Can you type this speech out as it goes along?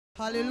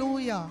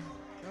Hallelujah.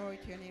 Glory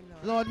to your name,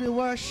 Lord. Lord, we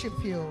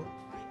worship you.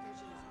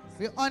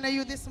 We honor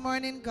you this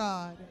morning,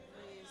 God.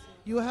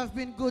 You have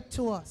been good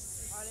to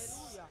us.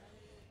 Hallelujah.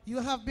 You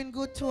have been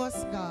good to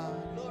us, God.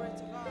 Glory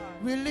to God.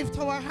 We lift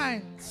our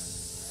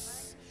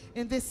hands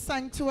in this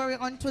sanctuary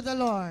unto the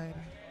Lord.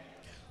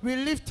 We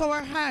lift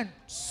our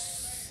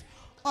hands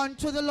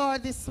unto the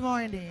Lord this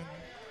morning.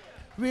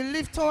 We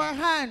lift our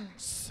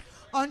hands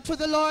unto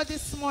the Lord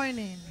this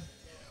morning.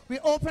 We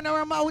open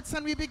our mouths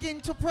and we begin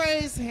to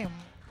praise him.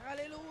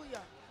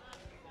 Hallelujah.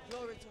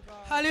 Glory to God.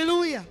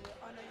 Hallelujah. We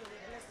honor you. We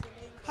bless your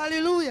name.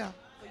 Hallelujah.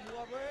 For you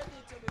are worthy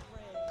to be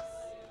praised.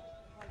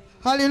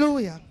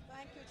 Hallelujah. Hallelujah.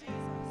 Thank you,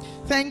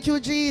 Jesus. Thank you,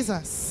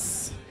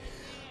 Jesus.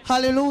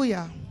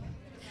 Hallelujah.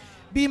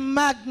 Be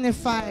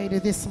magnified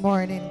this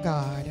morning,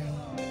 God.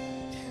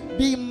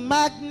 Be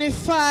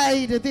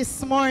magnified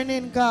this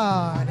morning,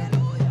 God.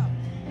 Hallelujah.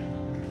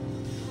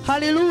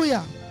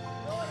 Hallelujah.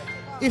 Glory to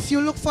God. If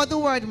you look for the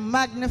word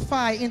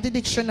magnify in the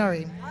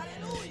dictionary,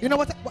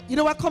 Hallelujah. you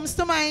know what comes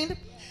to mind?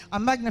 A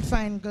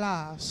magnifying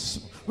glass.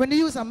 When you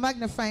use a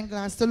magnifying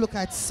glass to look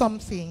at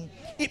something,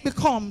 it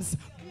becomes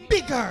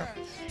bigger.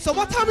 So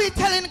what are we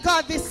telling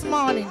God this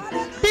morning?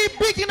 Be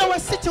big in our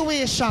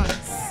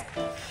situations.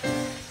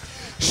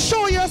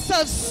 Show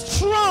yourself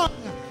strong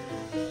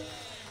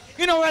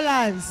in our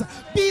lives.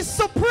 Be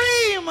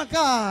supreme,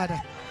 God.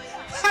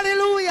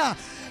 Hallelujah.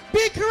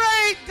 Be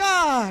great,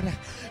 God.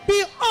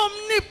 Be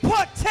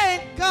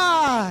omnipotent,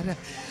 God.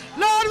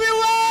 Lord, we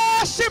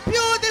worship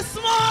you this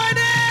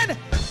morning.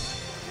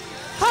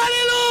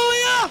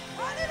 Hallelujah.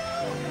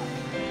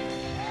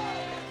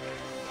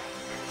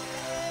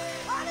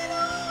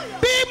 Hallelujah.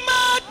 Be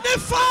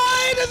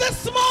magnified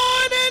this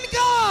morning,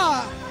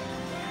 God.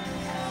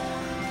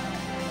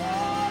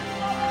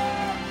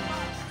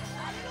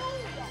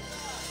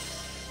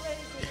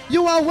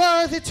 You are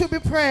worthy to be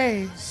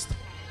praised.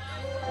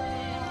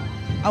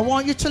 I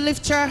want you to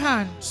lift your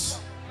hands.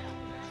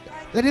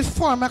 Let it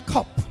form a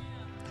cup.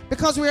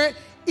 Because we're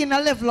in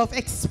a level of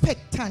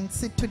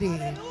expectancy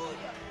today.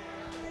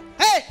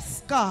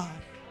 Yes, God.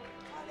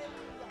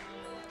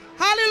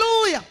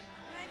 Hallelujah.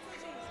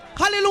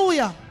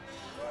 Hallelujah.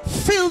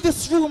 Fill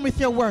this room with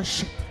your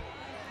worship.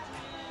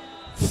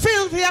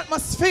 Fill the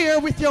atmosphere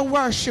with your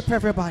worship,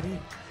 everybody.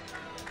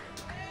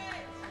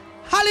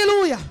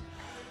 Hallelujah.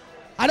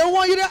 I don't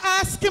want you to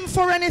ask him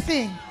for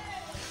anything.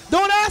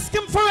 Don't ask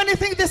him for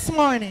anything this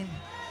morning.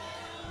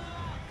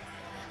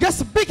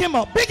 Just big him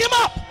up. Big him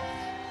up.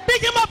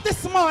 Big him up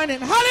this morning.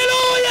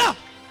 Hallelujah.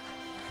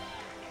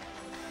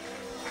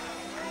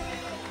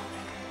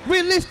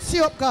 We lift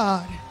you up,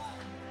 God.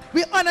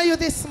 We honor you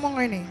this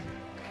morning.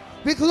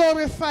 We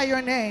glorify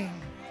your name.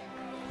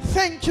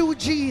 Thank you,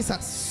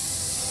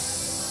 Jesus.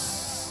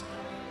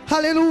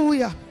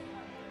 Hallelujah.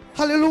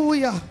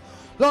 Hallelujah.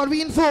 Lord,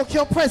 we invoke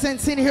your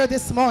presence in here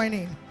this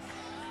morning.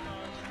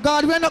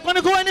 God, we're not going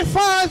to go any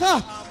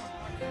farther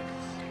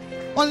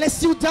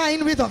unless you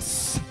dine with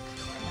us.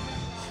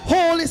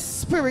 Holy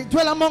Spirit,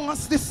 dwell among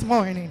us this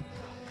morning.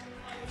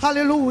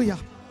 Hallelujah.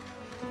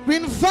 We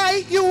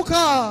invite you,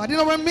 God, in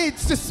our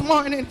midst this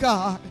morning,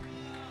 God.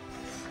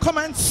 Come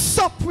and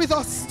sup with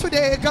us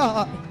today,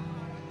 God.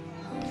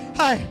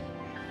 Hi.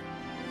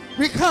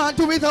 We can't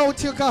do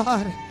without you,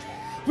 God.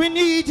 We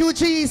need you,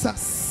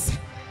 Jesus.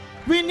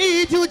 We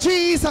need you,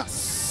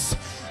 Jesus.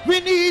 We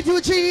need you,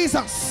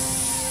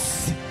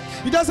 Jesus.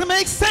 It doesn't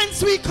make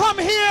sense we come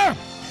here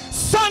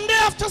Sunday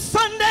after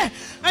Sunday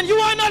and you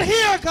are not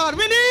here, God.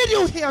 We need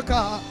you here,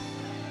 God.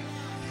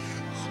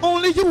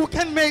 Only you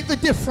can make the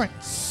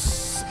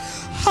difference.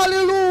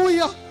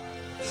 Hallelujah.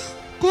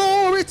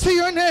 Glory to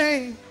your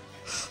name.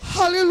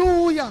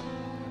 Hallelujah.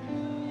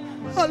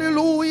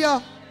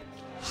 Hallelujah.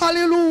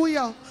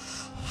 Hallelujah.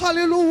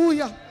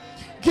 Hallelujah.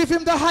 Give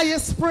him the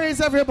highest praise,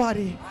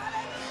 everybody.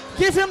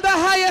 Give him the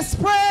highest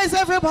praise,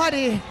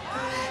 everybody.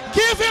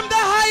 Give him the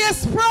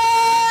highest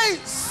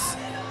praise.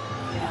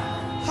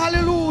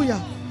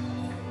 Hallelujah.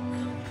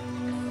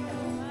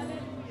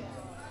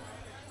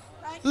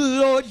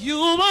 Lord, you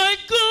are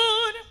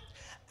good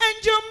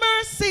and your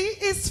mercy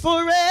is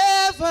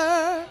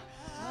forever.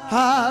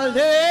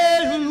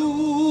 Hallelujah.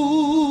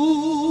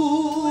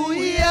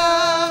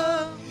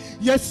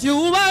 Yes, you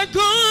are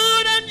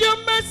good and your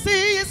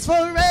mercy is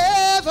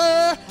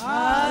forever.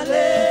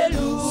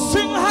 Hallelujah.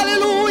 Sing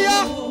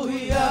hallelujah.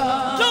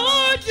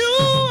 Lord, you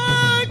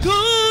are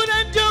good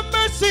and your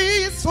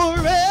mercy is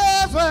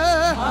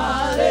forever.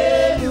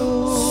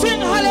 Hallelujah.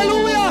 Sing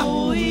hallelujah.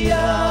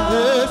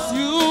 Yes,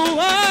 you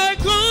are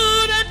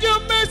good and your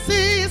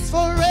mercy is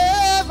forever.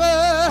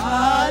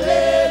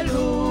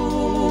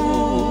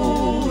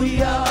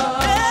 Hallelujah.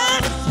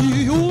 Yes,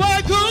 you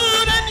are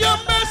good and your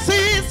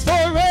mercy is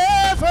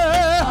forever.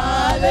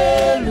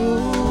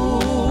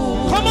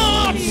 Hallelujah. Come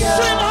on,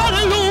 sing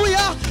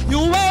hallelujah.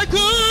 You are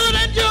good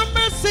and your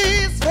mercy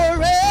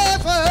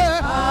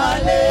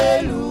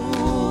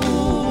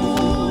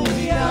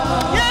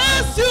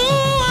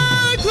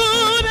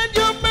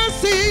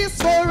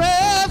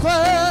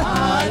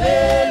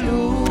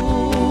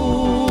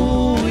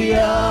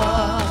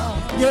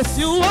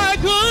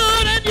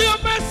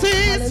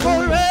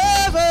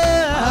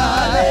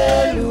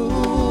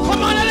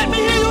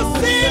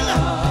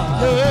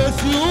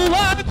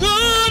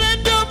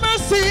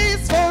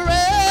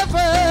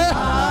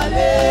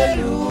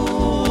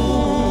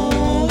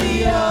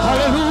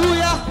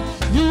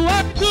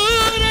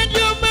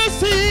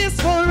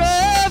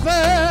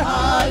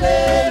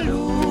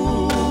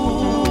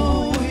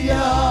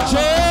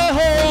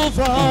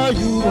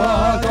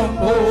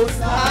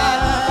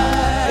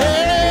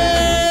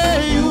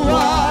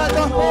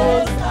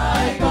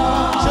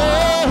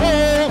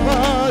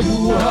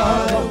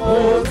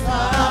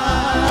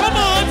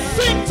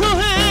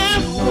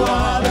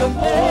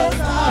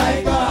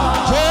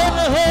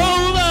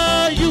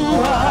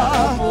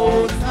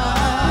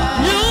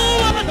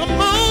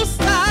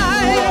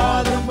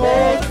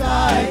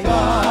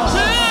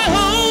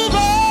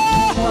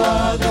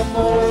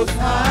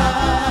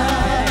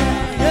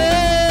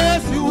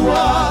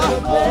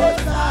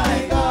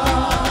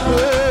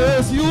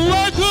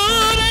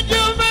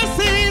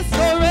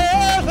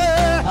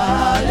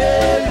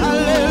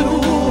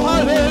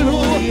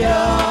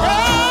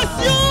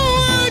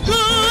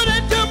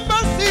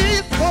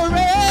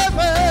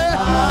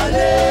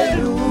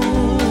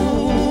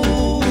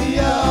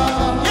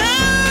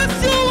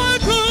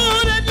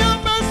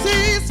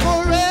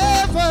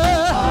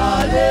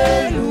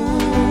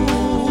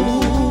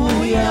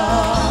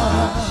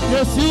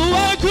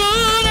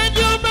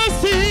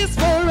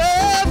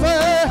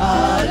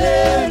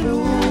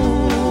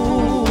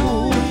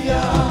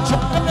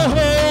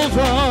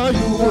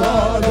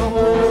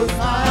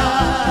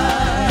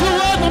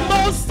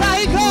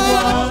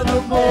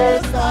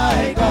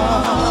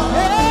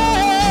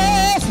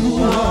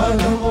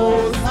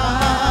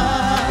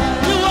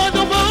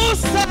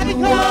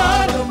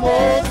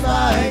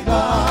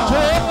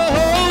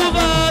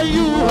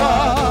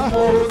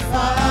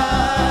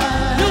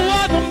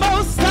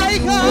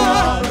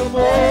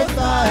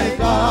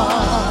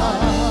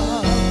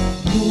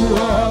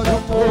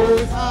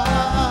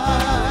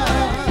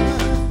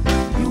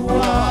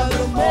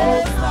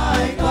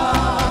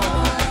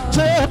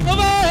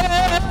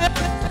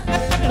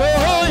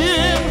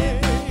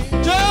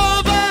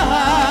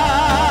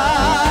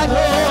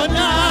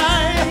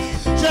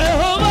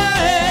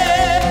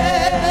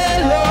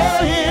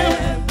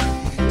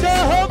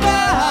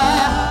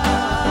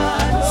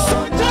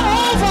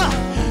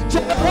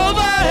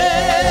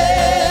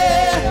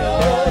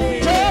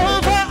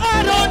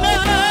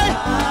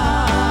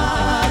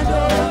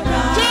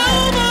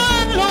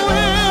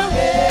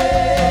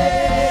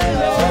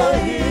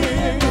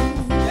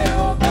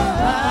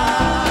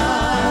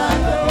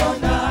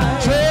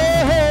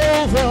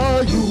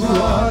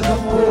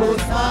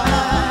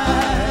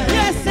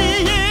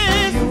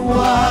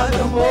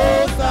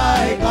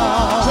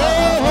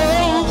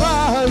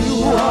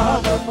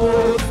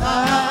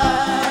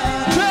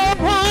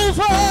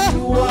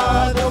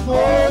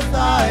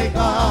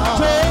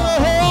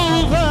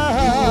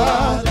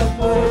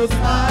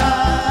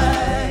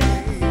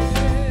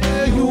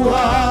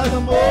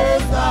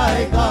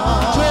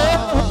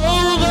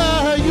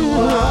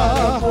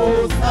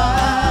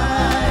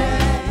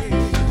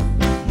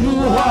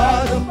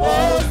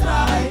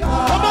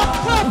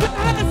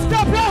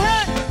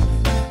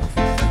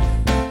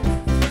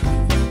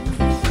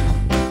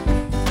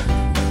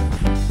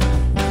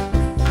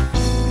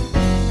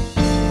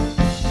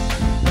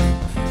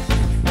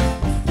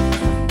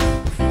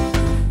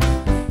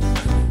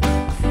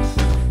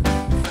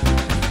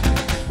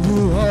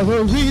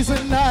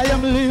reason I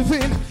am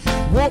living.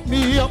 Woke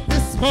me up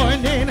this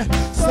morning,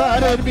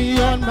 started me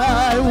on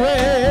my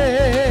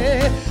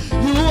way.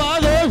 You are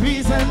the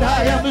reason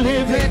I am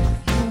living.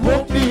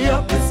 Woke me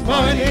up this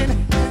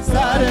morning,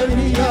 started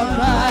me on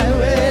my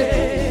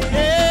way.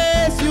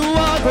 Yes, you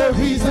are the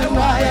reason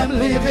I am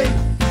living.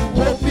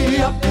 Woke me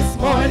up this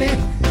morning,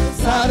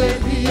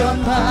 started me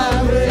on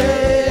my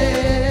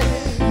way.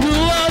 You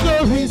are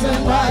the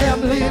reason why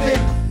I'm living.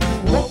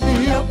 Woke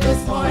me up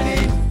this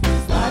morning,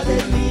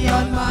 started me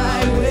on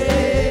my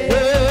way.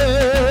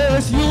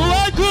 Yes, you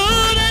are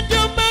good and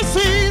your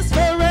mercy is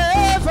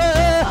forever.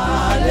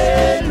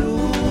 Hallelujah.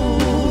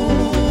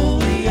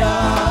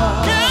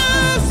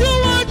 Yes, you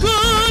are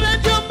good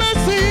and your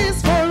mercy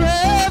is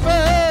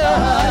forever.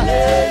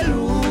 Hallelujah.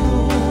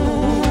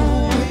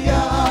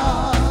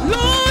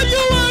 Lord,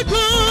 you are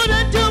good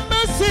and your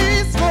mercy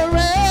is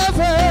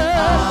forever.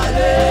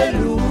 Hallelujah.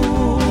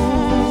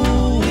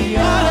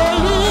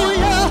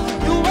 Hallelujah.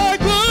 You are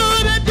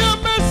good and your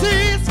mercy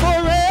is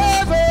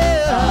forever.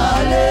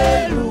 Hallelujah.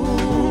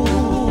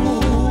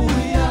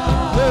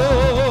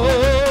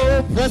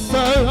 Oh, press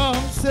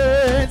along,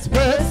 saints,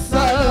 press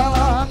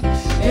along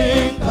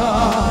in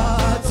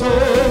God's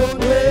own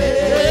way.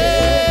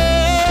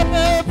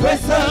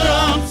 Press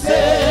along,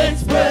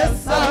 saints,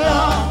 press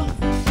along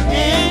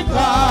in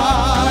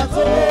God's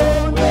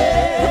own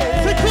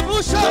way.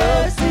 Persecution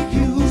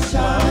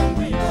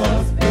we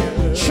must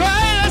bear.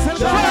 Trials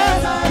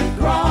and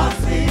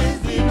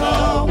crosses in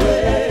our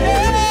way.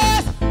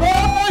 Yes,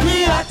 oh, he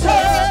had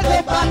turned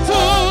the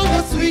battle,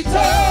 the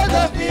sweeter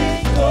the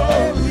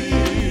victory.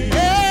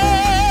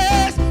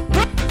 Yes,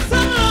 press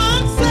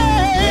along,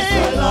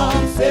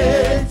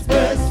 saints,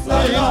 press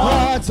along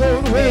God's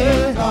own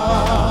way.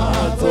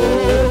 God's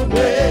own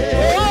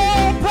way. Oh,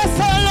 press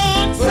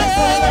along,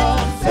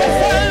 saints,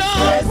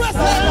 press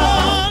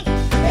along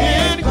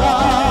in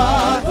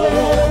God's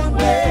own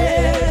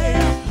way.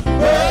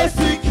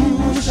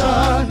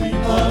 Persecution we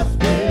must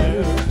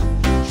bear,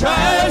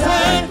 trials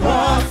and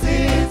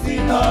crosses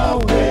in our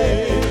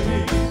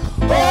way.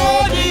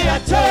 Oh, he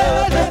had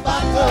turned the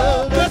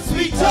battle, the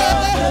sweeter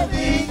the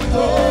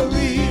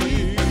victory.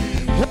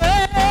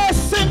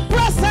 Yes, and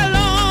press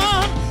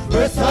along,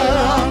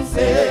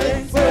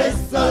 saints,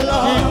 press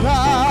along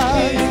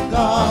in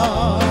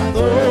God's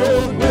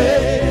own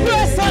way.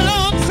 Press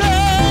along,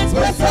 saints,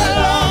 press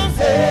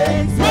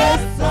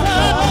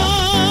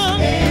along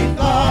in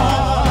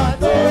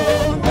God's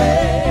own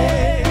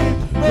way.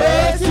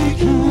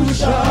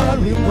 Persecution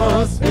we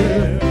must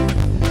bear,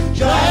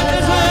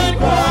 trials and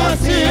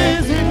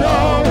crosses in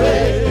our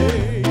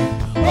way.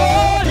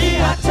 Oh, he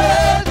had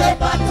turned the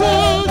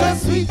battle, the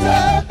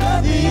sweeter the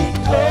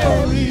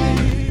victory.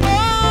 Oh,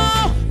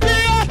 he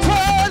had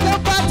turned the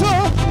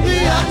battle, he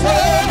had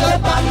turned the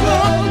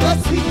battle, the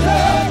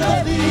sweeter the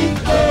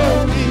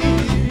victory.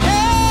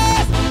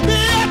 Yes, he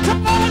had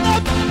turned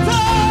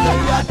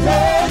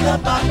the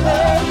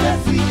battle, the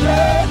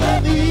sweeter the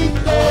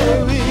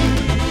victory.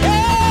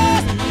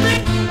 Yes, he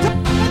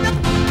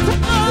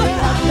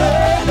had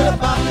turned the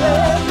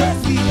battle, the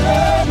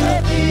sweeter the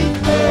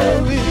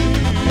victory.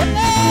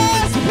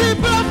 Yes,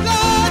 people of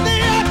God,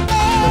 they had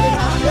turned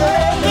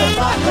the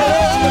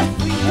battle, the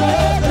sweeter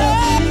the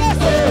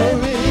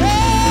victory.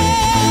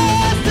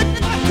 Yes, they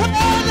had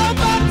turned the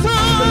battle,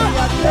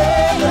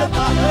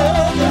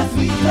 the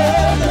sweeter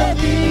the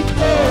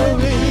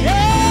victory.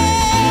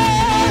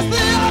 Yes,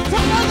 they had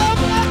turned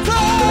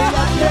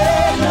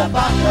the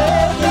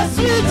battle, the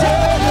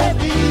sweeter the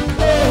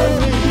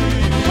victory.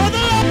 For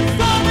the last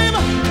time,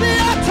 they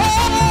had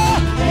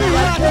turned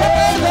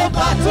the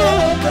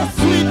battle, the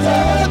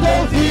sweeter the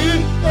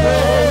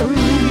victory.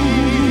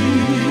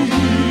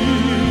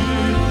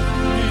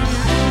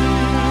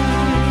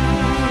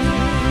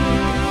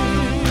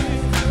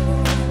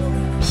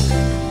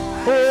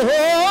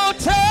 Oh,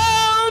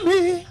 tell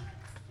me,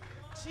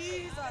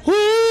 Jesus.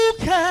 who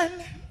can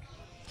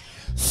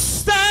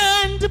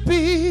stand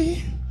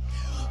before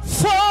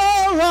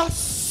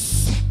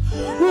us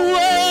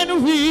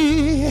when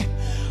we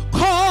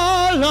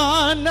call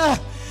on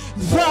that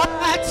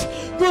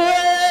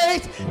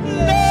great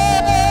name?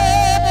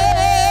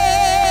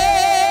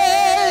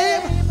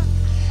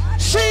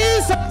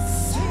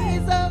 Jesus,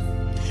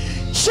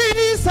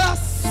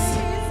 Jesus,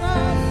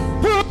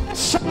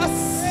 precious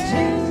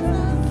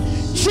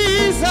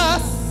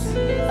Jesus,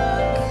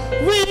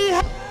 we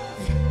have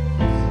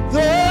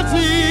the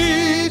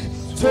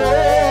victory.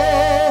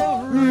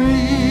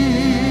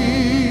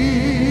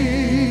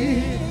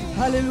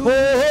 Hallelujah.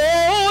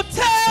 Oh,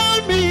 tell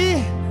me,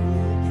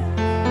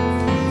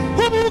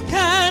 who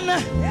can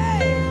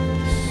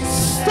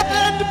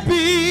stand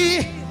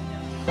before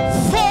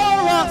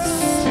us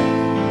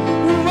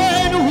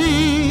when we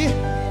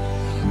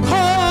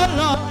call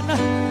on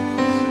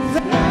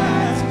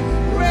that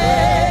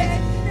great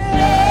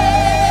name?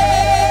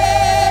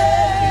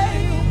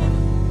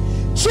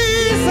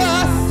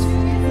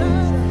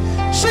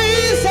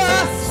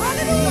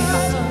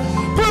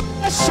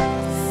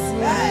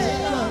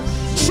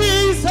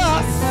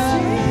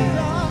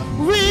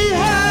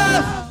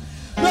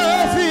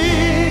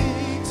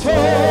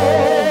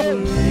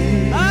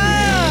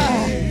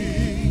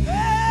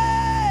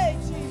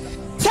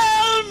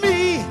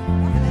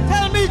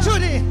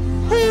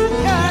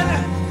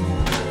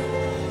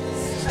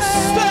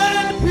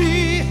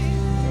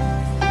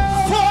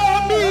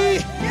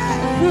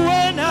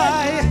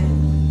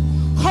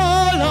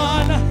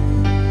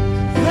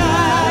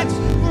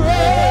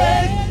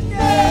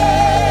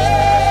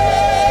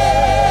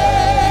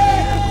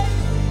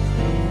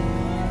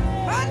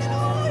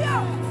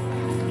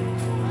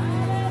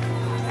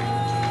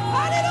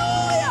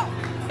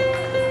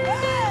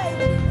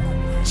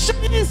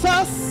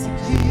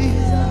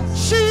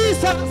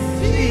 Jesus,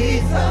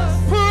 Jesus,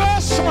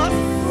 precious,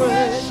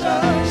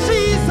 precious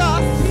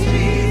Jesus,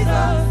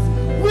 Jesus,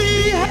 we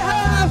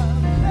have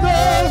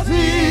the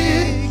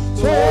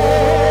victory.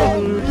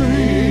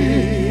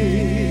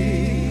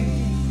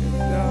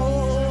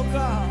 oh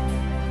God.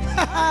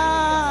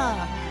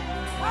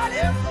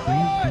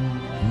 Hallelujah.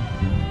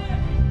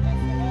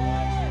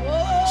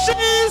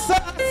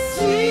 Jesus,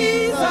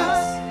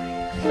 Jesus,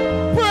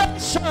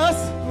 precious,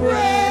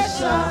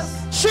 precious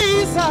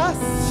Jesus,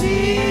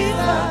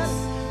 Jesus,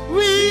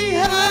 we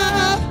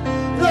have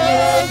the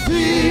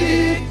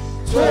victory.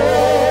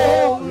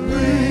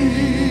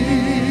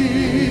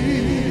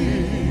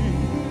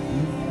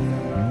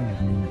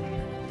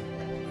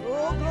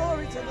 oh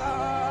glory to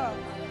God.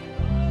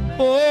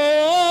 Oh,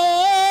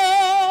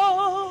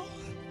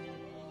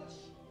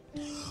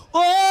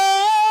 oh,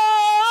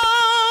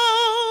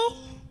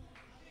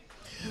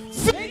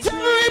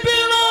 victory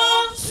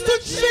belongs to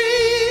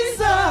Jesus.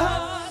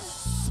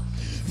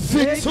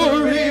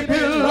 Victory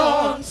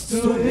belongs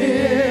to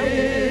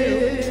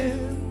Him.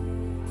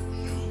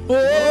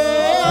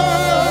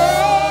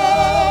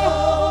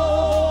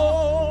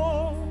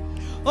 Oh,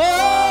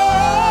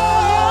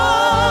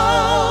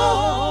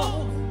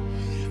 oh,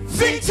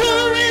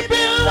 victory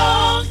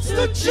belongs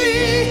to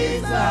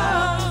Jesus.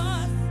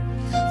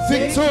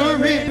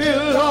 Victory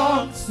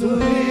belongs to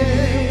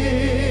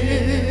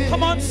Him.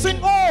 Come on, sing.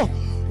 Oh,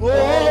 oh,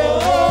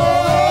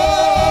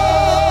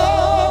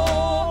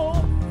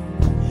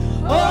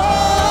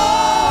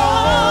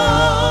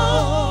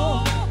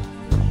 oh,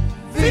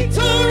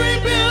 victory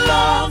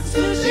belongs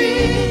to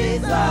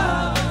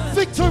Jesus.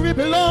 Victory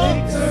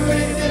belongs to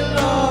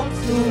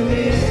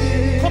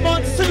Him. Come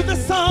on, sing the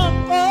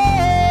song. Oh,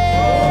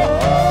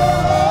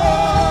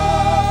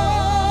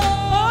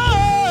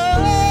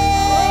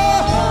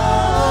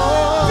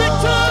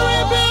 victory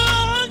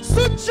belongs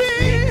to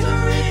Jesus.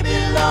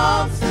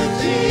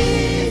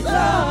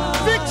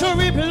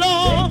 Victory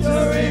belongs to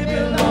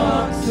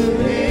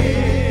Him.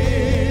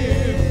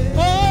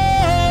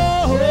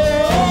 Oh,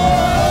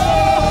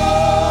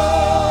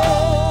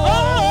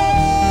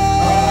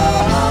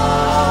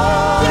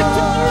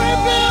 victory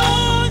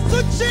belongs to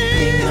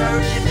Jesus.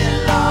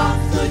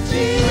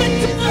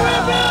 Victory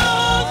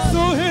belongs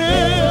to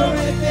Him.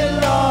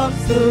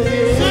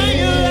 Sing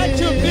it like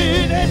you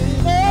mean it.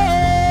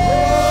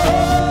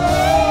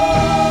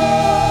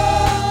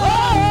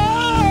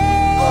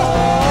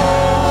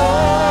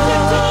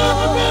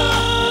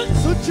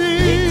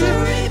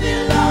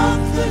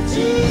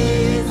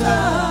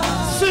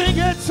 Sing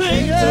it,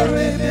 sing it.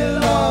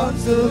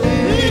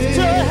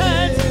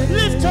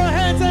 Lift your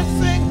hands and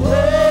sing.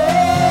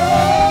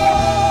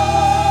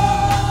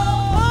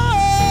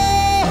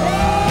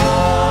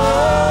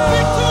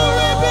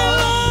 Victory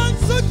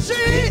belongs to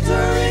Jesus.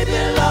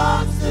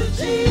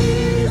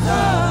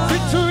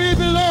 Victory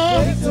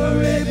belongs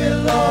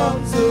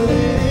to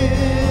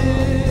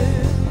Him.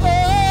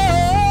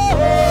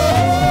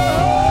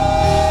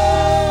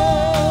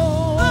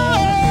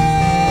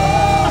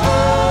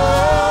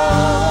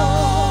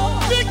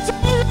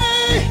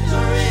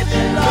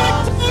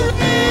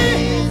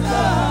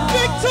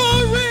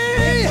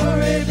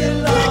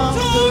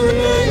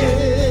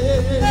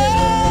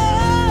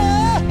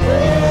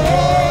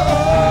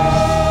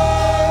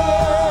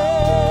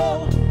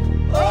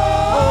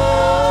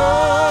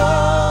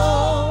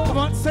 Come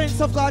on, saints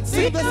of God,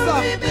 sing the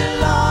song.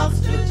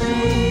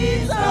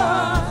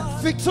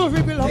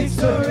 Victory belongs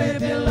to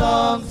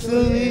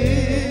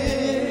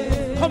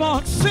Him. Come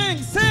on, sing,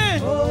 sing.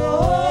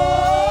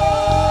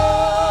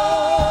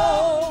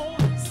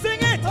 Sing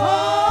it.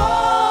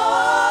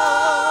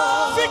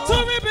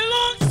 Victory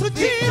belongs to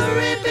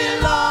Jesus.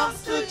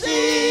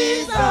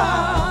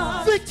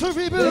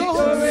 Victory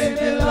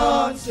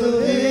belongs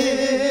to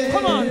Him.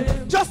 Come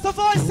on, just the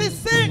voices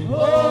sing.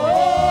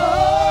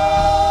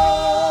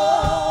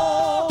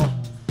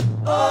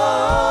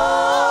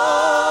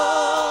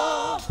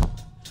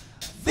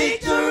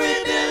 Victory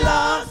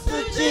belongs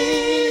to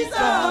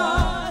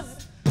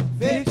Jesus.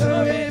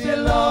 Victory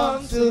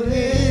belongs to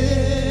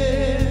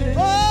Him.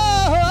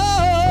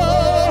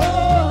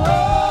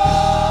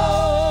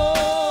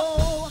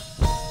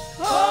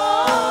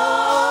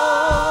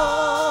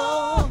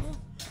 Oh,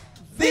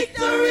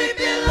 victory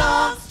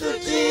belongs to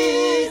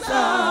Jesus.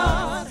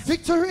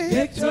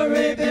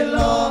 victory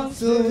belongs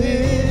to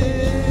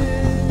Him.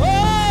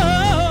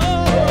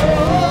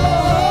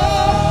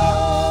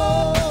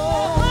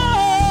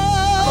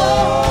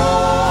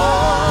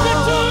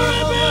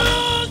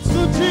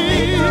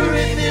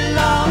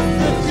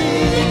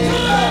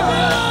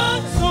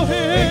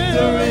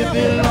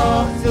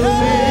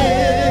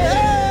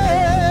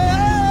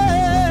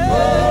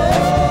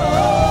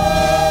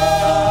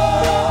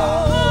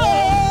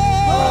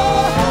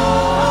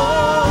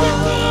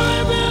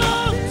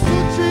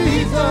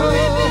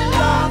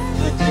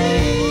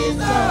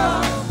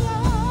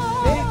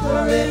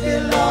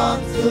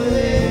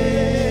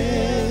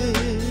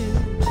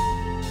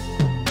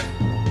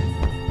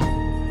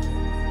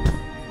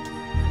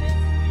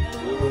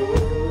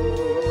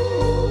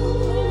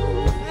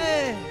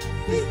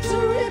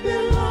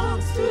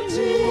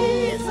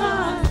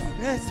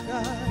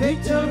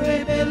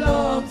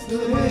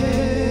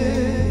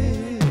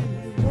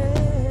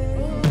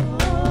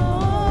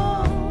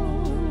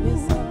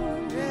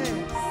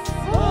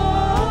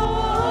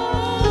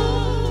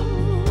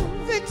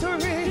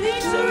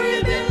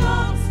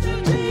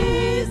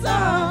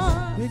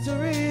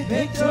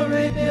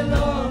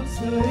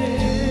 to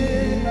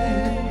Him.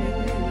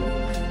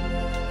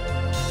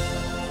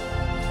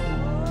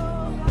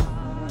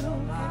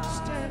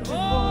 Stand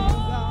before you,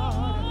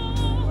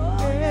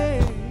 God.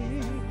 Hey,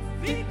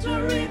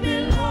 victory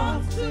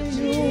belongs to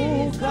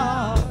you,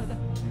 God.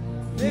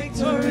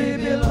 Victory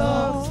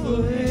belongs to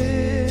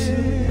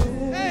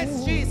Him. Yes,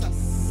 Jesus.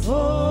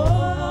 Oh,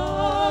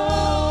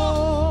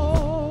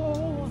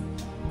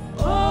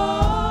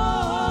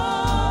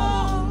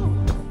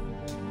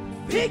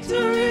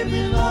 victory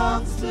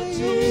belongs to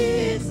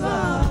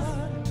Jesus.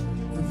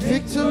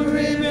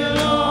 Victory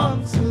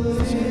belongs to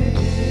Him.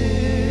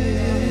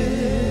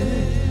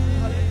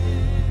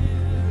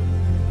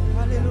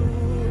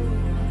 Hallelujah.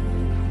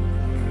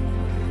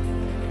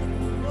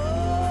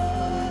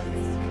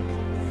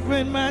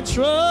 When my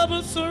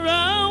troubles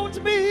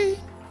surround me,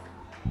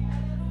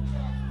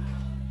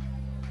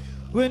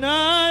 when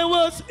I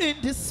was in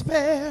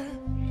despair,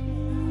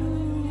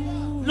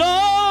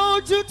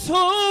 Lord, you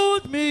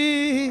told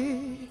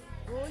me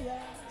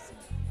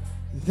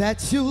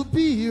that you'll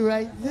be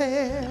right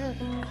there.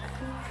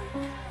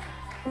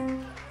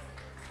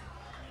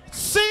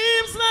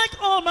 Seems like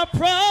all my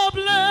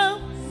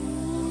problems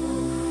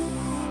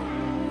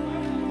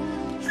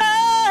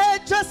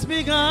had just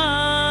begun,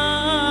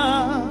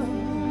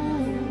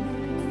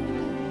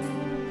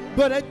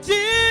 but I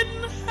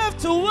didn't have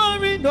to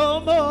worry no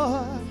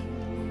more,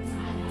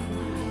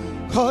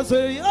 'cause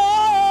I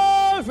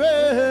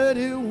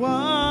already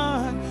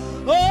won.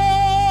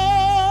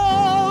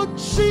 Oh,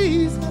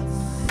 Jesus.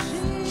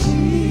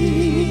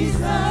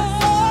 Jesus.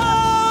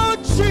 Oh,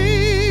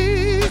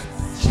 Jesus.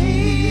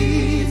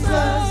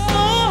 Jesus.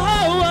 Oh,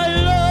 how I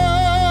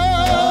love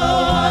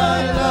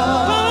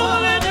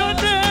calling your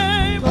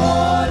name.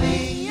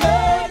 Calling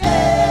your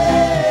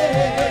name.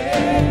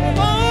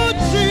 Oh,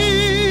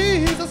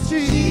 Jesus.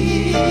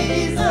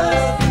 Jesus.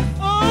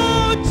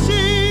 Oh,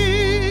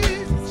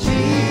 Jesus.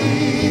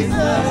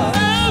 Jesus.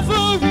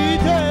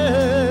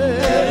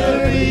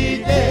 Every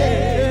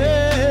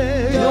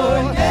day, your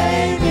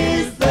name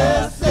is the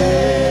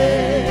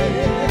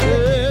same.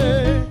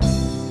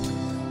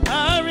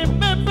 I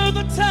remember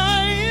the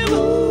time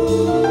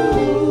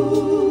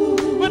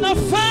when I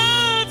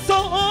felt so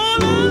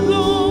all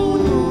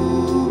alone,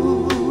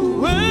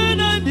 when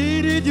I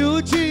needed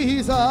you,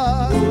 Jesus.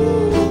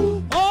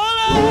 All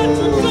I had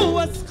to do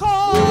was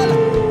call,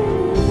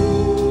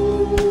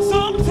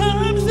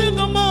 sometimes in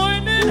the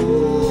morning,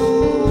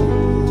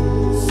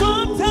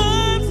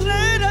 sometimes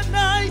late at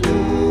night.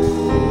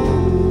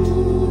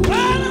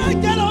 When I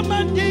get on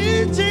my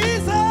knees,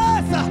 Jesus,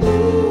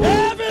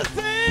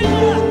 everything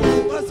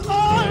was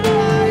all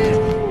right.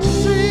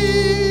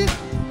 Jesus,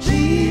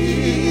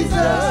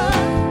 Jesus,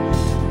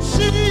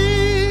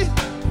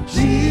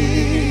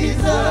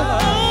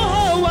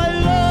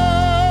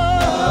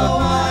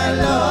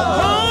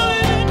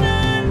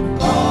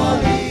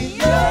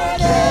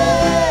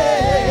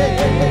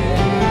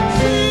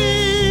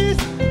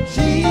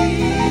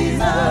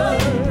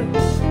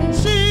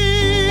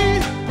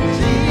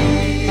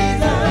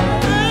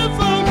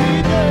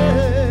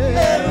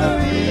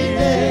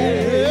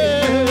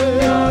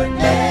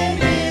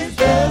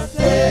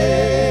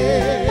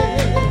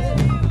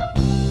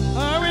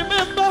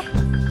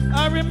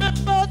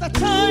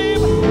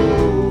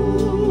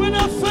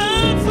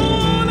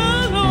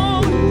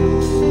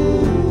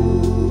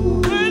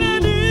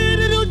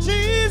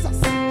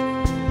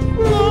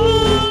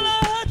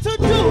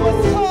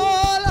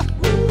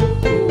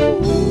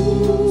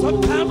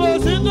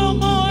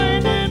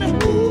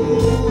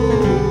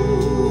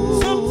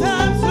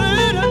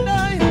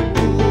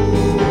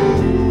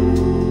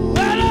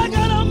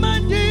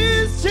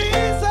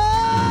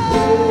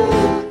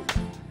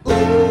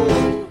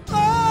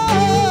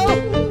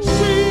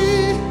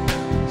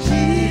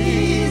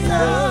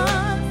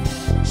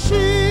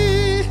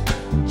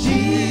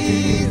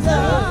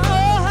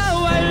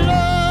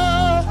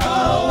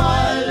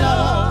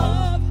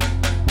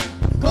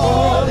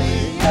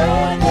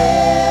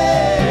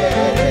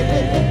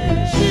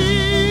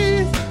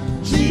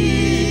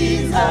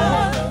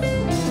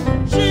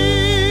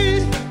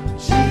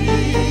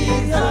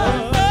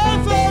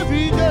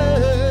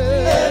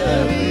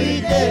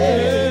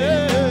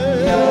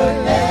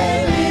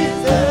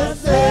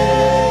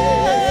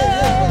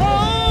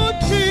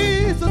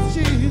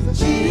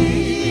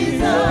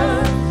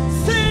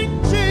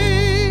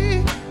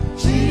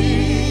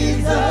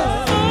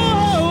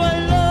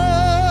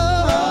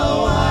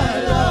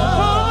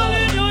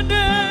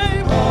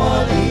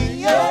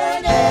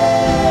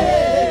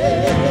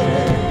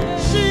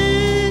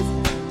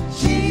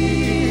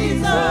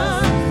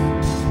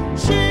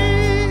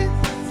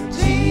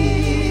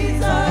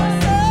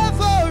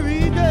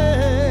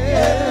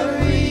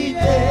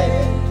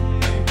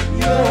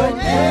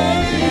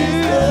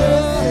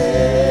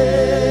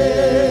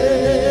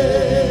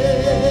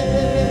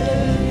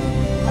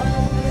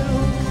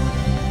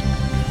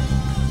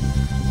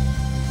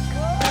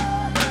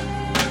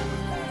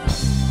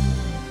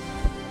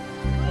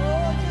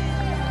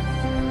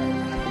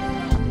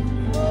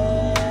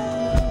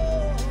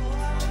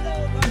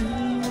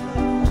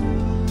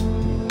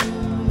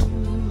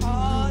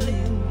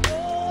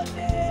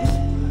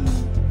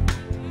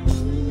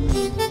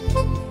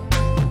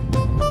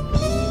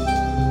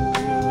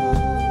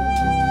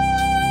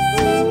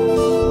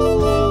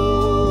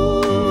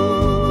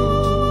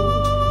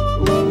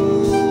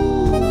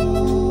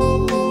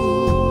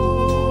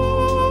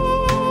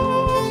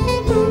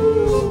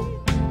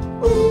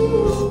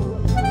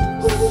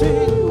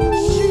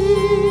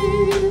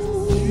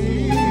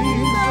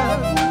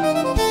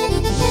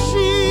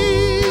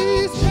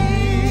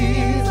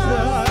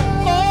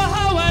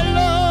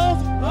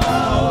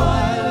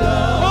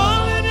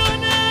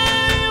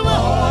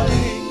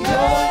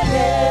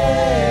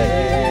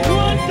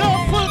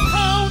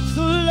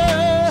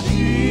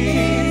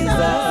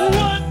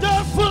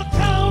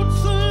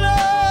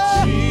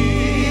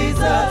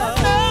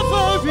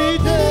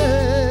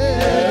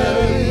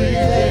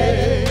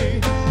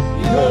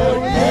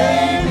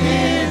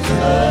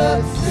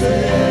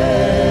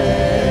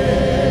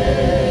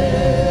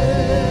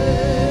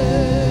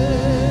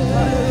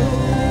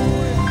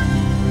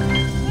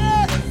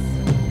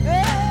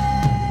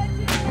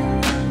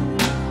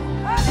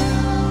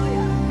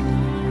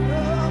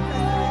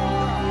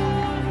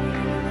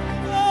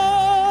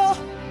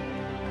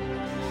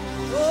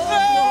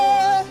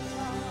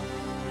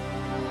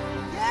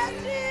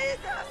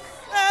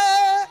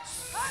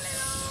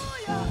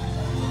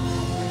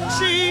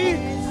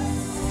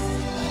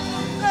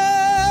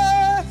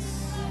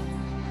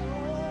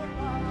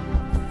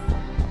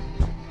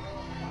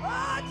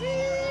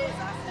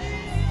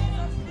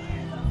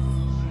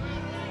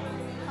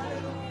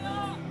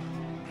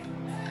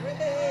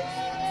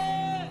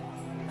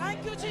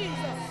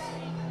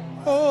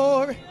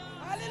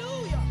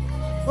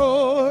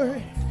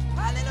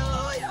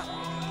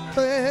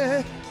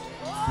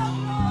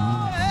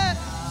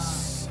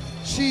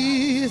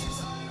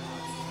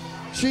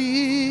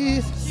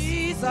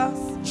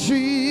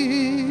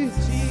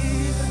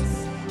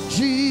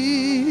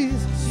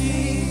 Jesus,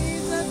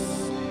 Jesus,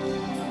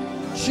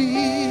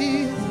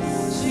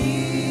 Jesus,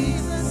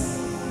 Jesus.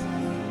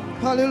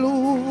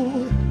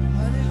 hallelujah.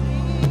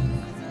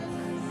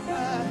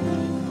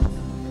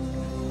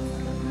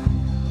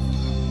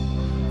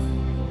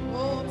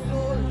 Oh,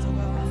 glory to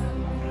God.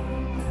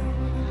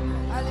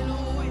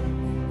 Hallelujah.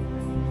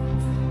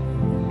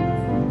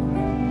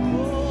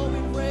 Oh, we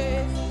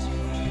praise you,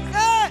 Jesus.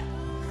 Hey!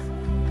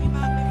 We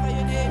magnify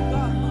your name,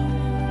 God.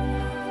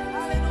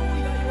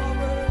 Hallelujah, you are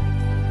worthy.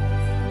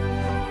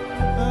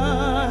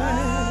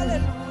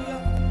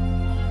 Hallelujah.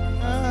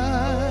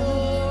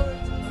 Glory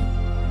to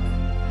God.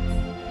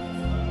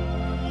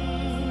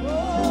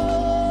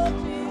 Oh,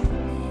 Jesus.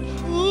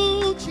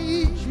 Oh,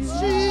 Jesus,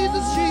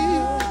 Jesus,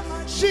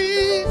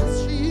 Jesus,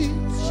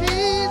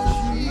 Jesus,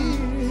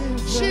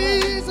 Jesus,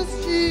 Jesus,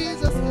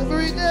 Jesus,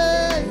 every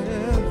day,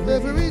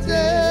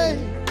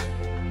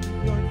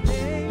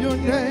 your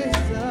name,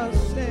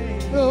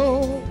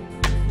 oh,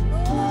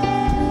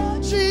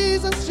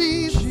 Jesus,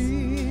 Jesus,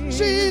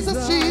 Jesus,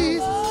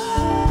 Jesus,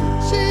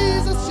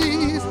 Jesus,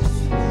 Jesus,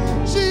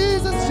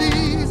 Jesus,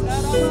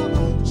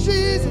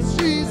 Jesus,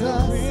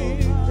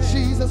 Jesus,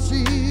 Jesus,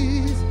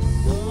 Jesus.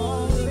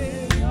 Ooh.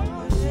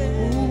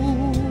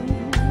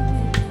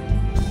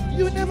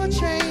 You never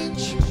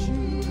change.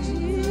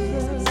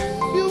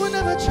 You will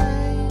never change.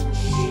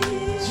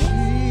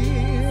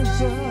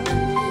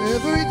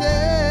 Every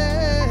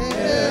day,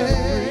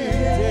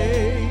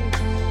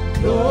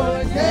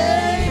 your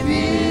name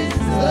is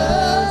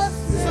the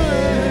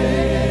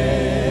same.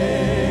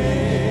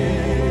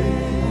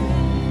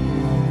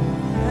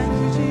 Thank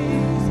you,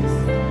 Jesus.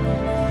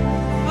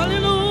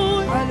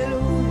 Hallelujah.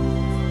 Hallelujah.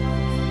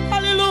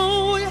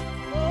 Hallelujah.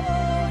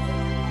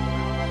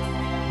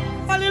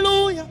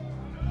 Hallelujah.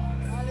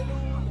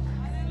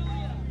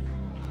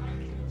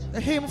 The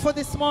hymn for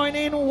this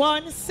morning,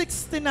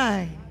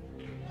 169.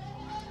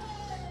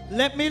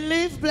 Let me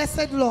live,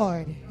 blessed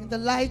Lord, in the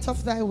light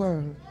of thy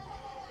word.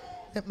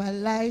 Let my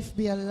life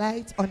be a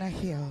light on a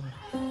hill,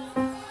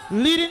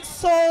 leading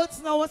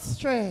souls now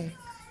astray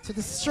to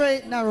the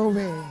straight, narrow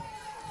way.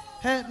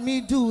 Help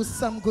me do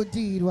some good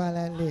deed while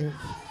I live.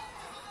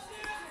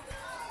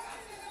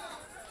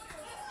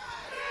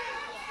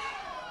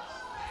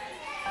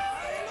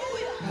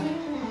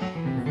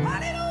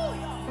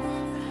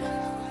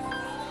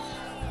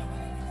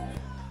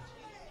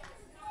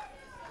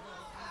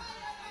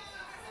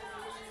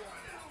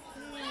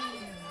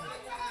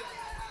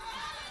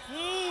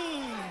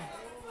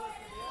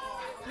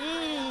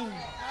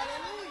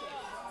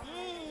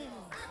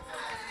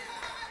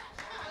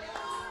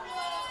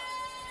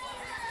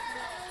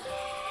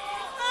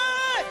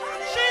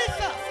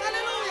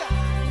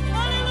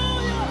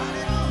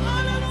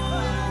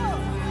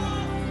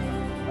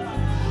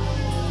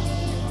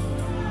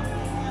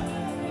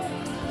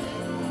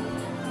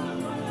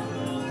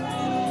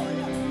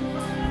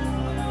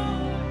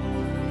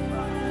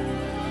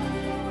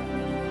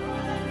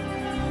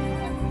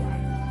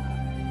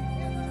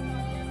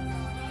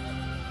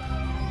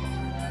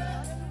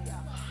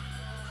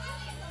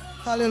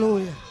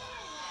 Hallelujah.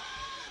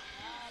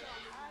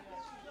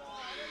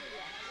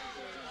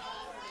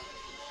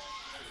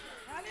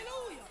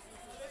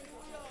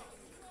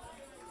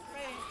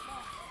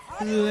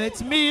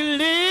 Let me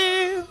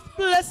live,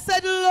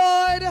 blessed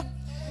Lord,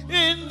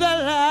 in the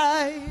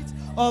light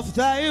of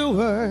thy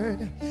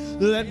word.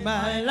 Let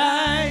my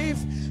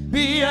life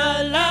be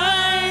a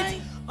light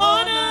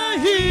on a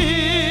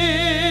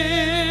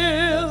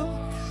hill,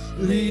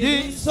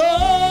 leading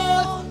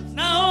souls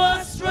now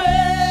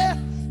astray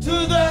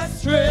to the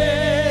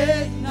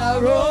straight,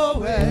 narrow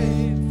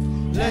way.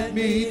 Let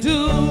me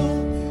do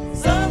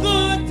some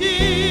good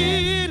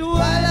deed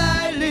while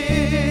I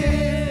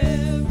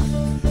live.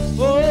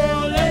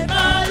 Oh, let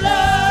my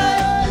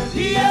life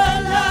be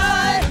a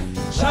light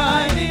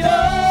shining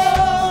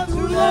on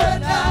through the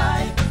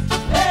night.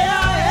 May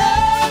I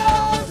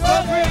help the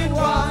green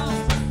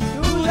ones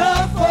through the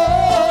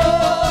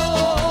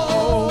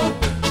fold,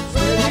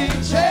 spreading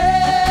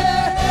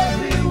cheer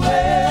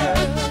everywhere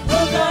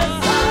from the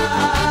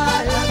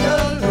high and the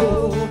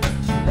low.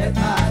 Let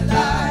my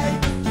life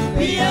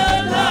be a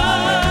light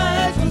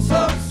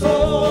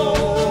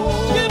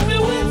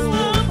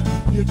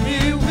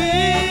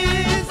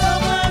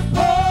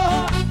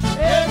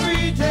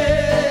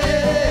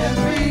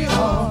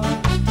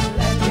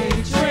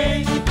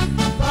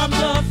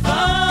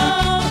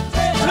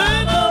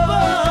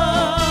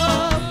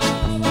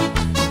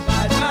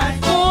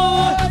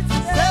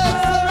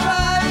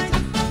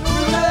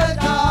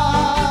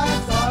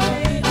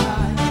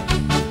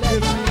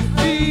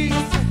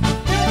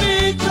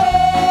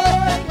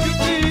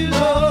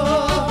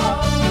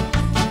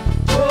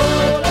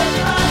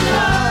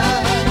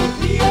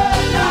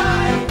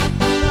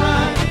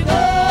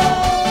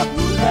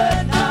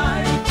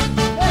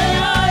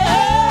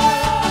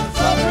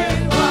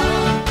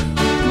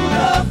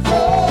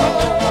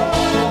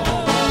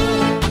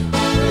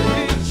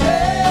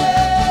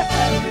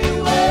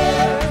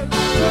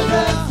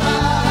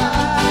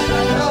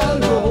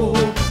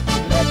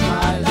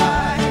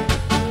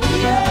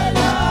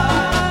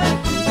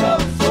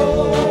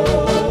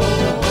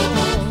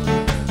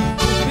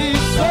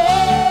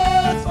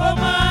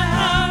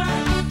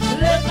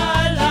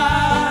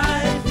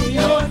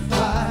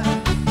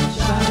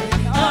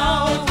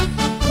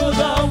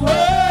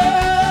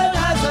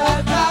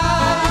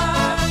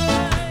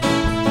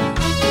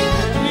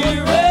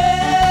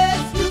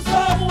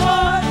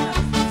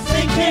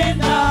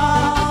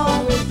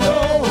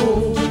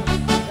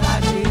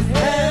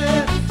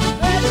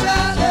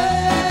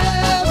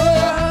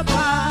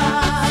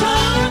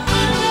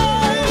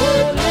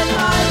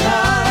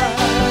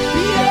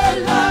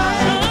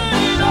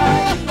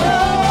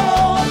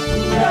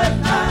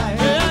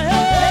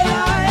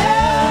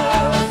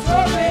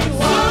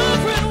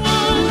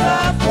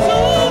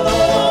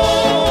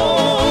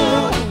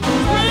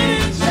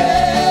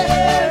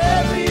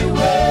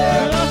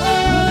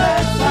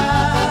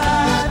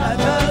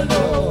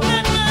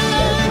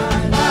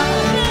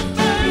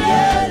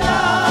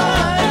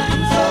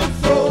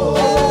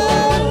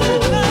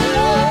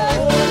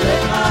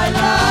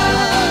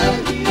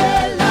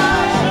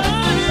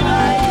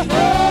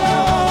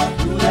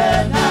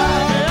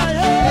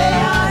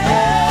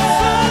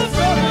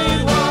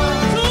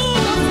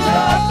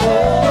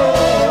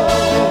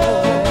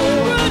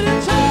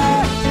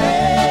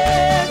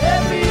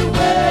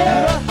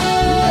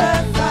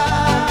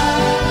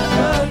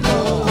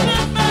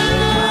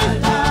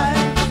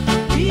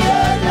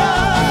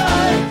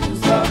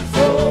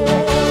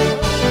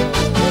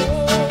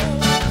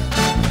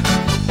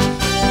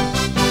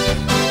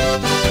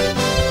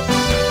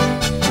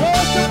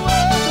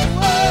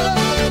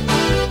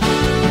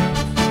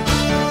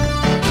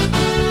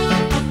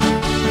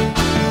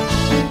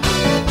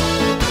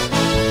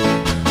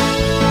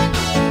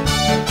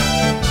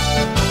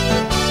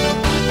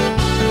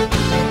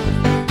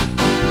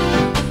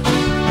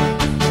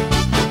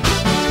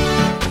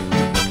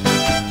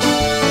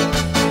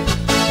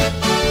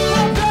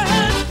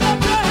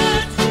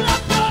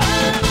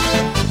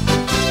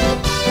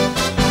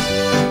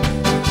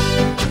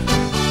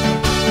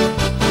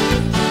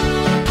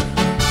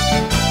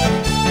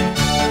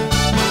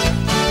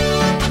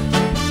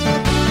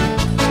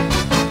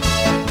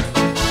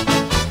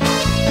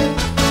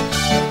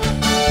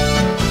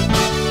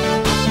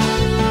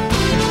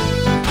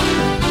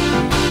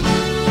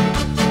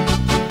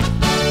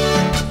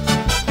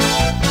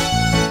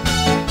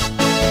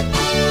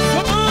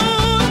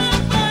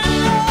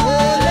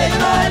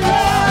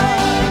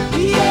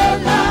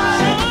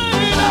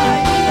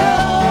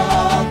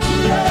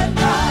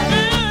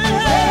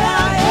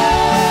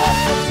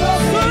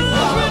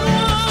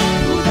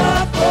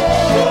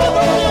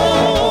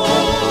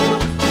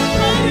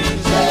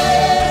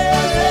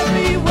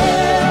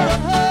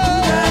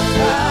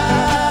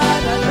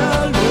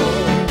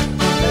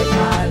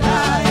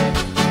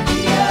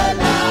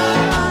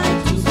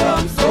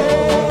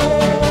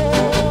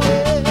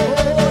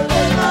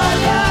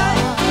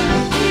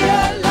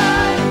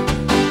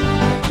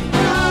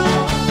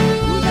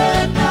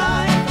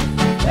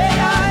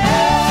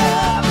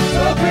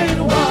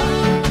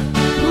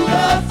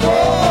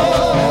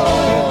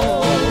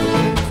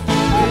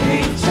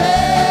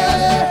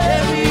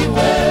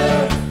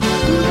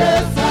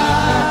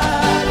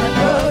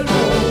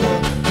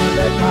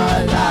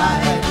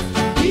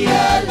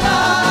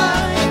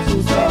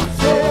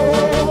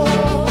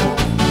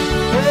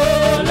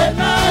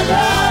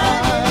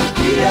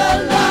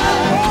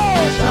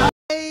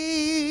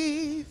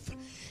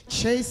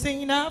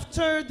chasing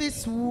after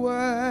this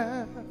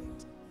world.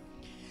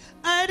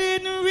 I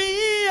didn't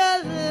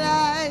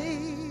realize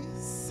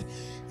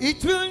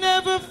it will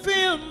never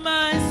fill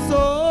my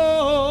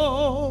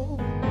soul.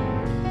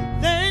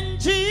 Then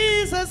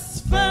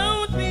Jesus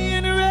found me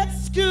and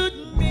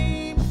rescued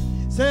me,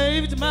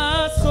 saved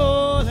my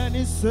soul, and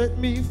he set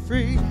me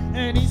free.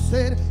 And he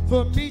said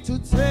for me to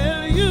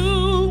tell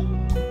you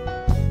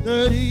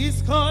that he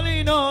is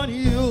calling on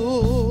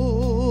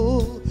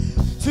you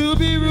to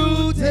be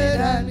rooted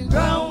and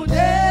grounded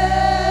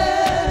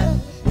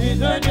in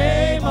the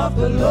name of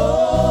the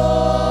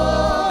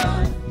Lord.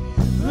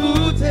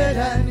 Rooted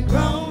and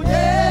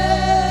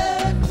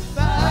grounded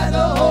by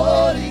the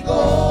Holy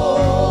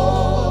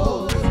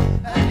Ghost.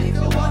 And if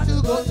you want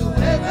to go to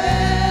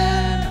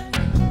heaven,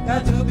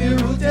 got to be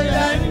rooted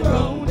and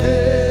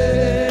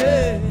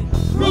grounded.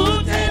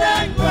 Rooted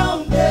and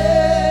grounded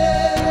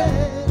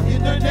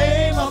in the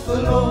name of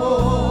the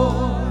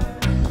Lord.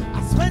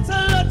 I spent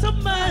a lot of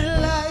my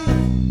life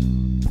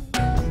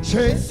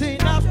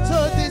chasing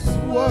after this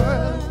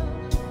world.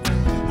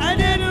 I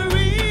didn't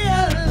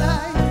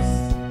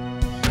realize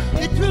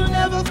it will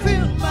never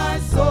fill my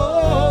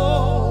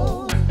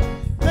soul.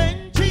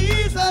 Then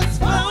Jesus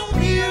found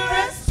me,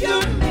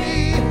 rescued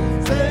me,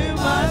 saved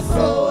my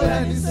soul,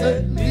 and he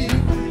set me.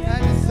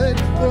 And he said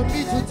for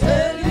me to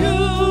tell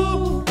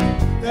you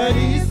that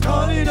he's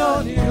calling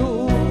on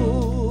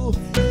you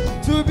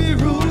to be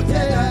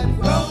rooted and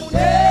grounded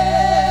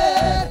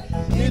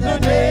in the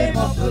name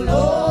of the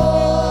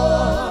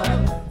Lord.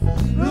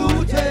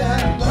 Rooted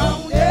and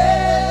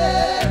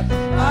grounded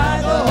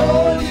by the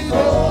Holy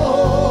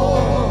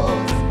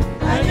Ghost.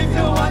 And if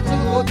you want to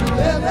go to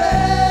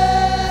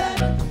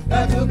heaven,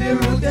 got to be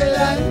rooted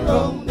and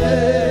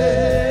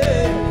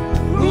grounded.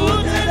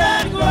 Rooted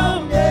and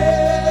grounded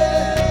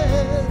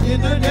in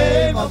the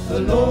name of the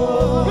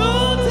Lord.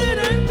 Rooted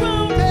and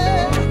grounded.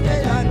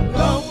 Rooted and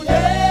grounded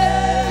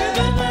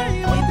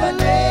in the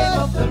name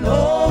of the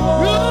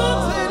Lord.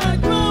 Rooted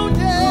and grounded.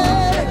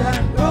 Rooted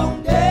and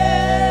grounded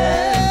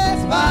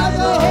by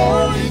the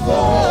Holy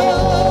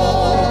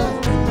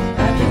Ghost.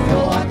 And if you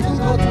want to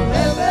go to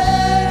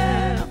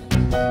heaven,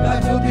 got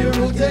to be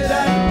rooted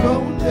and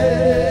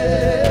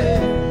grounded.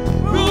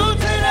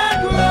 Rooted and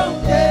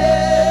grounded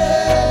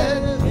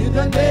in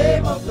the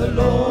name of the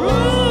Lord.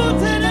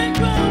 Rooted and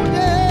grounded.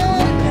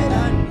 Rooted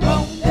and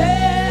grounded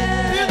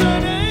in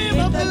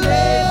the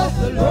name of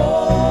the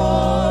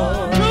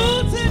Lord.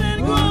 Rooted and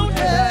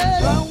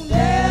grounded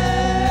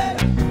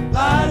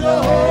by the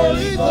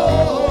Holy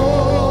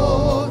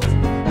Ghost.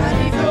 And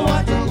if you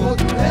want to go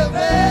to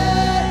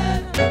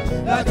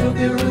heaven, got to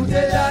be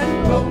rooted and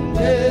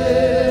grounded.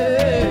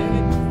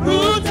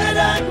 Rooted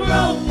and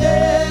grounded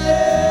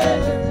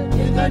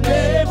in the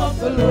name of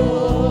the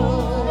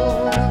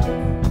Lord.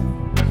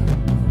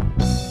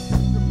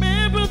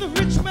 Remember the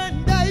rich man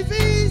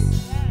Davies.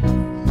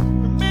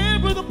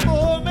 Remember the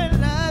poor man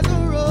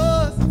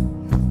Lazarus.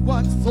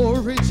 Once so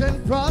rich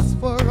and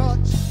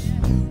prosperous,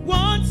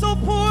 once so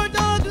poor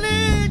dog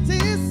laid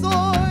his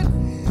sword.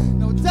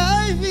 Now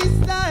Davies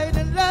died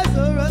and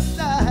Lazarus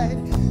died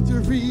to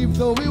reap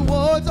the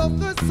rewards of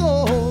the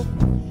soul.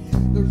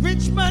 The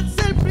rich man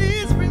said,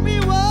 please bring me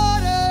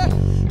water.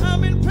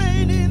 I'm in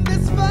pain in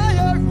this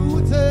fire.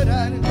 Rooted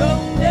and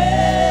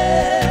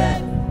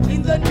grounded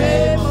in the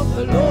name of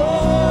the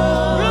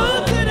Lord.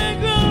 Rooted and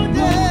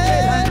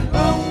grounded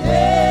by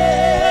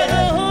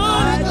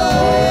the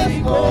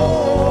Holy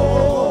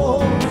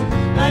Ghost.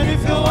 And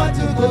if you want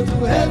to go to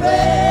heaven,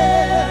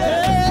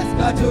 it's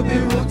got to be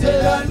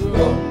rooted and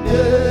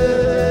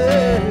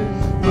grounded.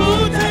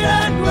 Rooted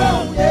and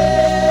grounded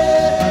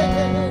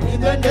in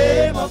the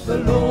name of the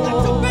Lord.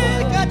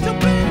 Got to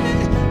be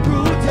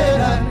rooted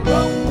and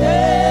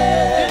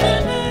grounded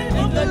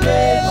in the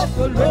name of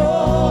the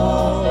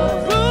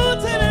Lord.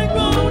 Rooted and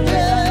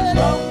grounded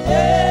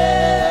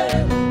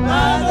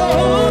by the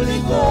Holy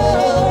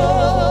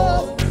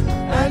Ghost.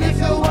 And if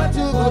you want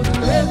to go to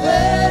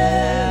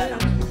heaven,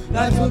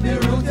 got to be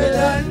rooted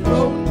and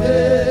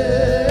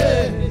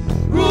grounded.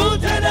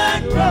 Rooted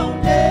and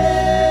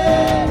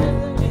grounded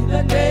in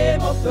the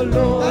name of the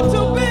Lord.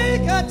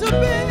 Got to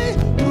be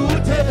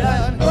rooted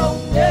and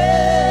grounded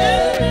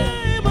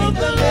in the name of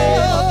the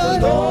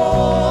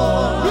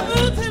Lord.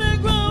 Rooted and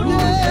grounded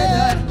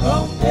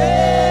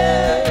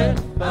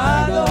by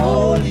the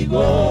Holy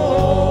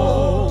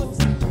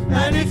Ghost.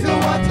 And if you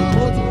want to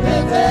go to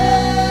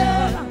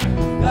heaven,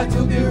 got to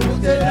be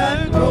rooted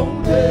and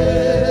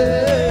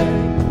grounded.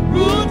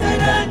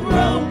 Rooted and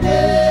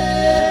grounded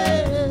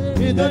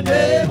in the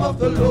name of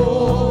the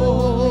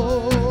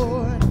Lord.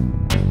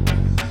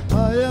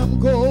 I am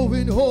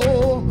going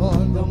home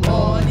on the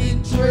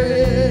morning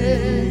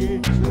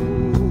train.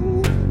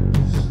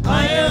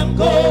 I am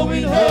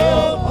going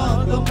home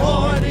on the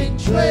morning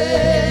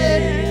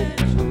train.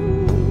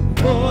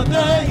 For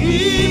the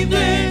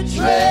evening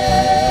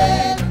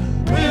train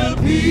will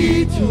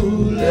be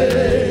too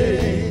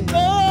late.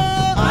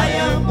 I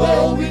am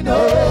going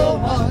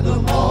home on the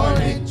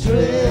morning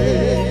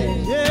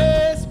train.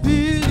 Yes,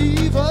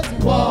 believers,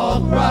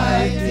 walk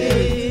right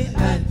in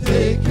and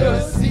take your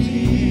seat.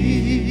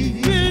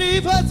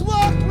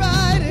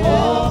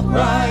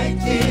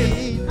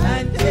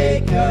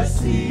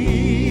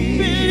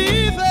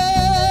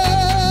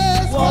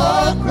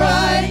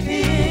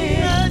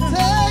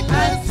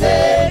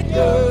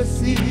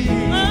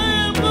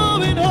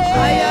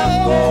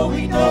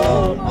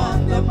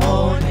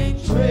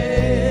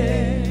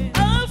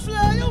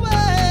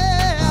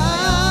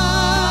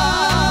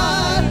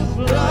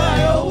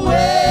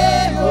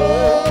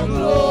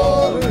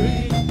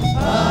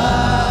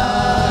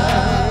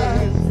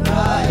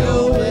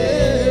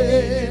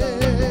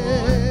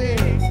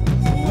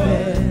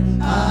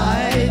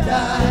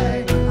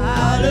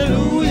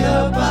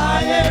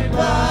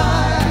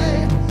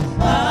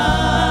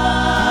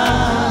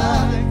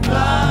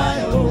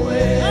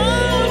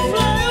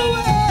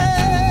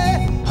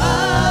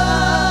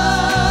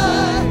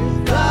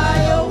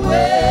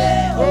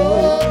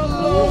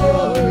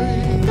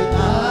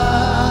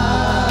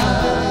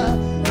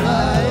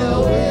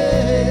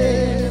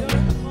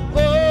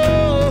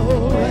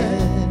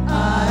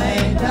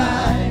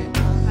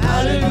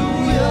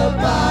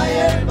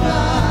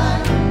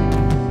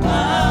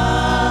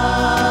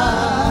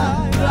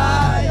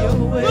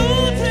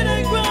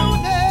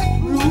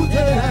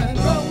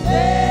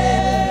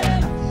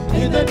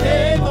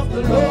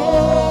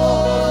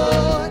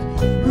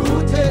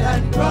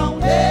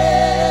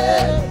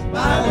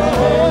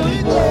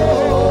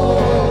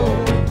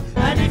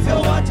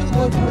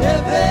 go to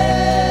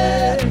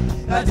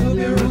heaven, got to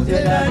be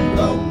rooted and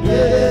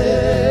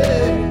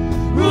grounded.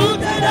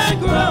 Rooted and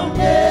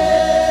grounded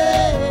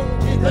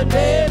in the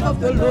name of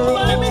the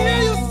Lord. Let me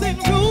hear you sing,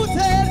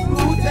 rooted,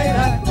 Rooted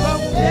and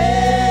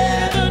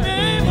grounded in the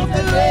name of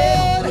the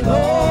Lord.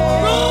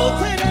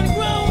 Rooted and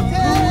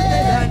grounded,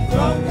 Rooted and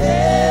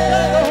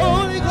grounded the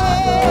Holy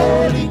Ghost.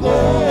 Holy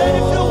Ghost. And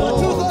if you want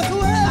to go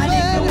to heaven, And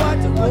if you want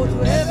to go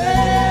to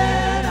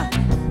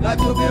heaven, got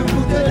to be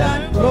rooted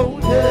and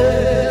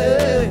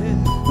grounded.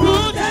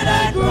 Rooted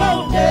and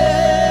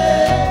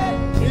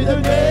grounded in the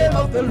name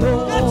of the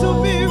Lord. got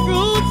to be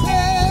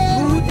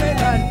rooted. Rooted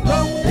and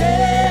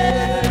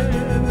grounded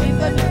in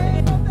the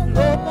name of the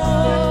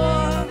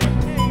Lord.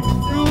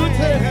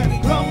 Rooted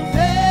and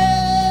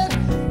grounded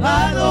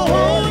by the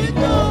Holy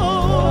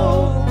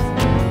Ghost.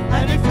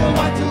 And if you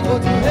want to go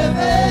to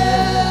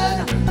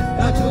heaven,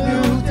 got to be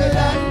rooted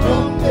and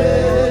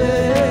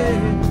grounded.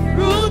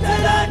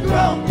 Rooted and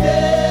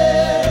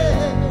grounded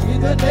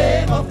in the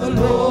name of the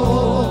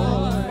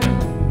Lord.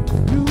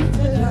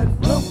 Rooted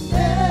and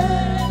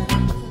grounded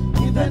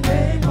in the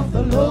name of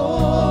the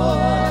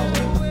Lord.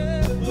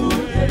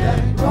 Rooted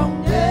and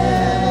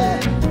grounded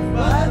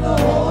by the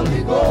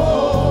Holy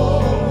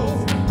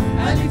Ghost.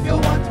 And if you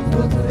want to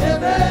go to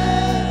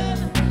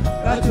heaven,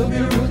 got to be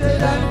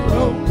rooted and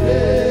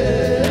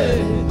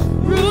grounded.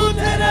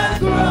 Rooted and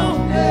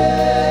grounded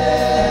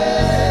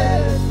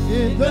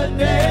in the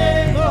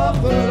name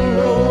of the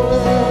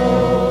Lord.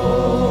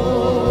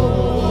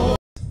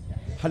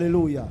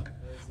 Hallelujah.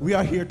 We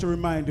are here to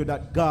remind you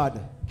that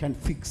God can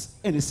fix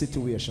any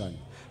situation.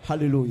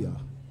 Hallelujah.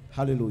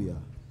 Hallelujah.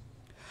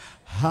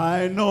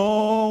 I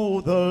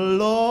know the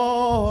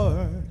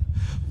Lord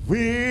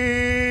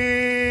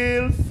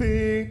will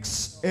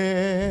fix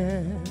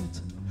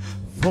it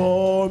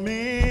for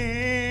me.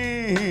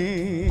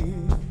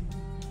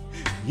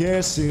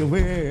 Yes, He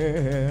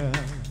will.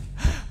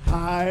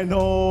 I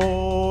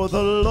know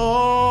the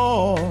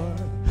Lord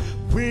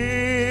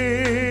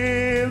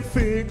will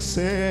fix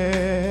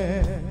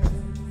it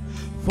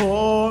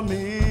for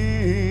me.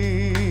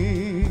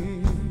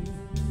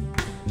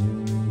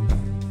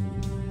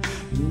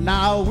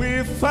 Now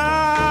if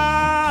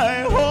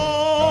I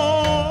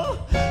hold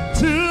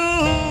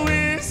to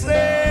His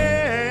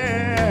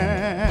hand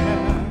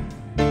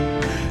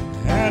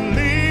and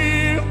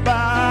live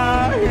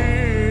by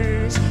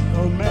His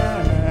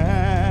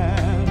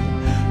command,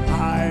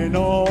 I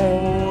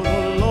know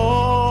the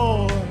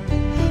Lord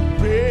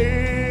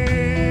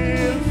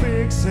will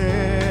fix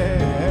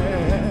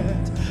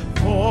it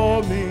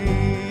for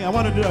me. I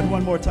want to do that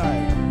one more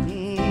time.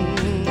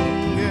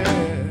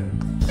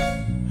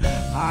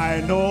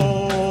 I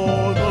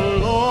know the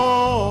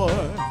Lord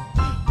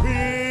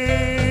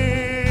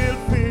will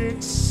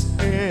fix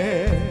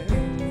it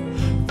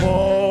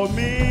for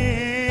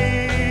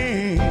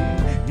me.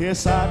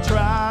 Yes, I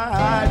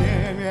tried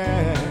Him,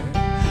 yeah.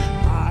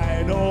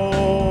 I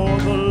know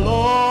the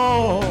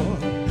Lord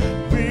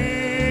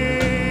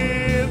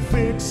will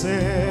fix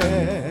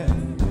it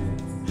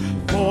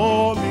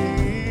for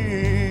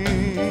me,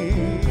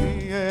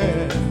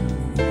 yeah.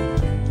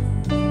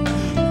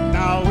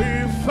 Now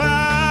if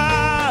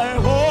I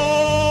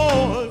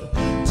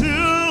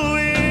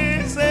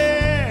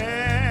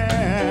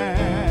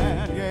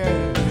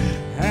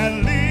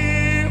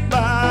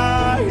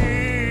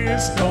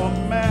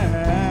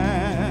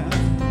command,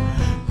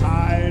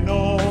 I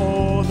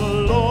know the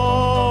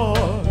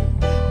Lord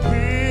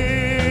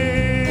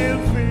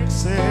will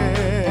fix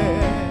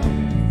it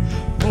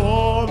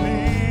for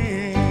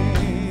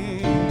me.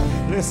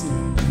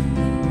 Listen.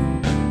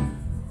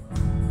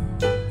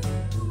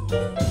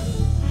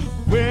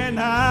 When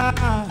I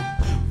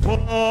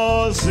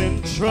was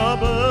in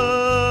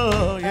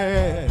trouble,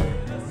 yeah,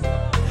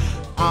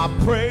 I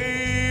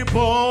prayed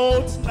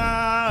both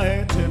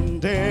night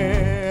and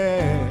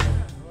day.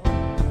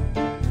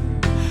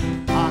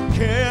 I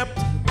kept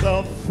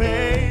the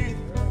faith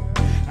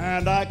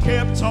and I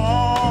kept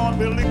on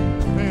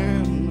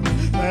believing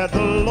that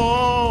the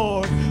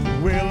Lord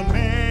will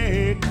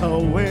make a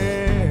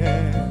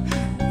way.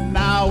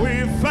 Now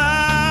if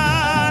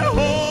I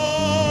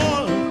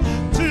hold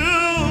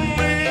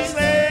to His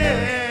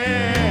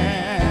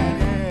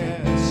hand,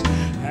 yes,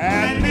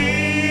 and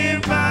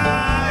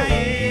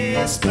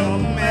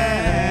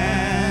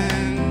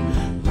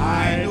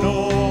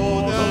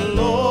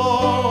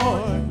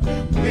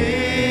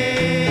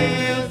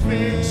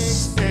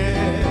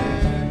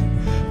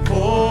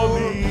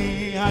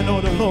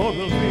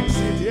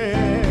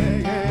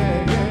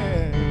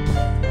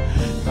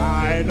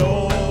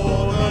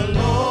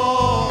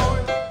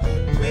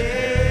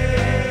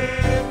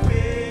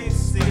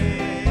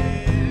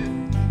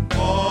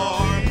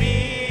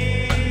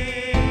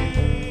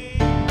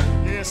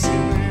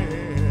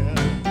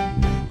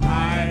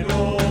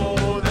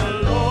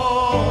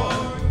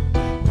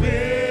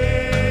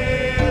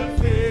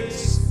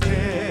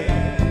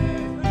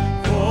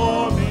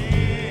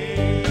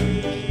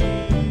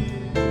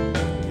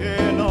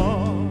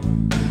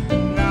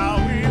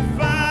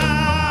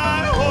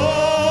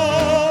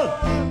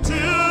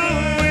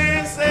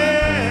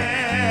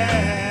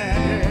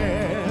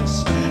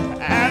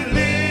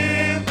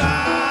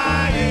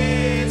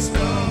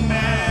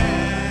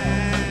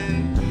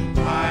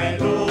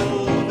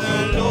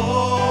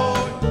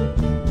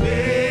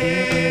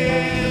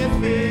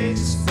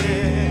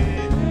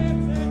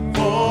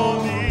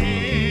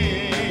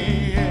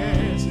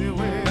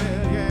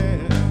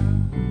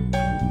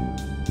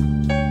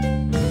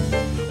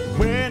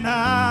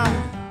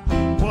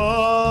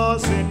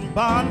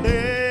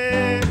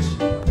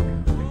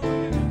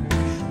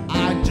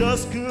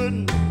just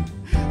couldn't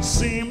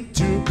seem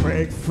to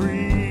break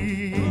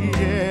free.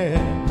 Yeah.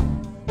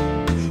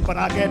 But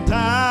I get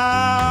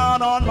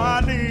down on my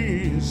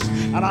knees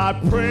and I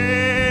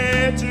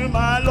pray to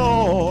my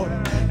Lord,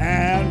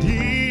 and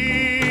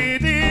He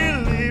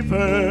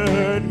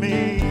delivered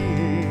me.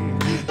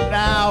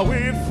 Now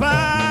if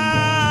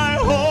I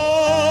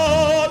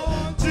hold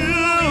to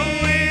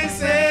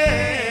His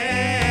hand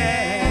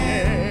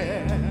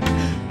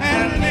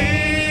and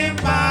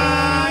live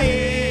by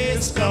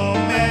His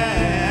command,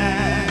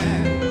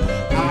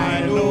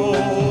 I know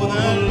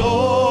the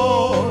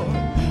Lord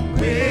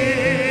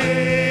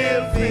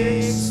will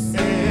fix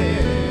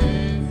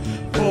it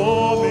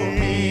for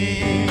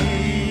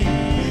me.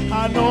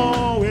 I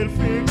know He'll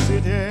fix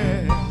it,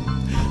 yeah.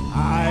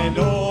 I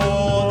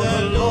know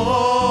the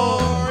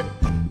Lord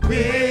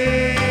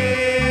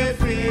will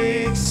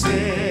fix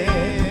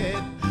it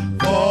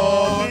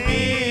for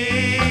me.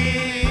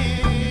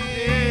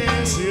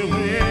 Yes, He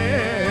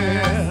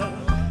will.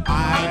 I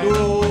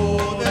know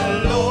the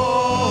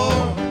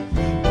Lord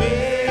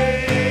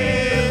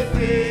will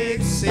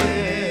fix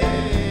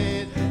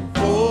it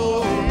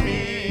for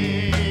me.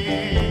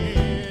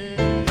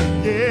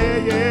 Yeah,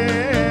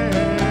 yeah.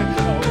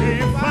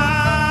 If I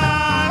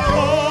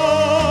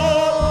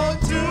hold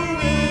to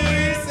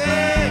His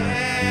hand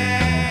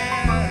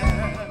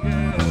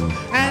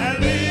and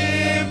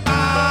live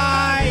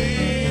by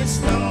His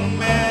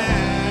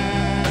command,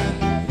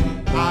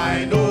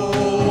 I know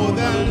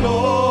the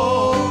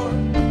Lord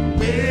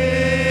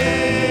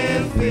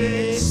will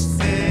fix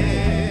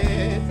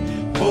it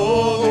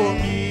for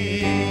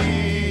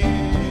me.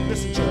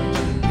 Listen, church.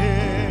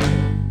 Yeah.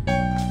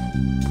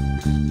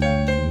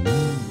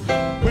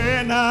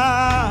 When I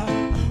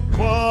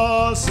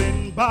was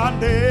in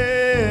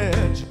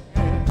bondage,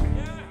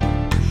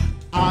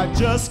 I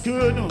just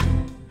couldn't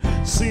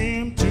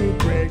seem to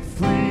break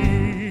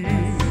free.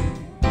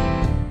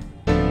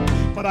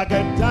 But I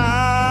get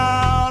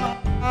down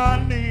on my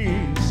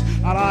knees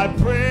and I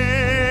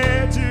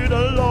pray to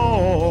the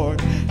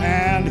Lord,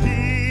 and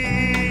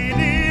He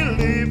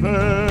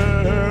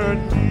delivered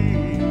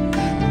me.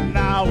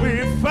 Now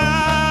if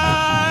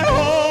I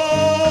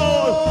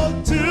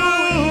hold to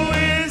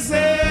His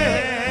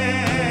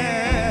hand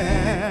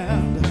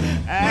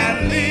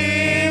and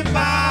live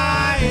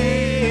by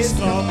His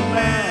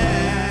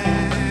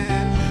command,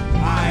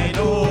 I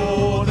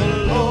know the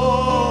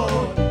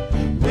Lord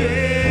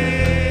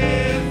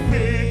will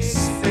fix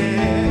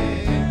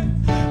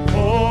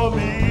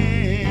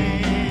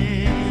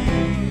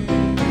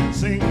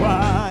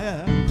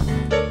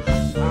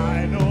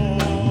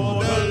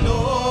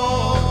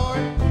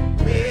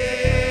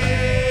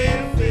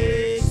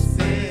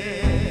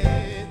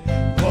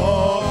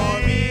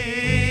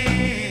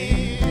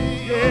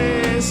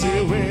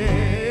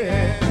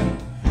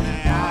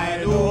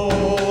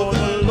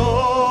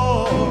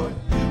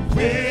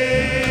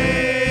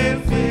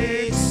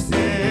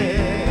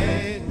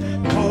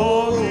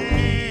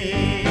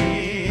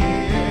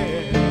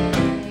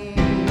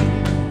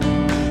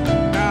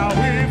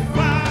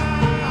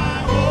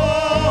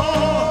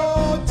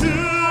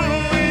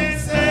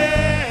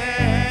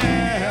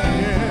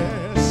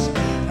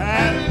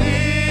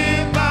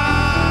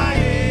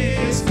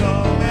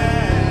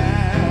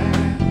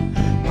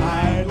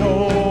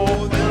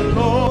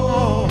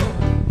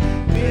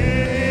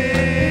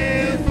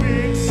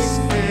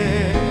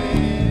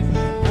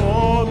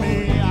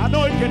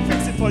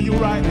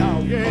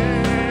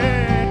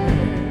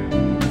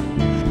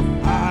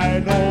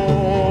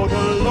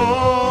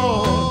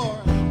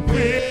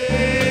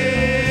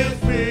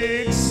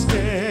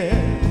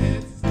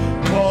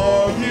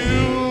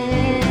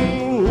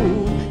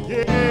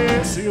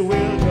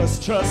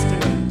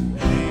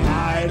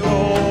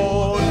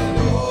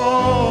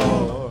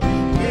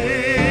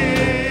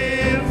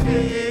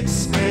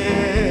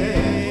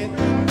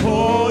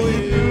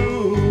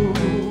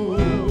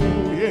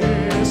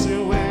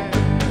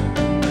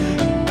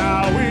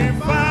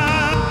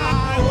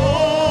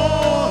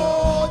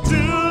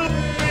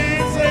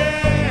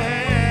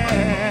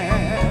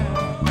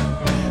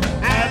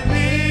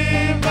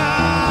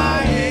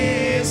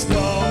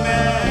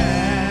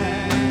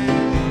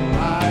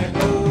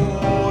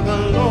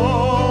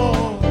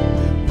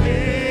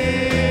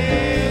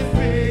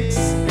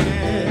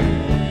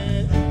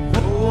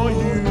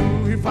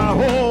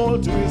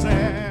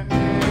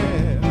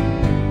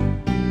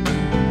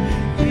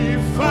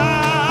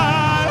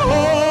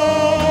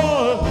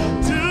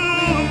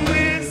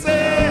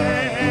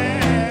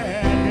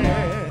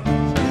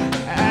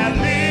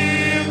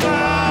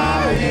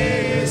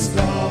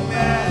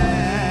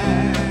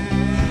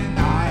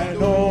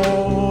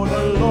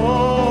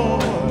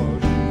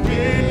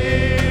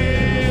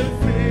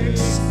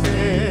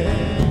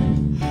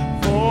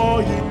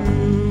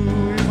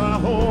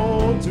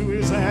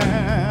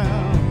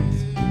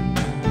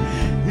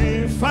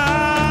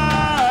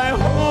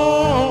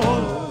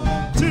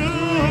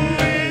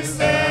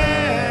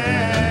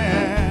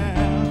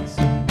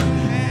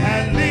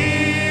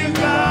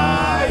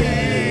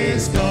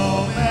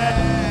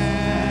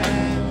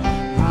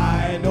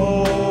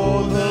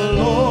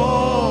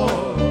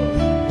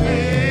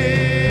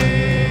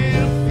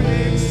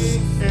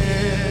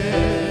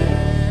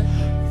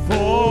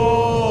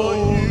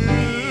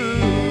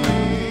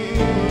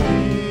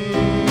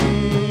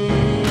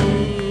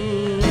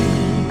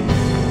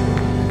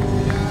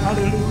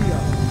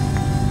Hallelujah.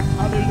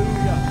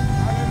 Hallelujah.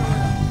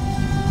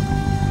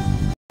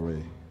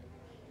 Hallelujah.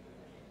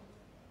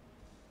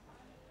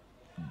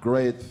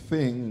 Great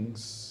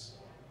things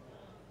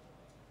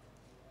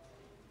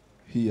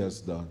he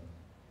has done.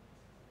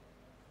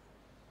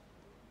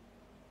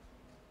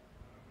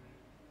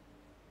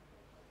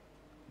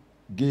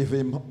 Give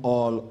him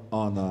all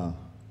honor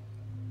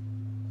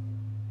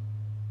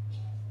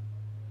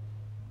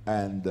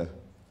and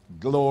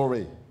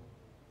glory.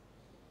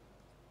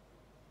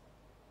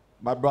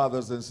 My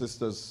brothers and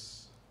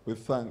sisters, we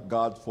thank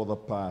God for the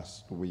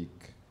past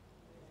week.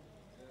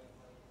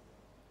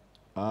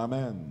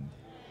 Amen.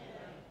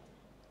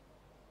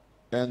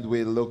 And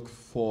we look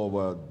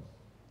forward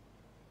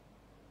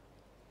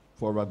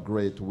for a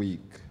great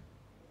week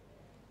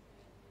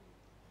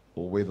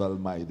with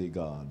Almighty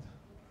God.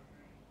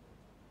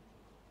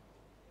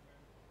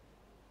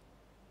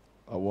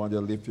 I want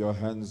you to lift your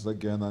hands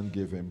again and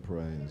give him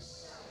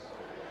praise.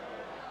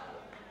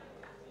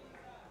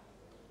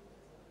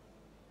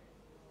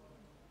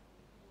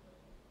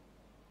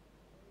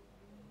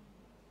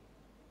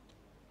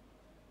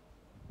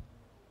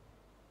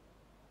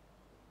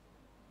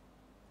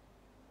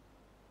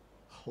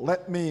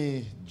 Let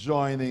me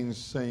join in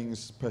saying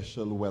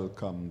special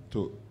welcome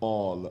to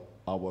all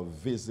our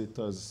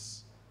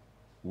visitors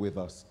with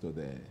us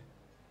today.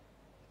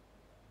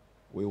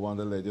 We want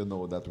to let you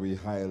know that we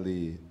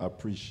highly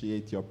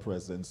appreciate your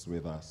presence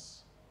with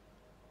us.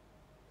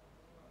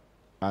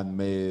 And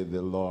may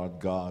the Lord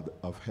God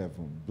of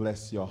heaven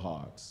bless your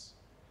hearts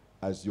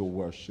as you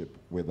worship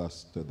with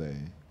us today.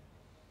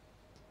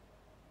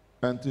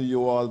 And to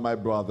you all, my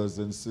brothers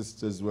and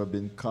sisters who have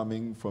been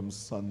coming from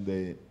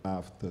Sunday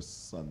after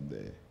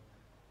Sunday,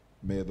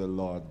 may the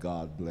Lord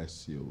God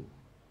bless you.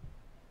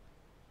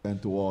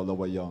 And to all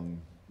our young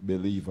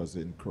believers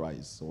in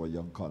Christ, our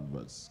young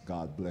converts,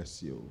 God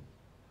bless you.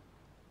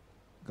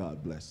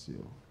 God bless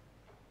you.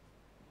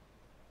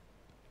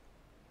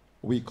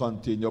 We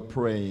continue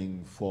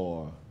praying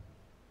for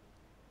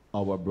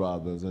our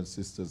brothers and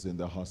sisters in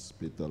the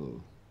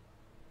hospital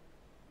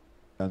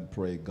and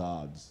pray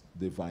God's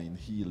divine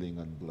healing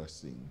and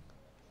blessing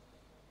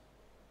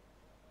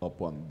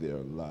upon their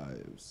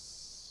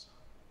lives.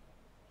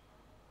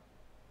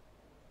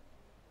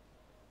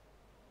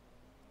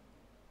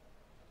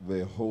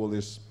 The Holy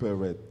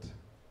Spirit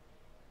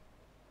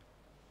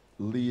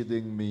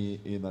leading me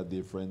in a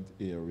different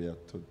area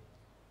to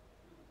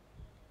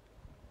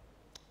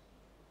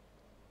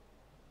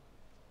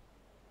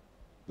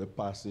the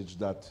passage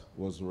that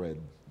was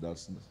read. I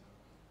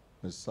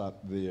sat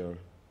there,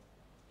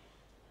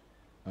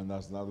 and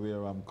that's not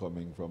where I'm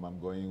coming from. I'm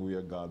going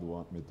where God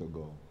wants me to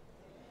go.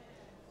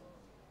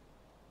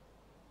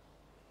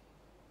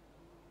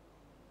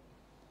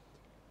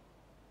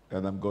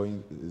 And I'm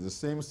going, it's the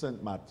same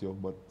St. Matthew,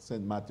 but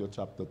St. Matthew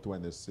chapter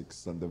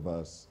 26 and the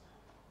verse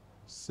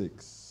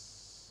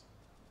 6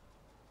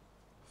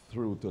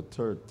 through to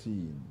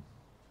 13.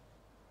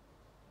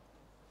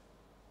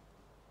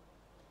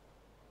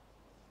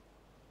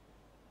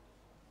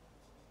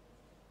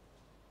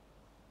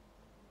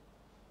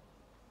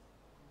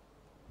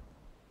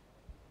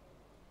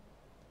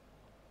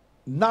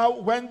 Now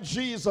when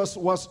Jesus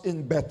was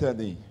in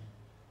Bethany,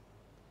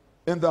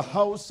 in the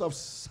house of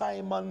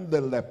Simon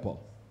the leper,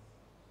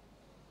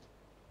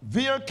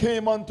 there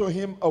came unto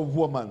him a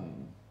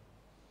woman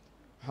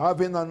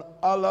having an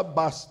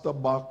alabaster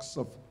box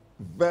of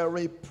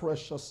very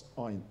precious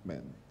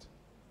ointment,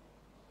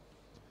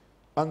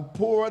 and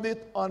poured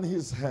it on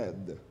his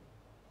head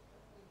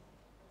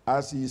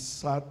as he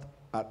sat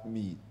at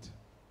meat.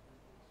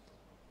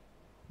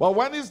 But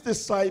when his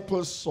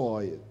disciples saw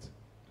it,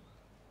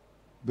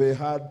 they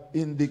had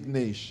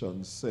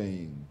indignation,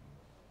 saying,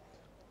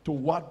 to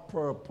what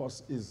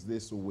purpose is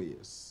this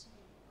waste?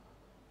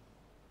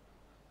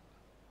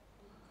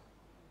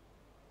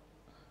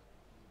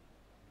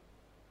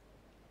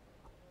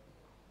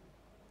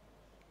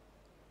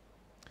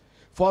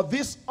 For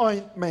this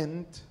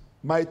ointment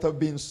might have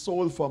been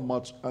sold for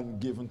much and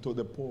given to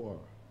the poor.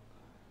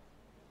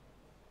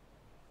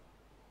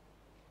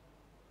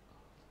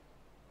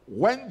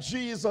 When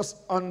Jesus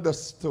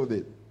understood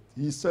it,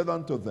 he said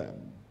unto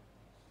them,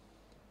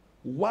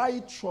 why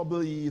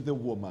trouble ye the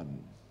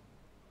woman?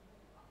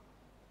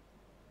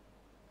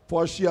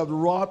 For she hath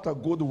wrought a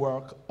good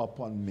work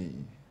upon me.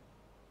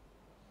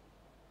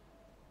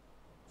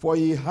 For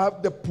ye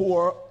have the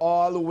poor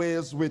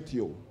always with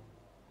you,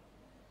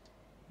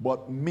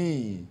 but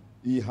me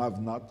ye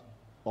have not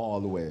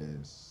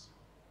always.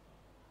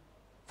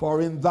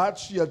 For in that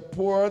she had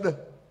poured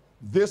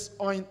this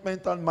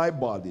ointment on my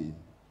body,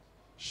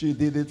 she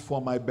did it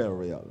for my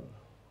burial.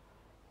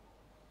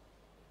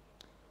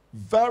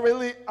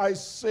 Verily I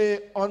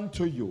say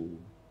unto you,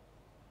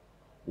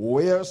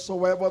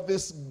 wheresoever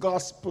this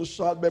gospel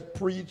shall be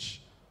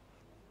preached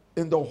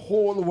in the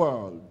whole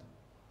world,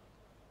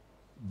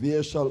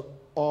 there shall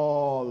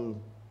also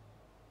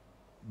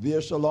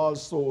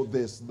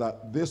this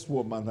that this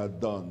woman had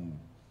done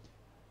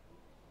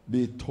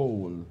be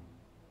told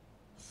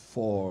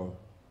for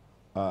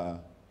a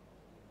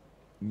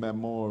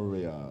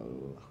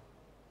memorial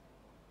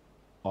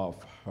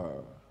of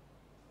her.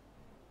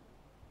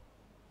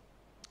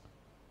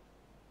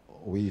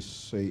 We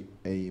say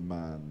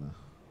amen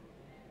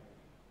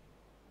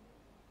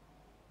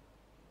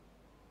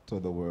to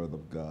the word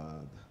of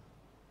God.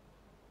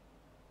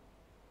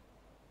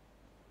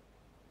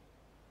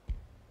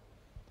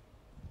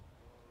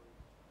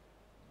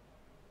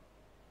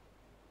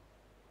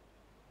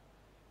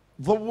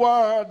 The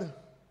word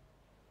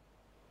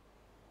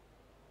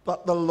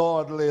that the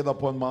Lord laid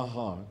upon my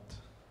heart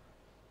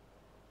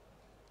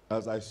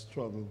as I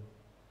struggle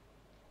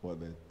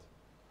with it.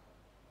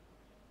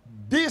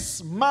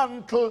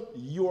 Dismantle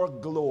your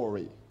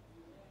glory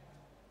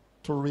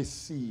to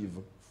receive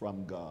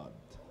from God.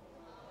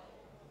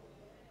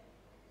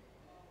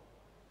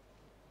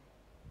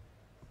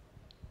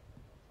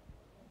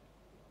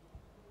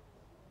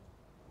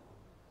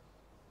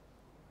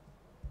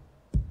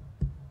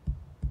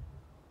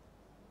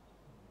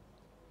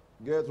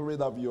 Get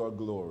rid of your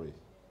glory.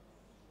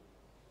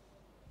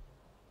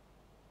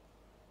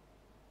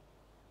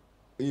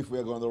 If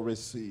we're going to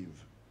receive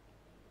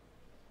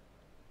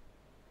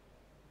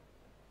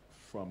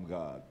from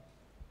God.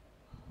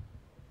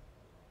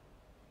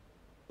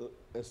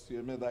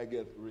 Excuse me, I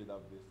get rid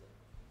of this.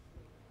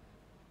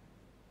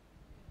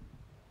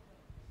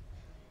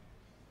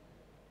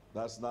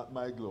 That's not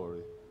my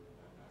glory,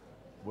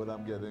 but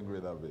I'm getting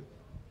rid of it.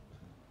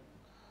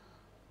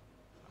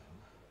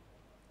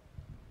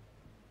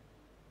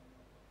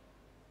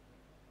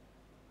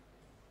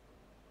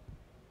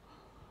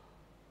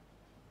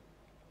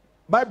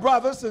 My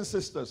brothers and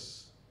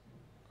sisters,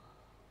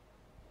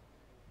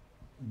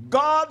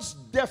 God's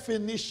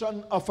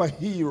definition of a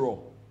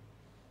hero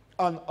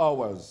and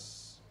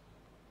ours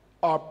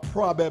are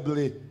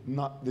probably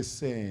not the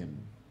same.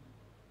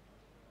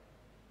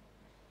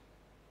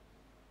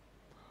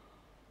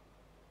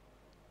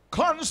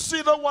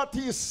 Consider what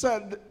he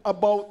said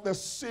about the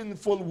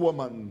sinful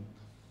woman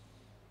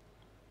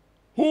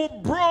who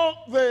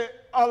broke the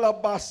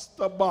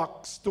alabaster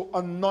box to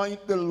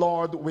anoint the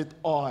Lord with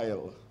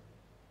oil.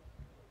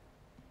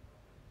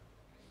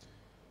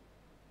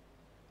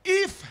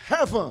 If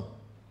heaven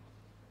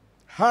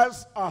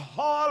has a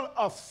hall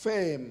of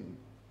fame,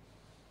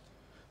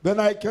 then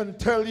I can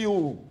tell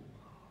you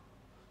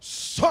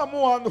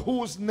someone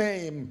whose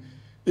name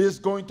is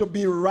going to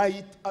be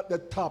right at the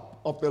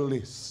top of the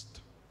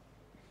list.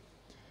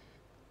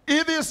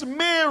 It is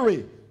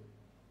Mary,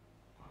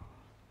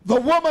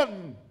 the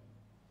woman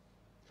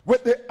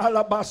with the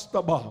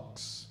alabaster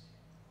box.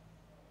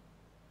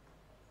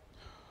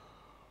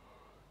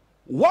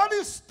 What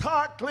is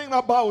startling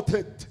about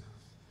it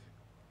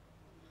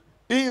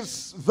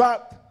is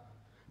that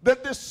the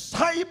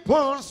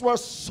disciples were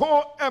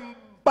so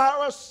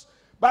embarrassed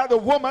by the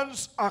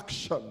woman's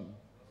action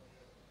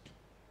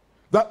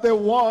that they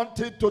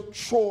wanted to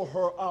throw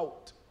her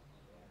out.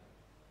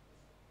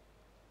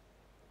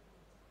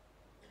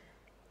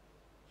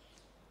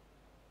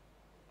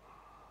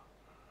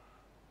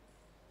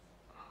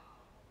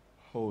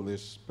 Holy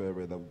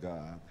Spirit of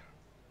God.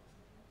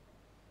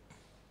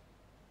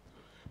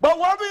 But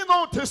what we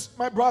notice,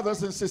 my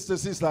brothers and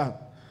sisters, is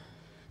that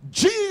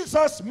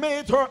Jesus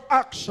made her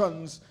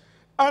actions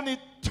an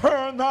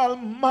eternal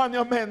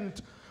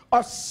monument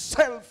of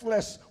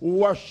selfless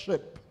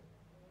worship.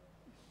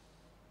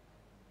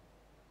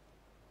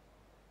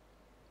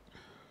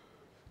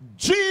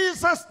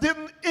 Jesus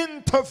didn't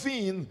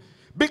intervene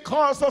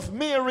because of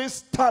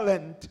Mary's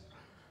talent,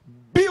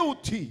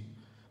 beauty,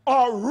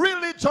 or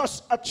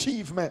religious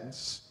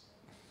achievements.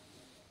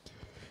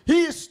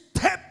 He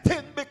stepped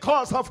in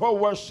because of her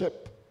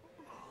worship.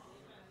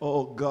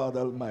 Oh God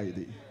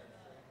Almighty.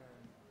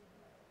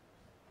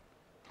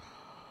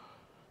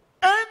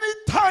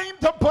 Anytime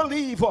the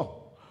believer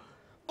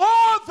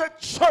or the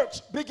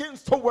church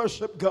begins to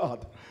worship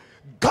God,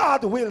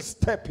 God will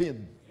step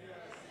in.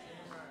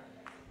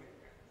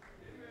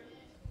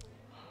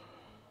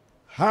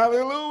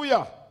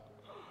 Hallelujah.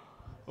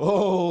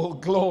 Oh,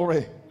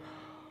 glory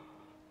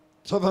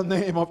to the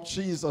name of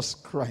Jesus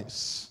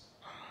Christ.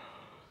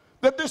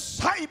 The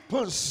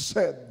disciples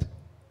said,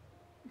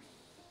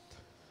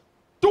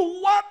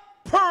 to what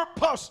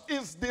purpose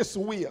is this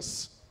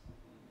waste?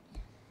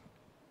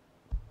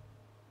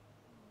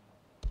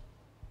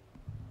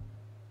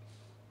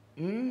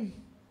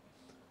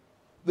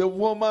 The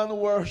woman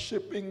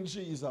worshiping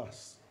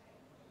Jesus.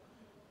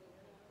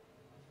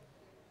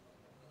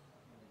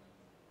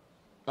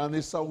 And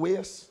it's a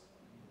waste.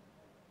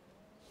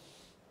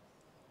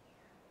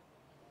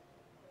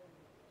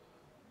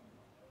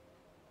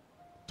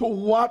 To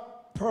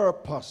what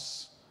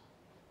purpose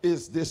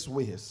is this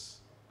waste?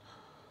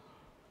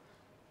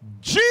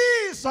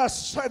 Jesus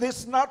said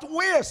it's not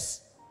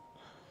waste.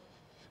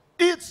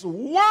 It's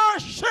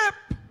worship.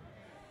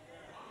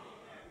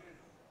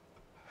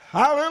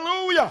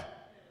 Hallelujah.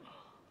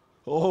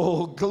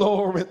 Oh,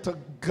 glory to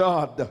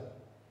God.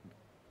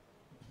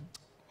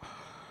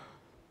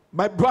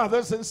 My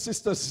brothers and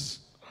sisters,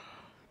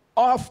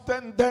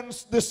 often then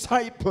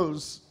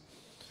disciples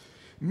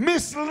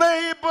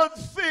mislabeled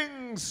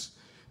things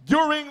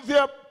during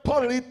their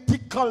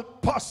political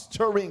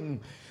posturing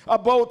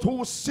about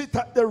who sit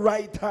at the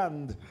right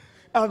hand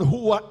and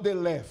who at the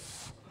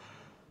left.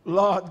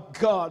 Lord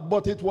God,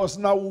 but it was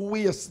no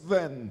waste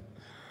then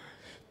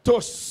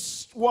to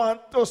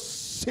want to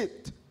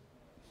sit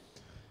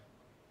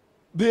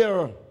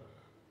there.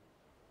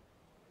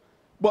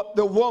 But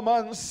the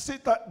woman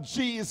sit at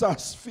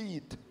Jesus'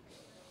 feet,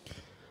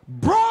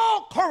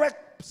 broke her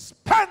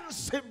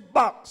expensive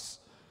box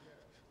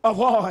of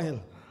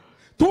oil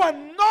to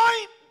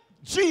anoint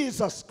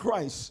Jesus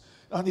Christ,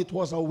 and it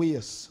was a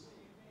waste.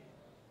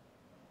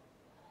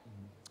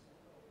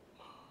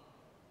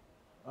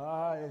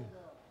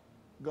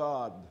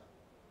 God.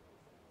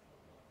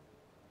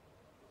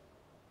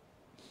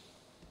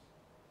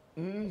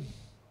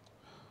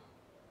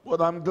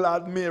 But I'm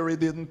glad Mary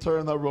didn't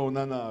turn around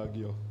and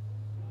argue.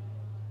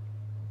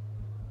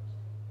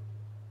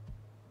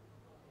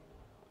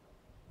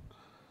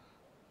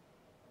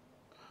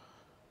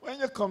 When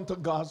you come to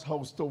God's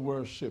house to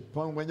worship,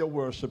 and when you're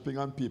worshiping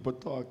and people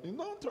talking,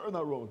 don't turn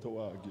around to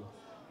argue.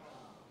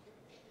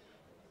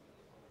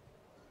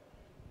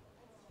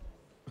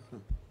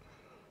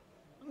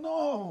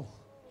 No.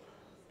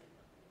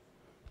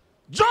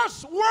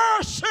 Just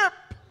worship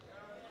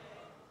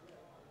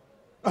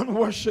and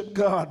worship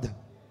God.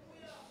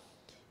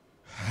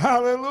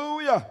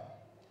 Hallelujah.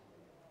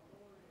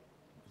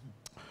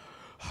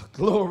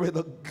 Glory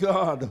to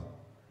God.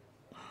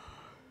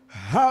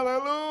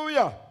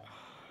 Hallelujah.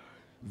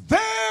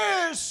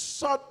 They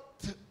sat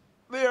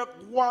there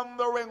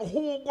wondering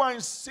who going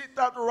to sit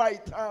at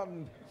right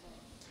hand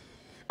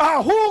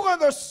and who going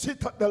to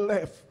sit at the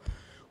left.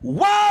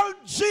 While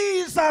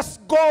Jesus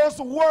goes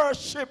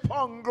worship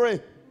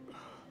hungry.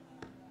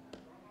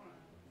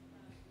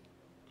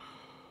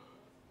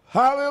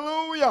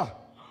 Hallelujah.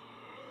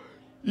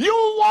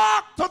 You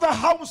walk to the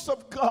house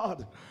of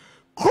God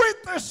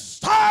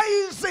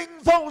criticizing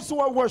those who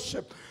are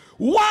worship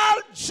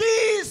while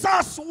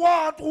Jesus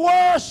wants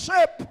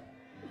worship.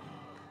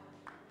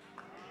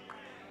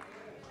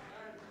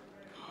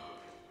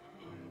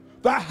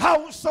 The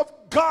house of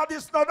God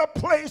is not a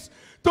place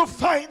to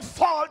find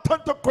fault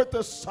and to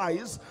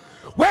criticize.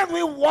 When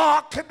we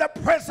walk in the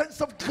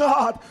presence of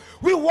God,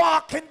 we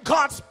walk in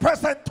God's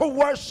presence to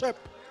worship,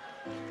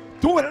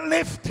 to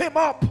lift him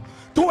up,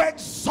 to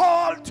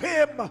exalt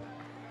him.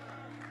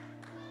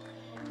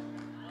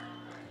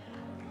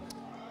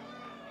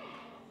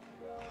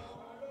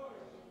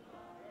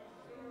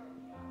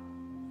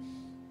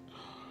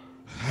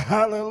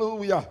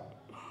 Hallelujah.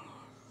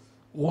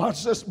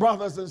 Watch this,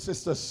 brothers and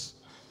sisters.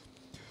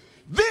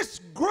 This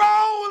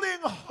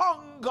growling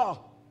hunger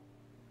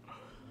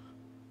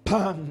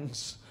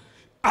pangs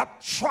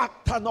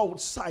attract an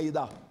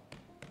outsider.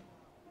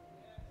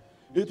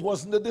 It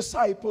wasn't the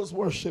disciples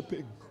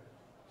worshiping.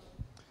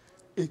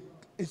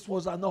 It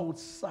was an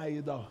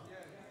outsider.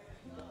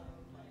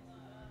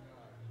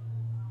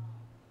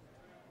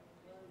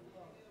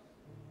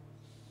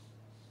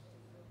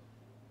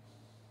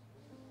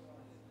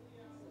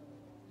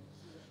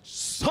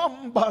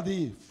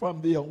 Somebody from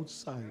the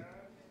outside.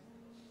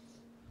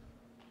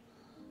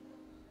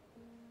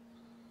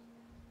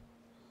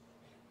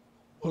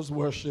 Was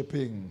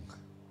worshiping.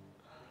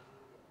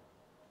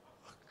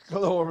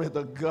 Glory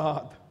to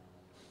God.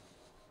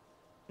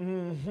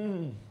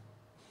 An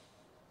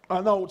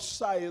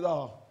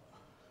outsider,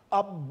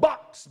 a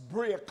box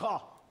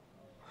breaker.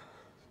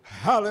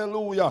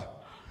 Hallelujah.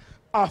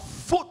 A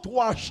foot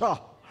washer.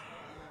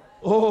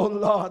 Oh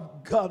Lord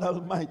God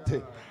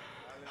Almighty.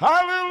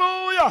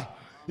 Hallelujah.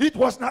 It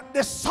was not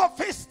the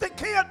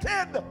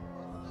sophisticated.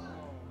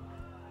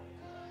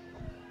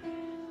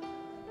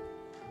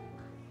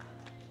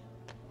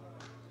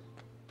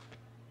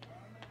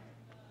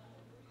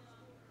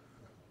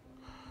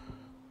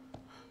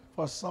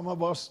 For some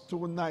of us,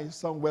 too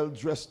nice and well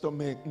dressed to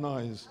make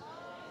noise.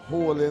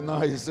 Holy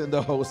noise in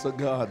the house of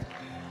God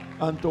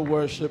and to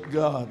worship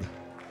God.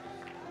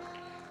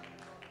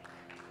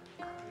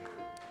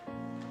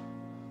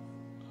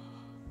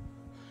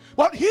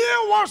 But here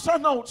was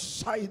an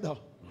outsider,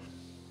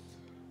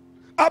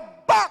 a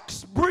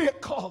box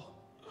breaker,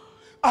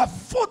 a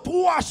foot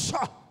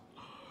washer.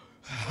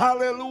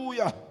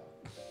 Hallelujah.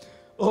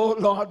 Oh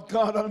Lord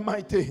God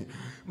Almighty,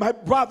 my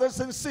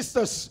brothers and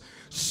sisters,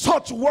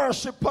 such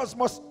worshippers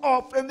must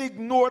often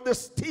ignore the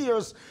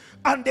steers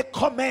and the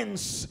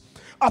comments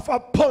of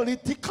a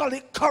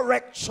politically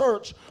correct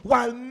church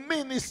while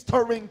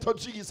ministering to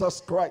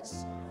Jesus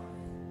Christ.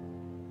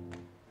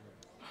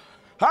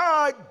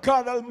 Ah,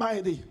 God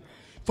Almighty.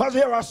 For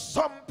there are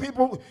some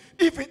people,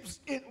 if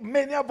it's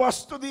many of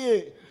us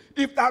today,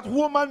 if that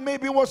woman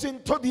maybe was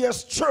in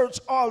today's church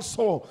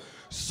also,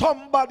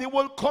 somebody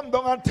will come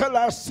down and tell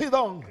her, sit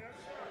down.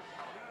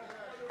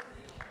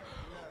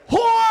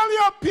 Hold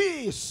your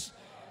peace.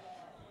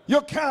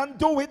 You can't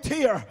do it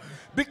here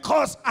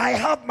because I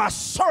have my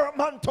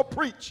sermon to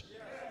preach.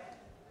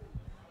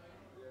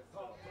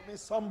 Talk to me,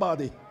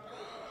 somebody.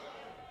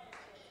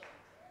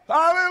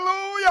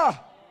 Hallelujah.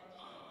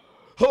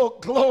 Oh,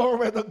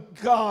 glory to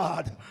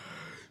God.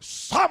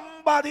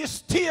 Somebody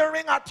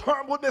staring at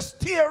her would be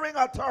staring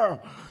at her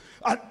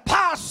and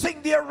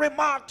passing their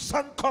remarks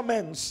and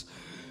comments.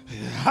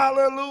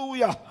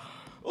 Hallelujah.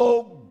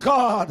 Oh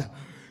God.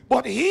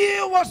 But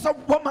here was a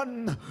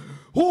woman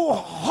who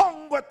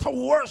hungered to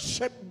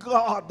worship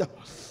God,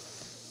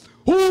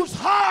 whose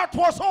heart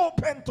was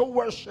open to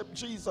worship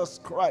Jesus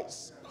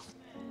Christ.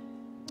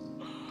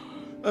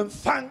 And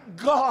thank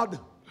God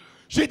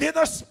she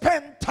didn't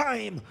spend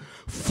time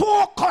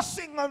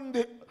focusing on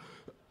the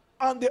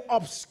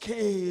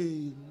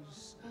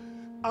upscales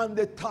and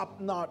the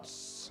top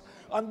knots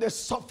and the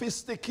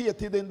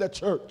sophisticated in the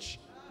church.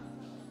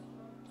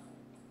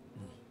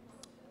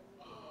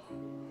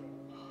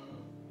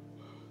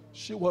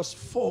 She was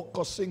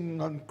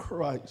focusing on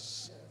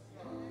Christ.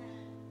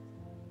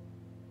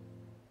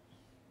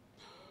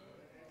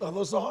 That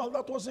was all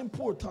that was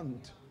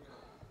important,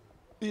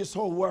 is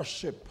her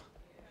worship.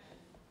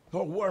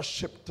 Her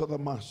worship to the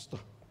Master.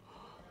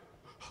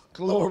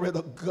 Glory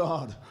to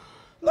God.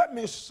 Let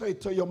me say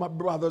to you, my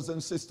brothers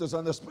and sisters,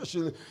 and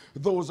especially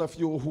those of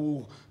you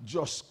who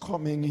just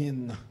coming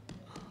in,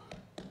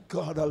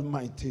 God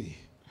Almighty.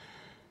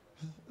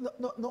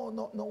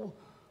 No,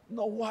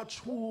 watch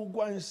who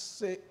going to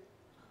say.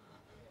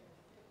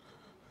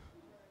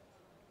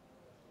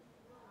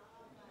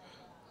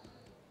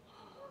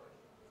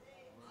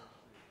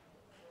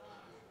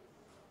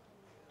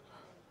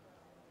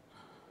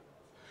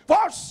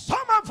 For some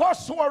of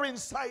us who are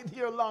inside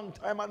here a long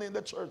time and in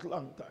the church a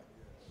long time,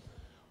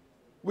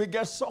 we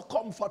get so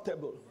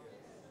comfortable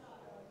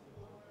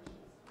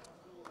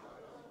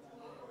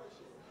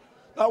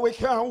that we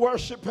can't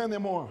worship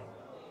anymore.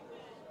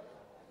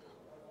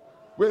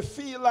 We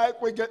feel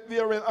like we get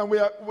there and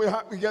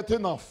we get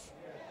enough.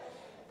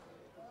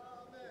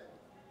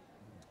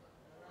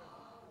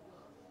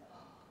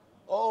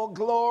 Oh,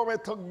 glory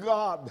to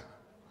God.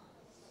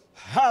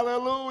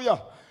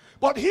 Hallelujah.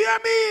 But hear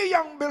me,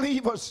 young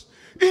believers.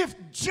 If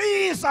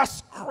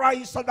Jesus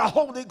Christ and the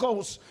Holy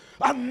Ghost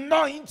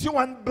anoint you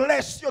and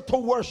bless you to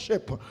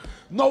worship,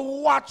 now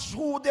watch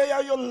who they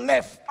are, your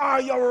left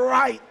or your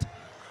right,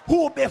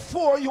 who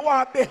before you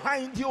are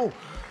behind you.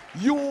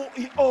 You,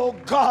 oh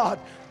God,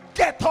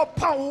 get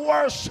up and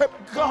worship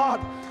God.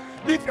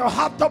 If you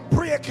have to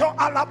break your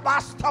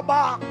alabaster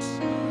box,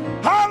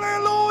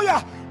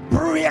 hallelujah,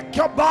 break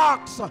your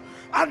box,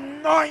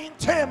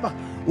 anoint him,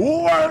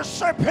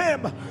 worship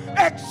him,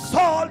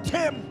 exalt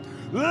him,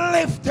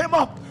 lift him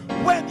up.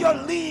 When you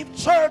leave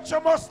church,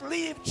 you must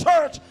leave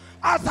church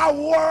as a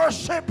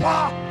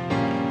worshiper.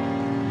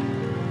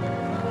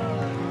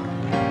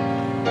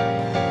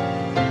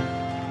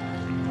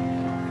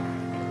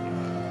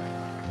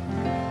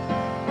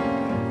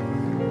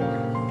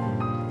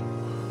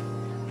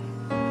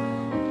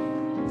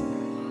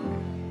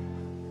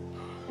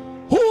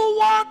 Who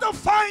want to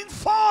find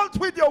fault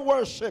with your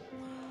worship?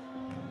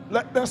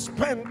 Let them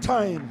spend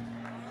time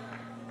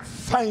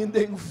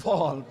finding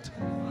fault.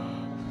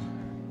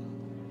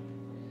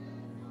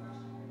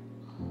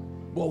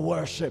 But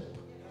worship.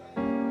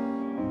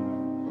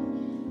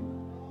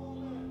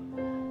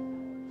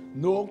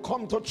 Don't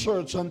come to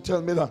church and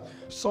tell me that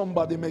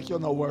somebody make you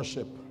not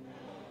worship.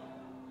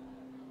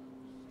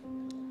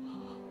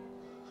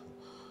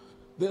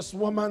 This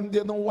woman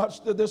didn't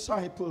watch the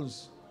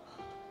disciples.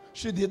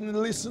 She didn't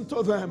listen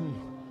to them.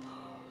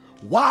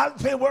 While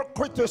they were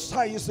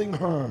criticizing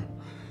her,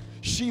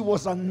 she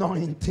was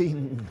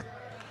anointing.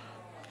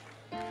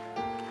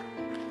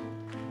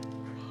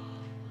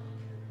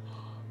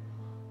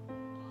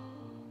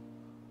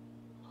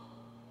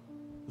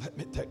 Let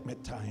me take my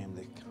time,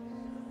 Nick.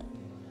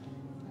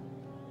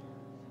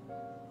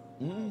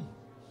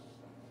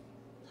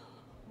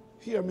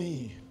 Hear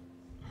me.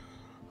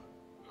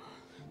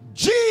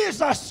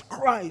 Jesus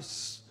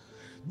Christ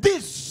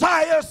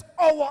desires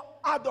our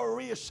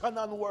adoration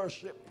and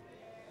worship.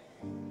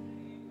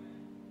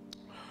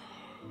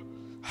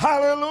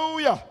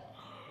 Hallelujah.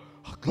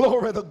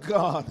 Glory to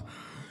God.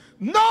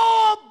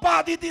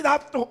 Nobody did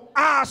have to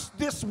ask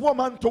this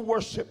woman to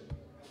worship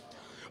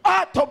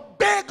or to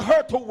beg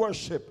her to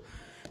worship,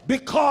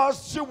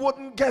 because she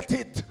wouldn't get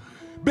it,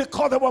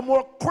 because they were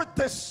more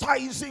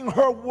criticizing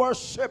her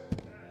worship.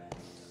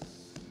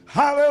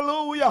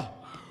 Hallelujah.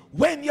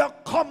 When you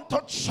come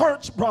to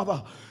church,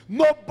 brother,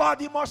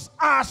 nobody must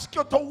ask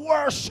you to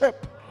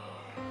worship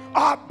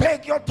or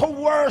beg you to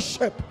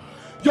worship.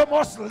 You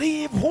must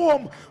leave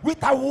home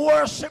with a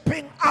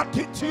worshiping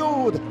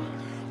attitude,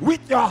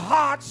 with your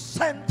heart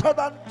centered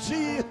on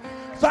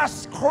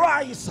Jesus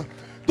Christ.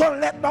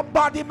 Don't let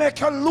nobody make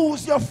you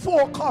lose your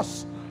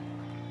focus.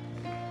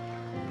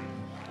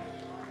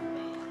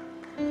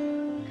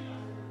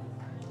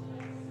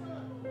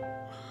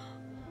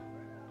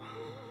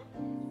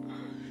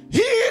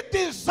 He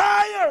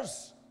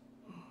desires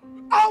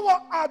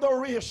our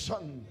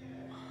adoration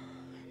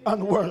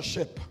and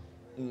worship.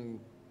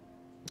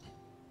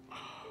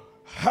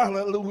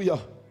 Hallelujah.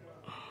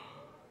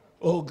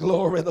 Oh,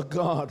 glory to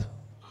God.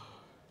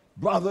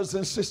 Brothers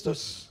and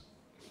sisters,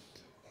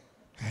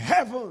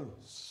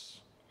 heavens,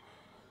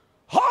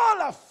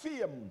 Hall of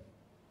Fame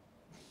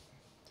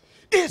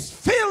is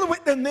filled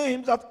with the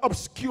names of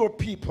obscure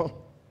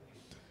people,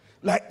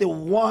 like the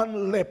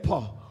one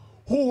leper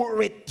who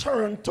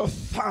returned to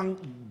thank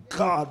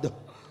God,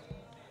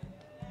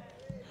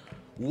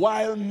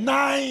 while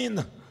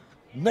 9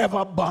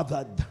 never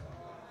bothered.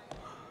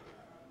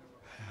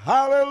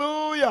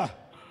 Hallelujah.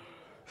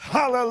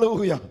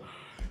 Hallelujah.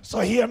 So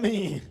hear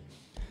me.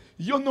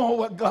 You know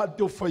what God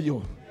do for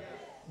you.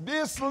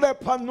 This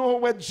leper know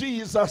what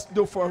Jesus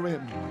do for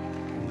him.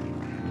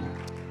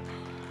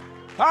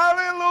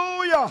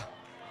 Hallelujah.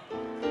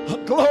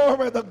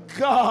 Glory to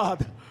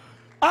God.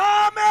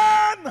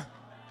 Amen.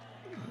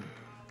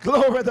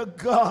 Glory to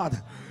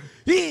God.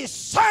 He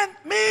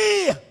sent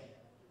me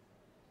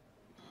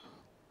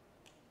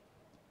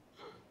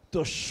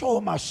to show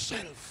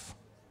myself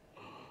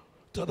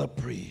to the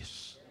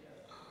priest.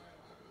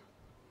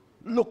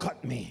 Look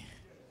at me.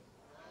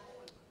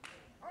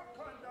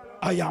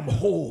 I am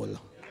whole.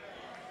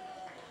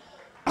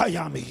 I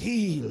am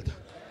healed.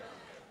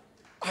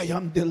 I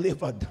am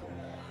delivered.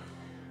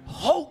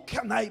 How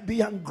can I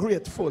be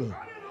ungrateful?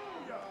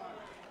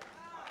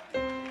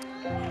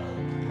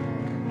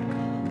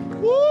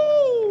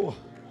 Woo!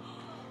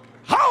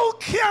 How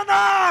can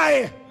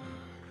I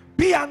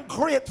be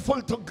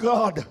ungrateful to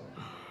God?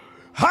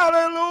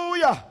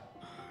 Hallelujah.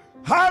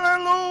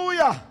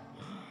 Hallelujah.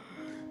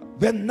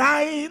 The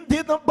 9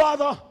 didn't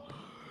bother,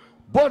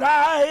 but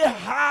I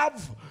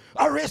have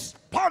a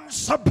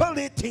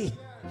responsibility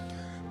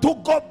to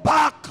go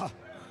back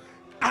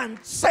and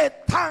say,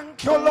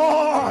 thank you,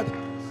 Lord.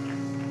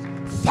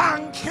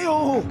 Thank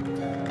you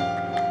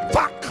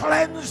for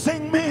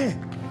cleansing me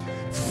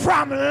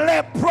from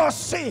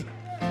leprosy.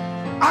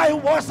 I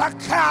was a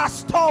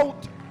cast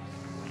out.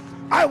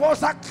 I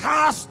was a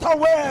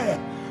castaway.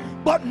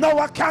 But now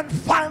I can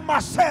find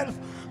myself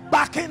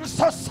back in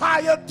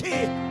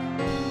society.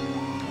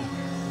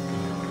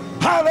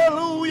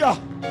 Hallelujah.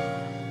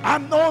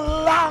 I'm no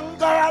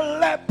longer a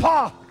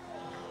leper.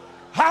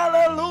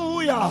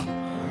 Hallelujah.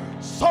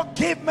 So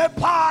give me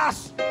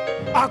pass.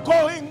 I'm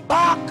going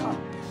back.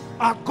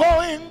 I'm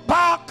going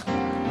back.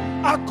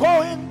 I'm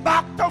going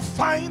back to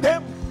find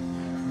him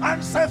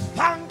and say,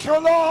 thank you,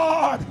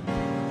 Lord.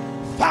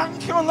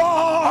 Thank you,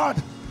 Lord.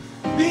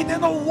 He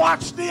didn't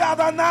watch the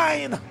other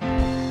 9.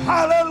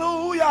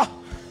 Hallelujah.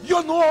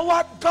 You know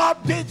what God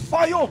did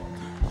for you.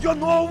 You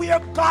know where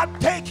God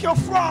take you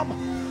from.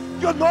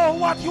 You know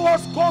what you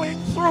was going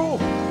through.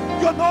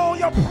 You know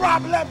your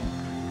problem,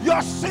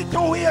 your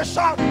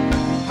situation.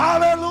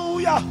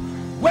 Hallelujah.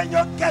 When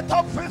you get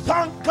up to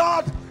thank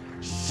God,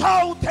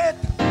 shout it.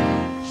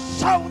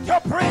 Shout your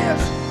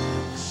praise.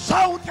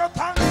 Shout your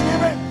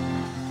thanksgiving.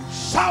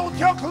 Shout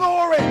your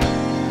glory.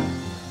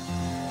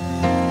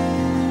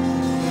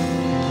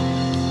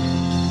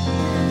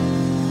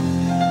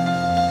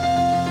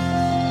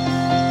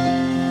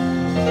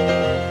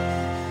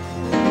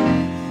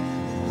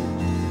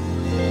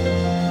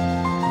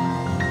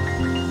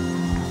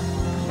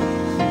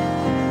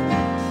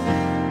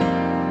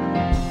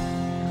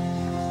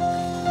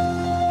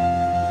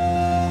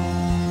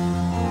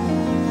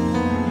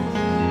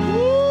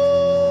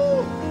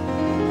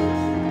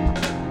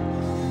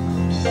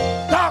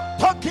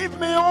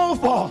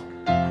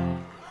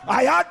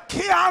 I had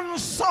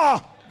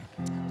cancer.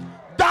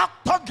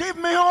 Doctor, give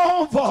me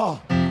over.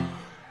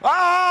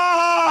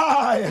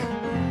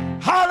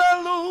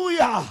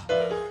 Hallelujah.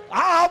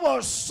 I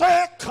was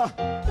sick.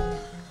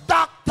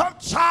 Doctor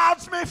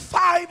charged me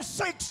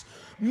 $5-6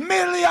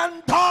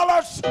 million.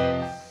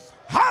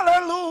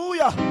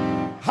 Hallelujah.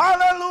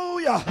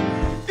 Hallelujah.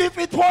 If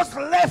it was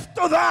left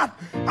to that,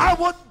 I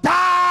would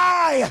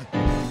die.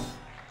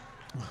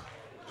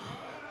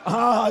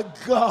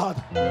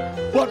 God.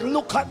 But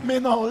look at me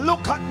now.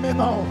 Look at me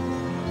now.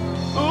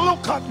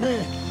 Look at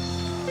me.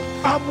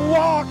 I'm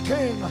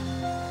walking.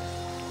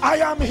 I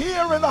am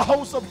here in the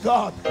house of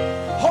God.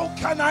 How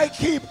can I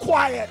keep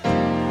quiet?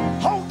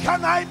 How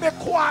can I be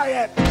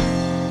quiet?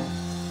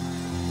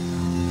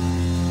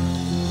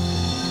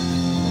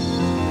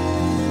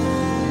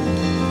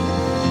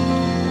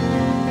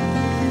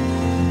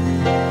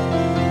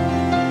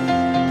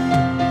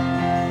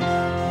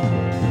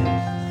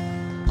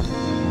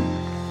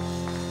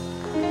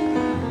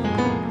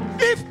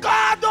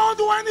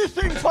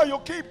 Anything for you,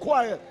 keep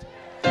quiet,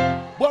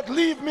 but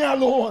leave me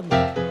alone.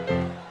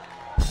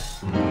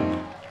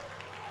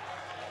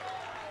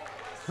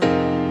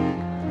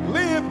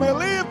 Leave me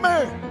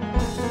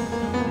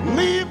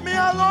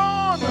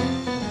alone.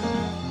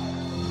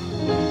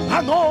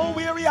 I know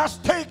where he has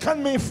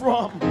taken me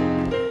from.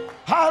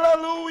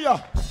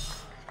 Hallelujah.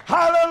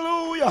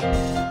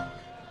 Hallelujah.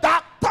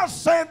 Doctor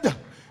said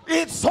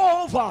it's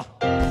over,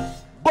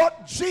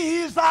 but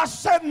Jesus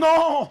said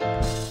no.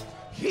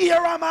 Here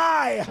am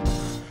I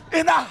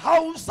in the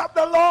house of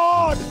the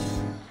Lord.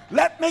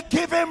 Let me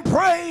give him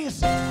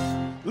praise.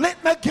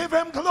 Let me give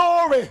him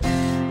glory.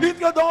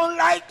 If you don't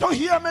like to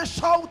hear me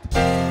shout,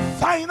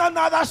 find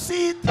another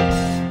seat.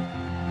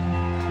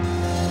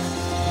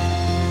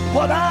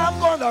 But I'm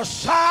gonna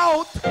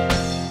shout.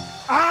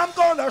 I'm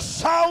gonna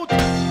shout.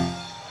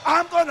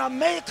 I'm gonna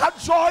make a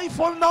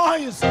joyful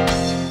noise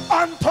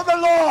unto the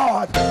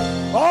Lord,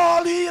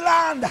 all ye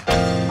land.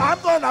 I'm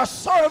going to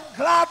serve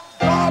God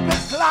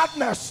with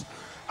gladness.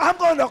 I'm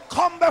going to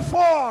come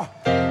before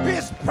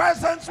his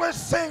presence with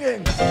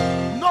singing.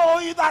 Know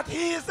ye that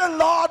he is the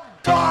Lord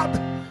God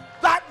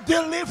that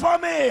deliver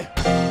me,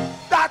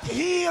 that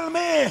heal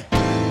me,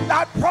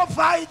 that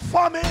provide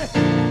for me.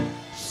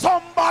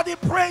 Somebody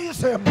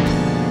praise him.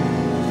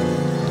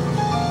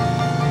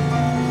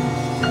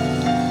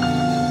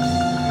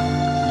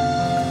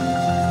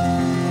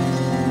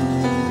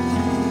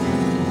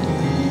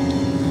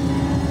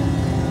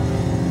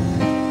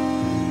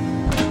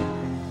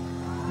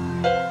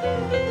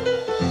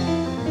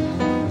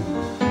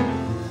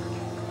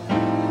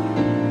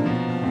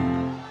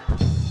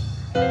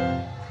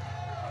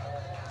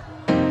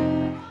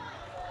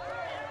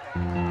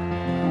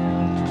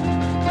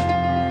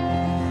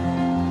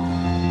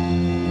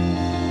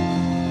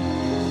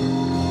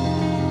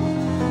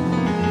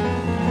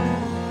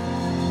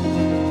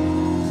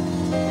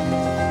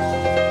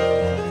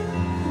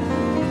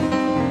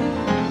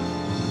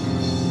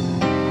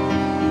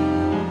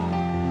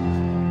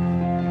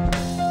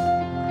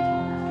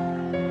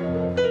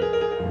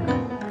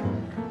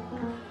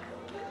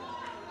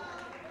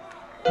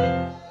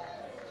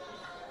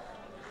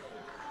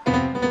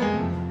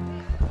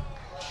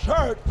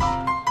 Church,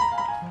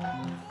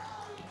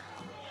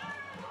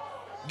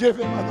 give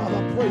him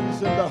another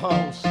praise in the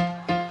house.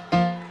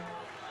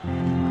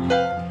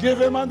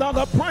 Give him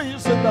another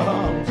praise in the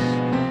house.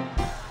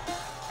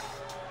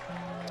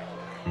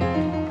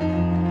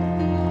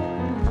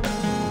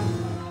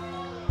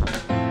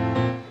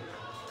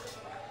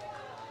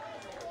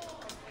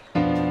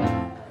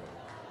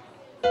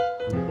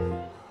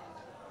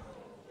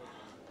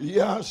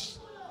 Yes.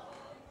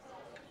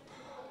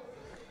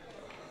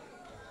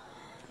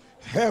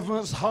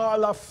 Heaven's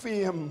hall of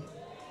fame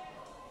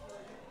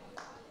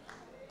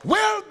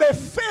will be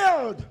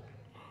filled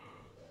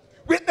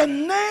with the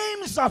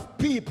names of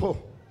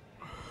people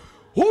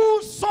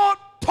who so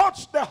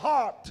touch the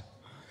heart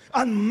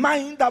and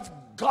mind of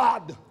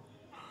God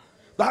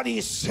that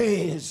he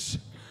says,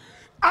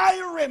 I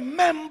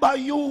remember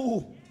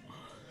you,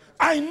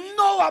 I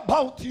know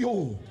about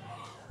you,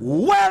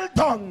 well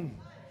done,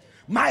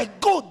 my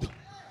good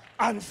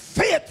and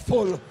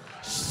faithful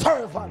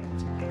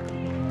servant.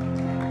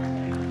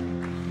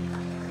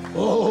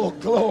 Oh,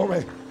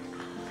 glory.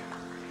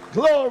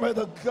 Glory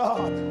to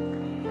God.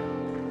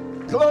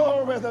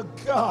 Glory to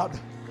God.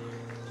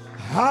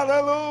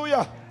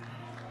 Hallelujah.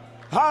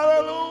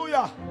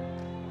 Hallelujah.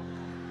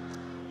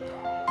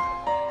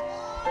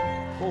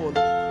 Hold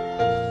on.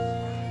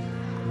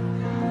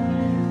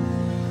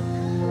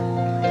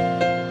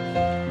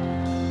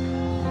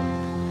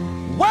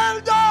 Well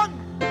done.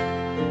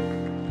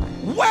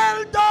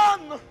 Well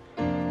done.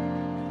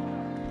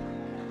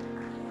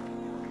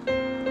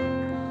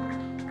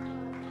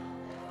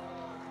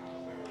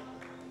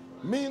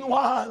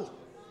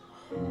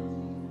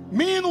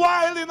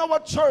 Meanwhile, in our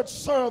church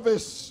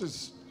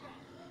services,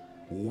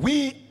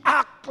 we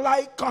act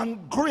like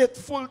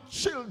ungrateful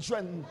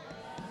children,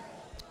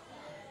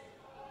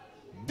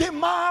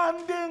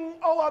 demanding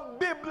our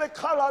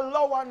biblical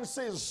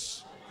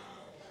allowances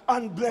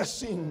and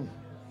blessing.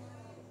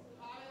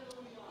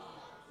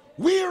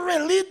 We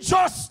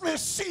religiously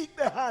seek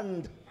the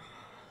hand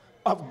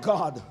of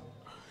God,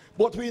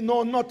 but we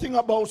know nothing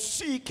about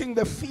seeking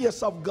the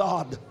face of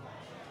God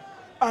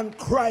and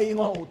crying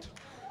out,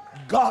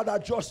 God, I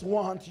just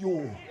want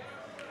you.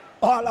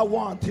 All I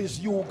want is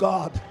you,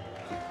 God.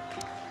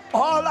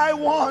 All I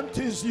want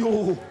is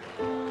you.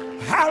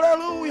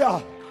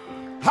 Hallelujah.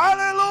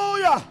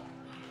 Hallelujah.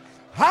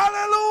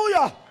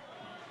 Hallelujah.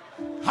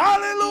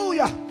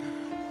 Hallelujah.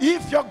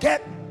 If you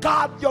get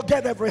God, you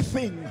get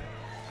everything.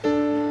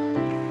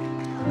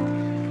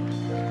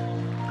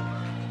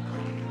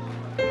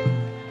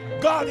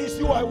 God, is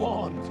you I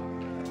want.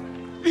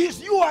 It's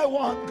you I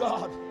want,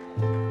 God.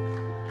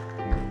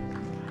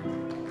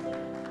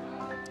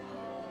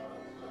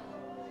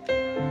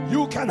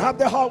 You can have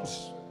the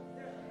house.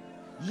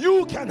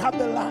 You can have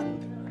the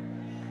land.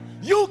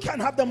 You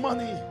can have the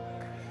money.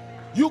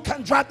 You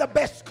can drive the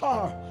best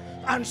car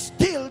and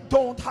still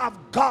don't have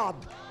God.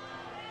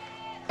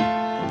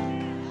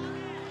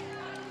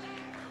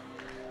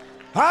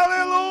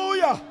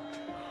 Hallelujah.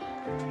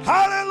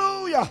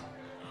 Hallelujah.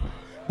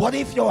 But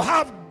if you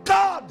have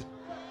God,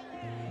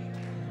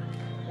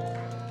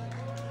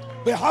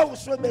 the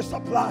house will be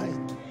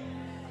supplied.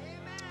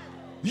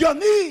 Your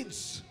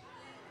needs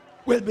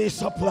will be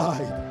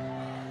supplied.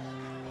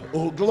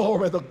 Oh,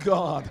 glory to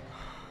God.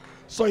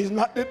 So it's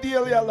not the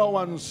daily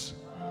allowance.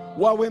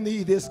 What we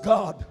need is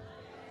God.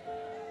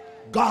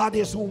 God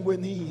is whom we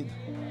need.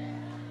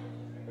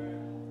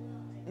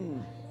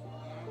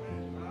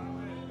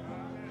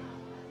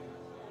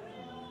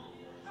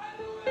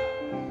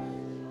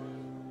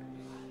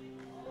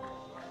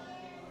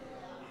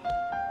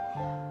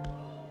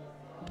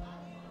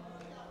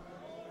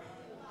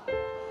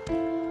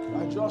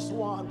 I just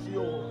want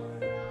you.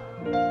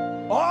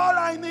 All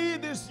I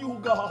need is you,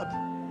 God.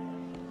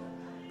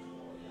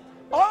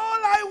 All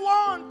I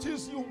want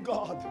is you,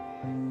 God.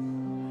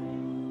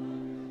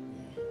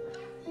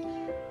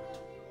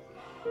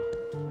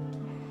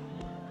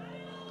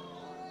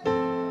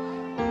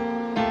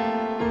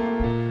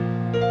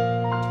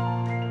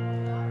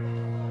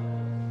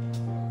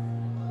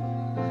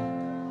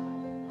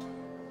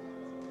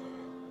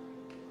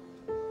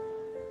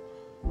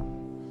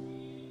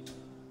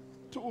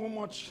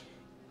 much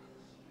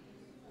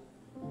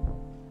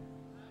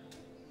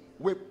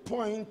we're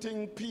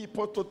pointing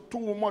people to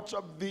too much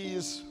of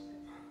these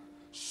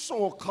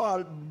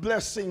so-called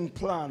blessing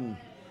plan,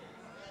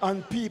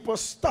 and people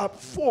stop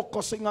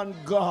focusing on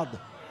God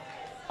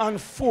and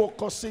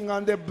focusing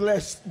on the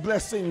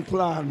blessing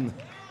plan.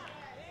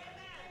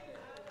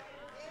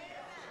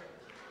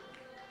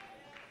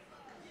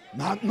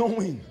 Not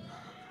knowing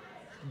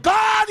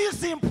God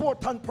is the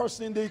important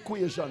person in the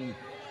equation.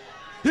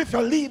 If you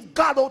leave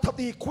God out of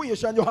the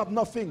equation, you have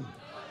nothing.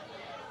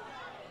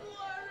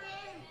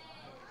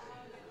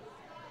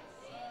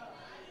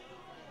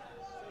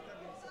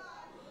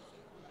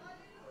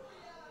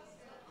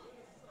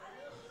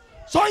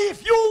 So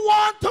if you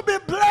want to be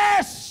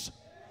blessed,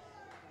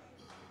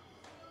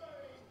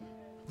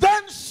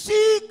 then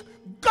seek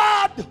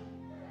God.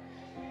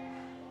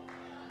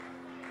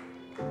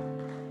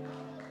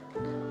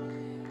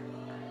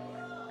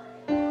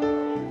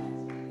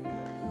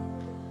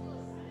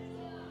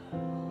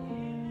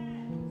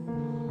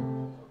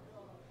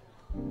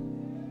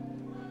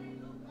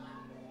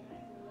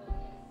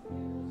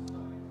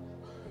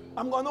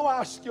 I'm going to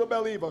ask you,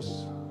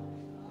 believers,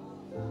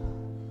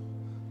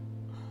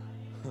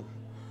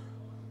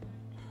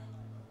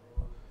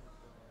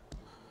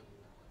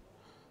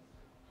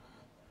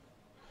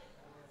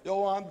 you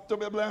want to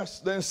be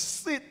blessed, then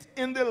sit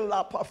in the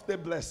lap of the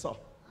blesser.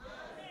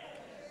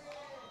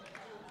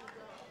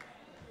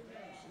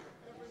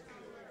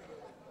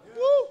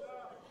 Woo.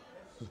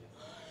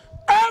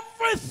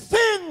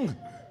 Everything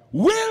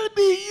will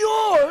be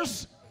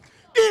yours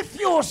if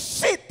you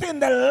sit in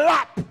the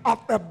lap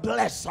of the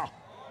blesser.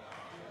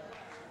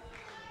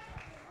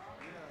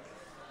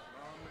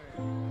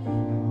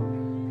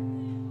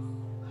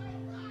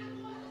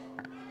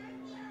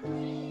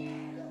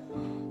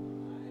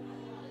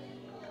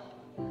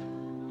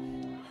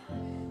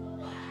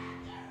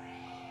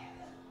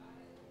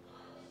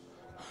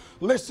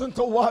 Listen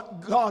to what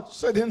God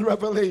said in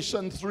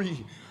Revelation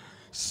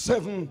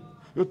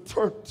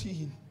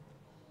 3:7-13.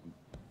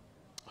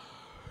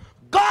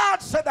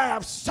 God said, I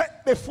have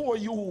set before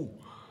you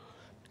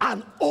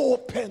an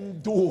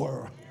open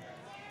door.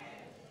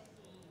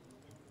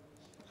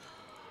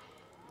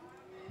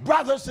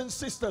 Brothers and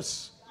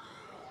sisters,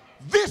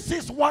 this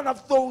is one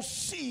of those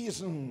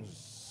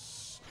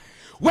seasons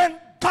when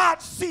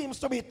God seems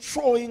to be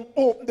throwing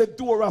open the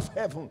door of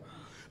heaven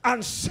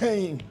and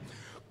saying,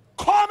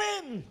 come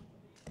in.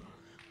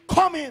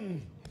 Come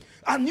in,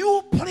 a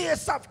new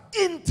place of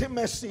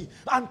intimacy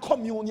and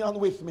communion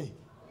with me.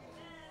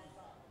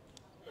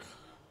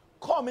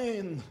 Come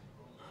in.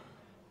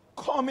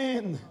 Come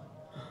in.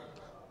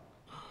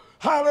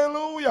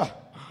 Hallelujah.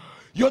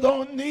 You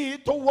don't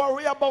need to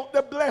worry about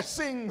the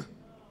blessing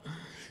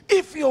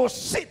if you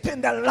sit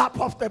in the lap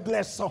of the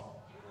blesser.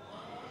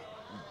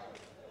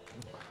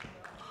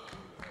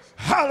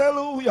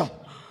 Hallelujah.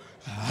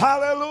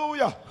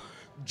 Hallelujah.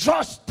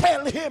 Just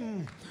tell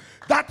him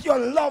that you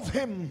love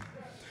him,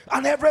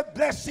 and every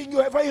blessing you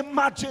ever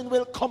imagine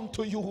will come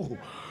to you.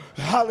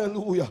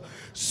 Hallelujah.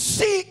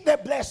 Seek the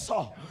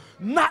blesser,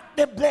 not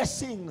the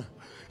blessing.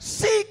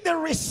 Seek the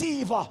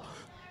receiver,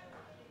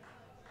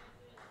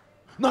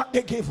 not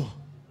the giver.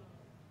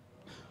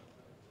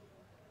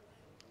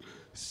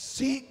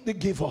 Seek the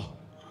giver,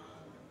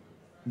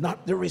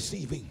 not the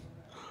receiving.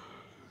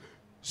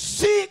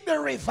 Seek the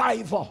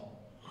reviver,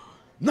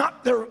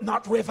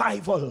 not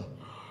revival.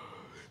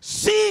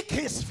 Seek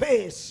his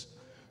face,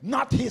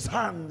 not his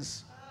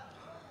hands.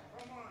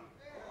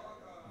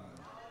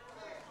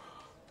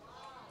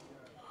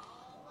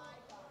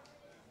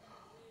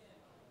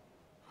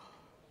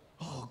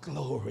 Oh,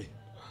 glory.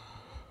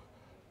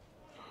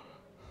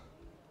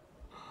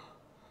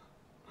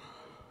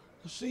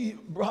 See,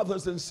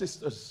 brothers and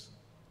sisters,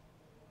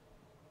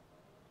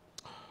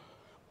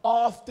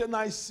 often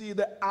I see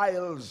the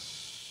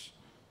aisles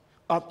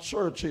of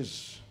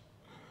churches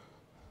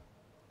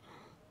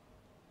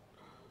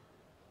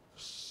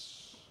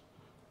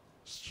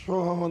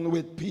strewn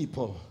with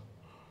people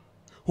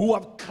who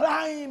have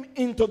climbed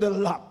into the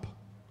lap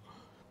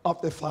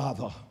of the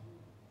Father.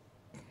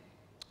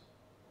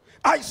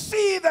 I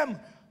see them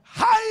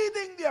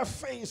hiding their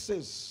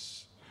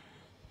faces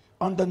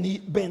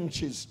underneath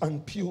benches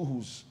and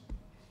pews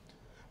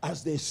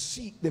as they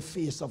seek the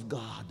face of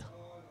God.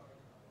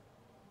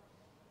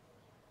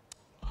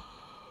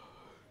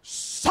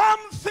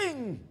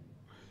 Something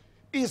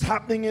is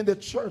happening in the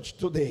church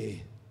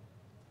today,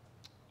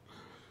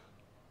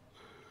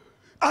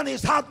 and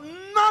it's had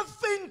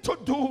nothing to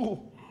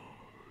do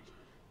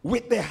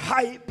with the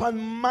hype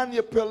and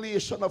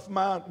manipulation of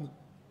man.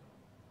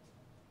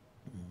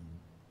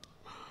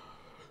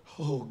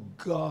 Oh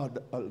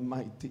God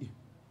Almighty,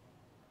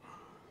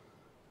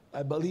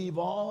 I believe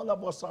all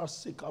of us are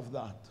sick of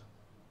that.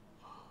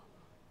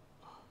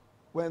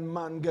 When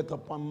man get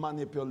up and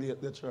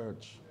manipulate the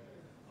church.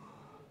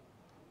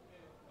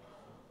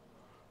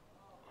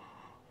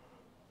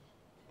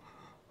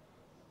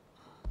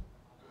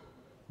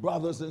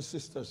 Brothers and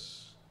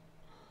sisters,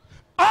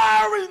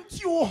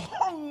 aren't you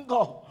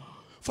hungry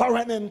for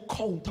an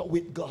encounter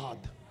with God?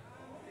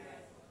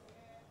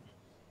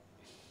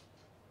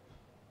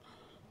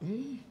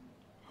 An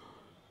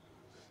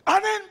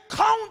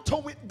encounter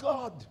with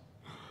God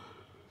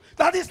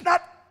that is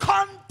not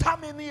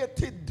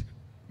contaminated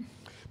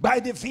by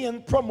the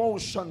vain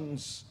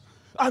promotions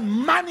and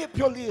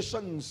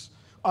manipulations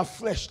of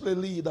fleshly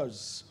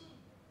leaders.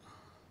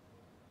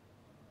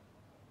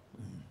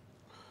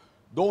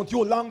 Don't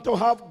you long to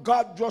have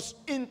God just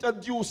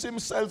introduce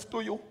himself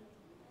to you?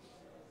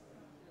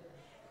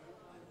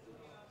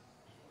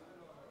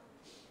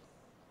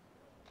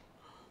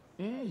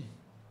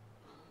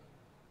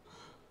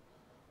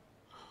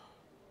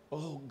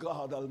 Oh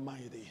God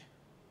Almighty.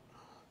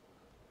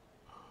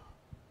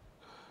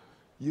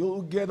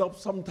 You'll get up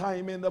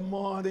sometime in the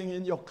morning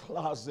in your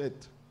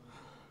closet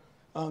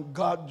and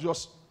God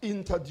just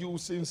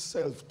introduce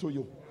himself to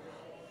you.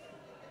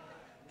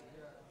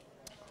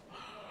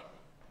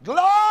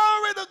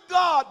 Glory to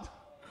God.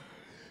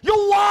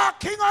 You're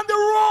walking on the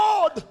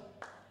road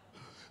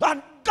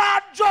and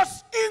God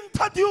just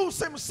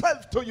introduced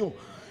himself to you.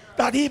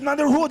 That even on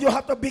the road you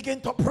have to begin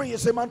to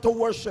praise him and to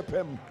worship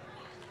him.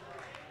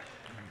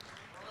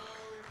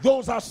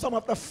 Those are some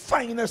of the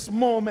finest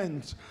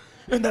moments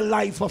in the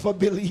life of a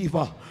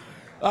believer.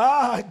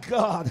 Ah,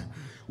 God.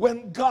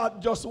 When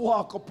God just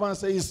walk up and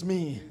say, it's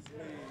me.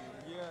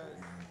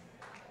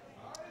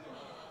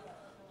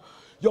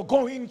 You're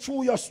going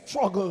through your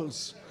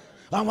struggles.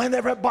 And when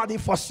everybody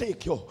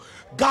forsake you,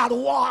 God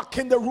walk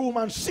in the room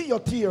and see your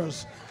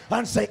tears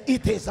and say,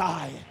 it is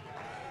I.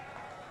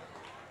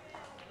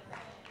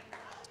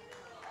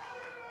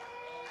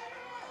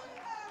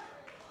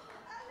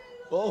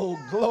 Oh,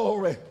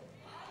 glory.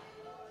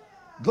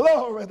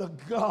 Glory to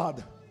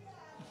God.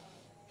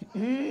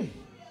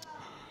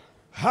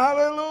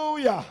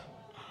 Hallelujah.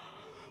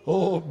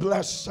 Oh,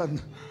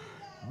 blessed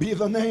be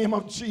the name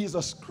of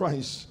Jesus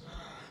Christ.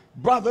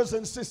 Brothers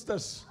and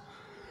sisters,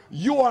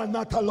 you are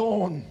not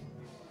alone.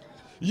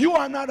 You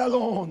are not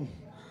alone.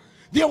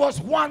 There was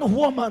one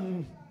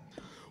woman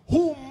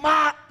who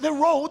marked the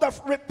road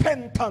of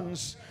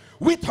repentance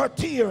with her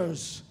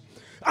tears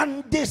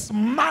and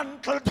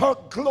dismantled her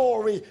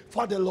glory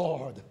for the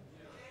Lord.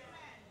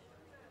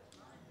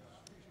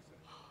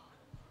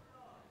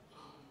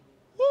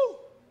 Woo.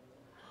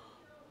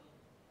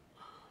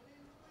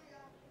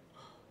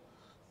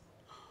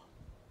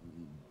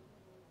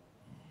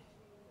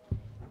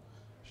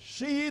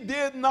 She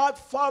did not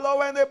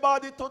follow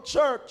anybody to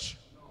church.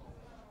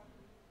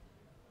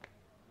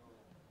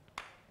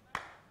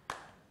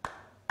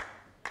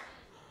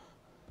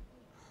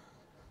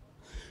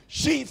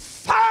 She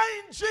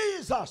found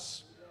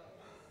Jesus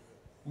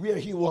where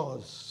he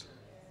was.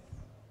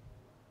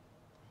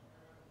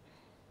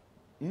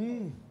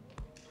 And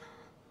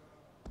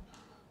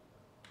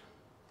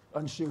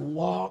she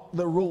walked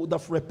the road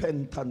of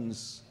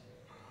repentance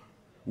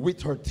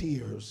with her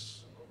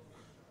tears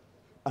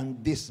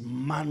and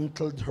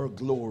dismantled her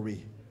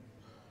glory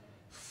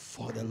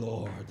for the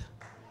Lord.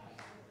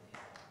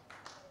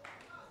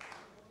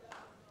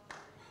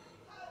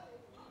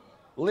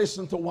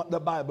 Listen to what the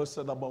Bible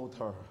said about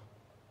her.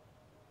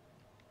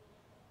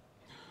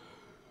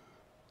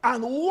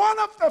 And one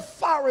of the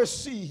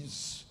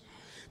Pharisees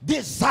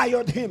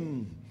desired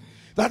him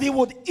that he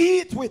would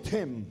eat with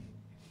him.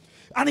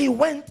 And he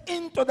went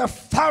into the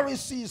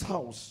Pharisee's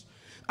house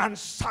and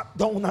sat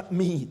down at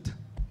meat.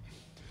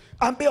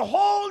 And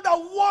behold, a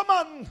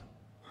woman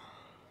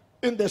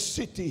in the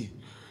city,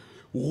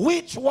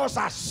 which was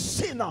a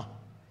sinner.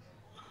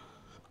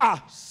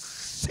 A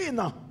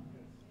sinner.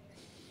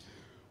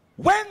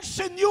 When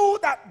she knew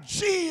that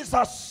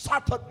Jesus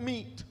sat at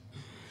meat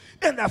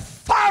in the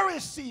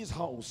Pharisee's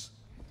house,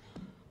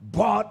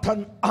 brought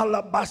an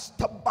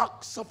alabaster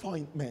box of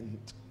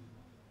ointment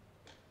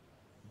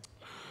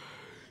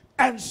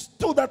and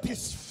stood at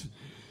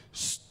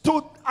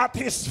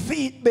his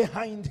feet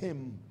behind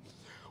him,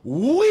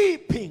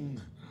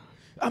 weeping,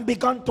 and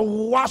began to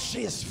wash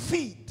his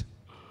feet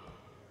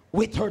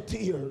with her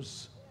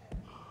tears.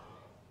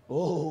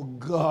 Oh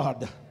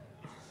God.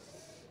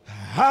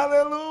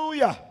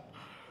 Hallelujah.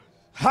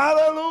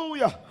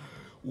 Hallelujah.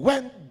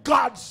 When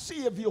God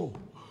save you,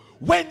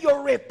 when you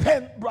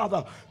repent,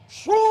 brother,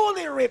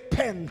 truly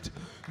repent,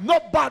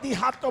 nobody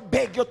have to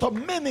beg you to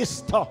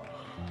minister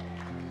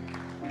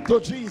to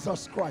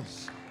Jesus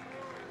Christ.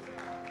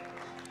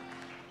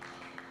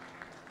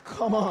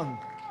 Come on.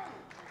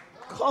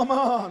 Come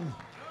on.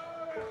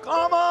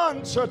 Come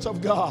on, Church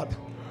of God.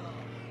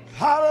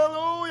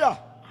 Hallelujah.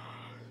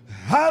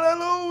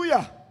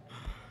 Hallelujah.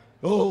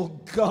 Oh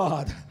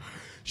God.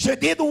 She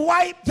did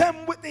wipe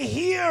them with the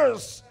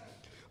hairs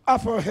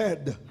of her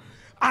head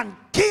and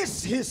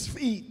kissed his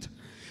feet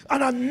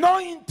and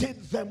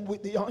anointed them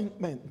with the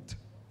ointment.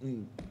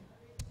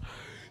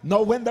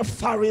 Now when the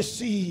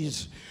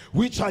Pharisees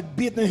which had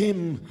bidden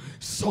him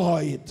saw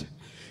it,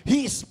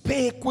 he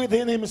spake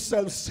within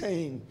himself,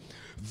 saying,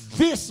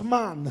 this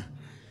man,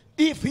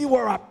 if he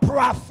were a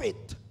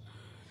prophet,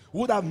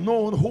 would have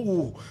known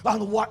who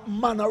and what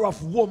manner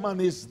of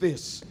woman is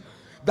this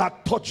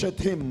that toucheth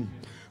him,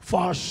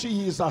 for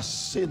she is a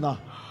sinner.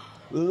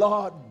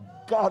 Lord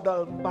God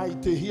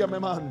Almighty, hear me,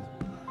 man.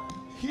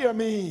 Hear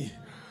me.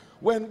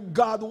 When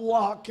God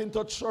walk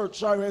into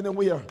church or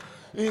anywhere,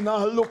 He's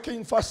not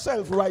looking for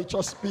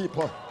self-righteous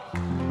people.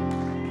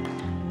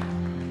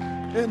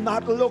 He's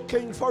not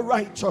looking for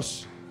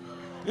righteous.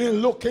 He's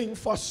looking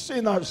for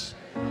sinners.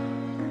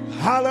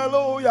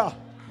 Hallelujah.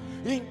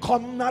 He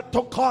come not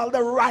to call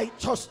the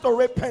righteous to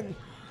repent,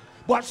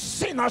 but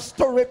sinners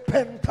to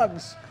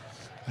repentance.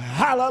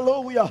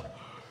 Hallelujah.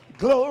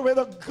 Glory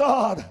to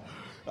God.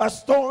 A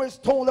story is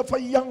told of a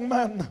young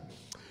man.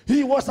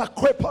 He was a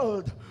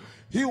crippled.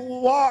 He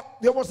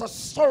walked. There was a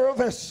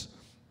service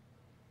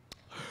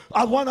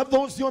at one of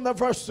those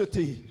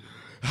universities.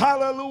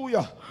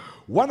 Hallelujah.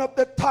 One of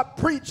the top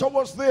preacher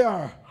was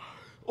there.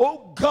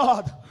 Oh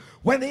God,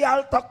 when the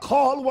altar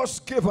call was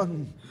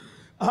given,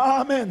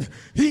 amen,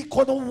 he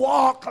couldn't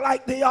walk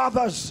like the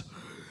others.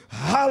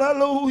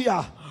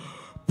 Hallelujah.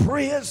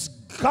 Praise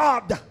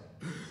God.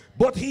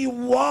 But he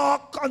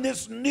walked on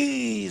his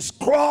knees,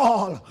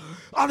 crawl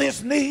on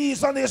his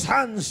knees, on his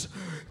hands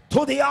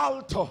to the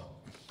altar.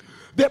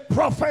 The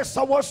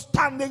professor was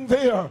standing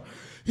there.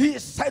 He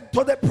said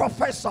to the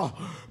professor,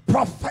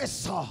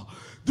 "Professor,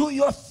 do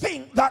you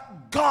think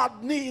that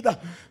God need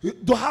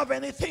to have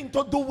anything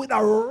to do with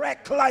a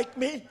wreck like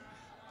me?"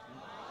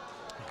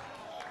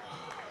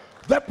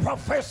 The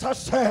professor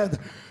said,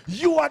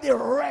 "You are the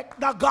wreck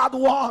that God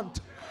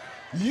wants.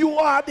 You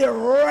are the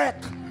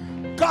wreck.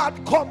 God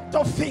come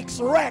to fix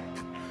wreck.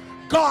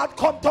 God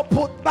come to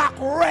put back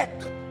wreck."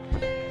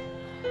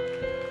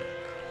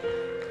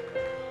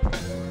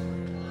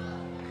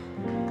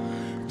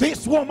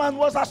 This woman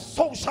was a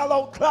social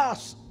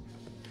outcast.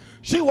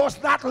 She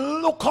was not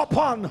looked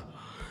upon.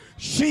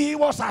 She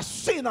was a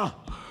sinner,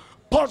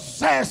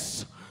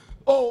 possessed.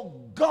 Oh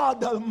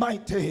God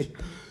Almighty.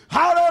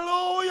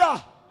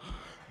 Hallelujah.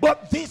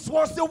 But this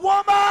was the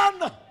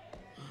woman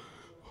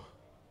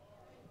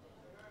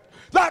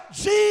that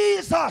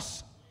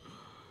Jesus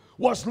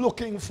was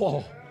looking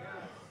for.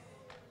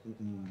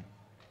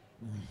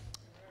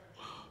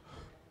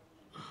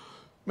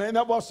 Many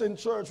of us in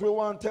church, we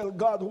want to tell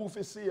God who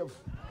to save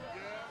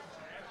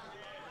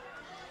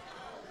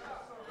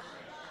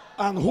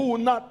and who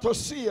not to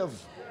save.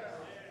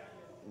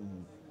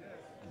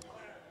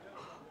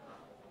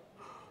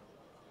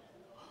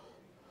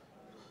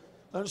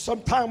 And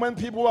sometimes when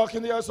people walk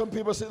in here, some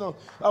people say, "No,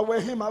 where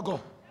him I go?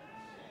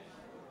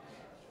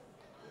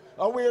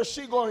 Or where is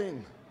she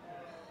going?"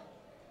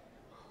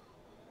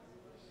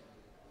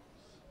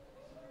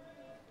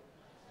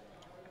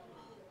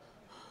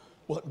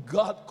 But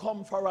God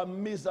come for a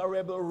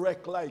miserable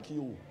wreck like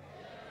you.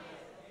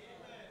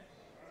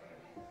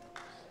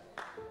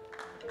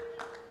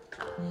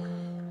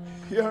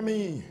 Hear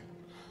me.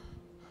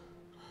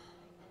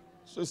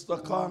 Sister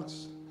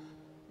Cox,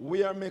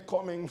 where me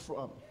coming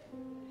from?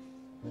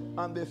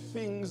 And the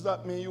things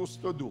that me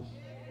used to do.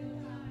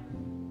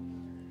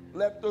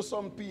 Left to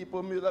some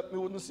people that me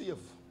wouldn't save.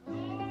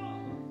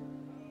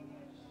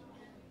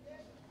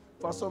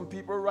 For some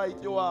people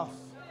write you off.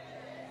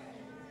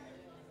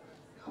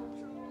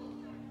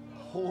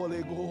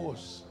 Holy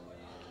Ghost.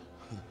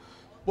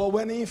 But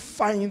when he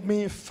find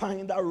me,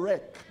 find a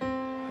wreck.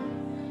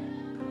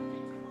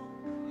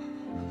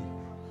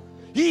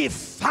 He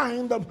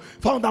found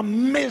a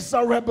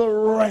miserable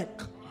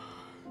wreck.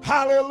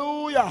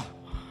 Hallelujah.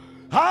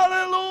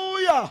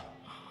 Hallelujah.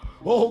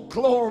 Oh,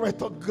 glory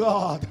to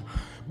God.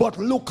 But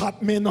look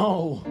at me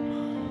now.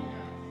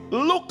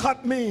 Look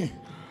at me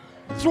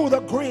through the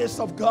grace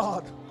of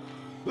God.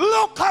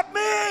 Look at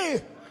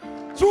me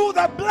through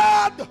the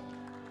blood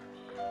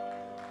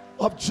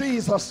of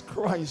Jesus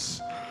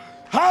Christ.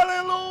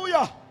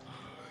 Hallelujah.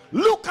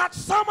 Look at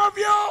some of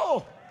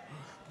you,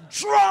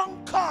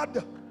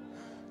 drunkard,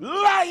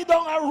 lie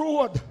down a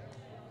road.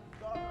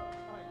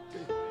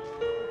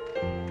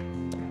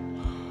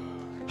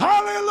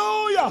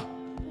 Hallelujah.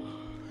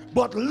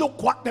 But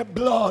look what the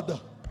blood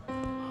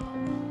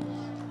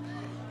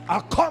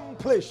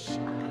accomplished.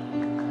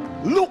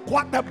 Look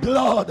what the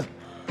blood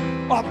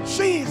of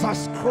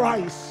Jesus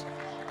Christ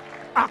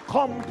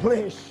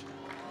accomplished.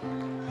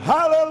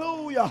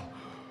 Hallelujah.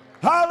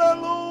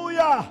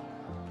 Hallelujah.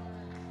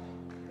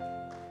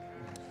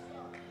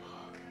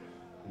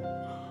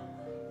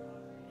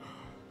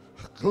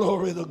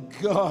 Glory to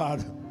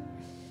God.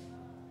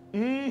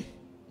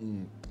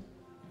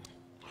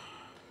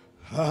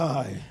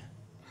 Hi.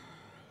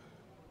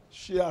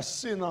 She a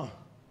sinner.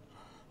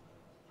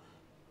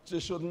 She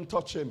shouldn't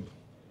touch him.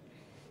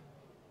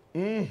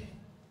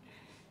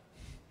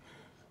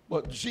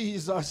 But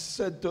Jesus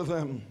said to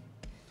them,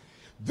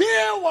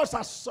 there was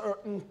a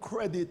certain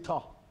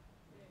creditor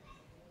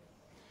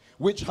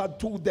which had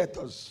two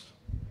debtors.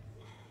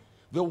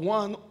 The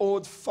one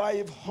owed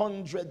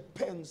 500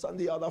 pence and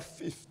the other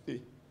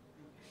 50.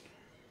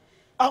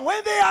 And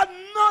when they had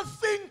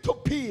nothing to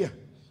pay,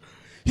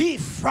 he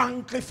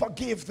frankly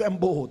forgave them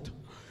both.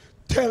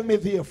 Tell me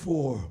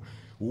therefore,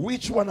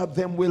 which one of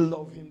them will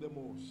love him the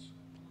most?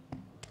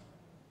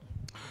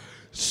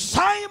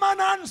 Simon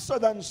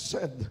answered and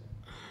said,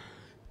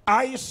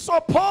 I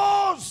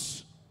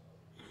suppose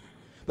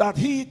that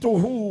he to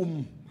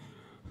whom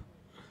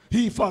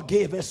he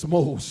forgave us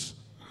most.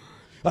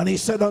 And he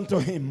said unto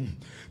him,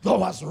 thou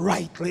hast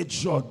rightly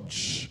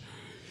judged.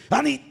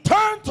 And he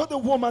turned to the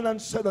woman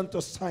and said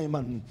unto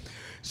Simon,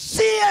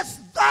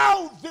 seest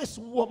thou this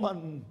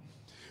woman?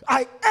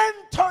 I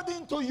entered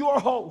into your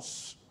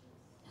house.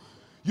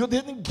 You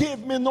didn't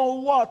give me no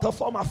water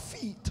for my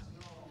feet,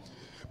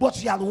 but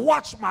she had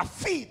washed my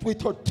feet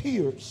with her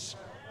tears.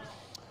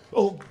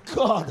 Oh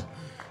God.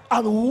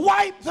 And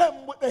wiped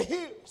them with the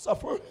hairs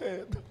of her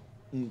head.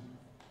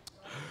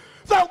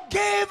 Thou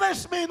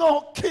gavest me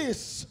no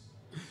kiss.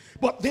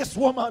 But this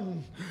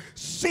woman,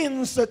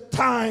 since the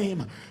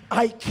time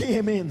I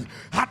came in,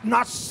 had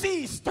not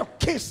ceased to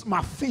kiss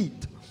my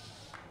feet.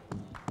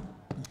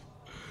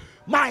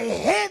 My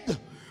head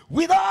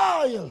with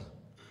oil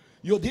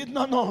you didn't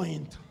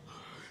anoint,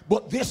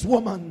 but this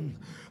woman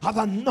hath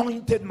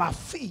anointed my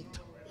feet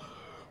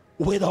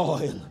with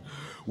oil.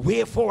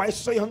 Wherefore I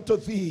say unto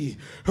thee,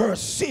 her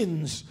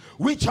sins,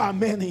 which are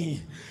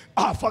many,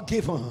 are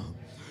forgiven.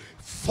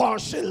 For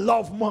she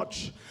loved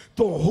much,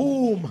 to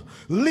whom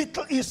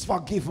little is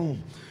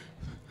forgiven,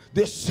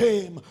 the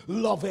same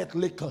loveth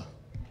little.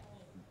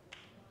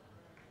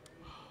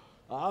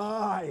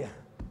 Aye.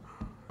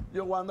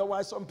 You wonder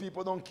why some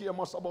people don't care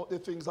much about the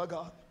things of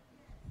God.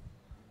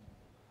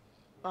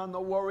 And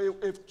don't worry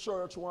if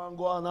church won't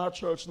go on or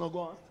church not go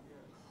on.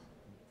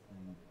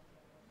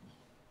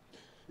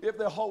 If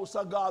the house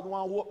of God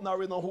won't open or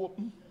not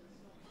open,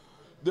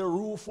 the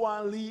roof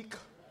won't leak,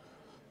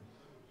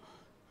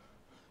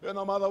 it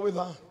no matter with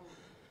that.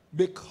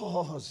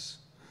 Because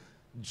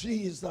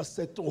Jesus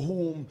said, to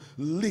whom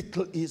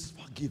little is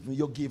forgiven,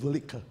 you give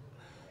little.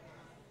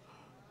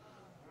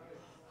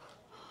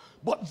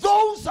 But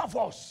those of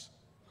us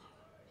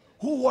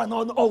who are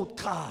an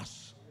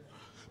outcast,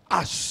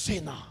 a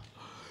sinner,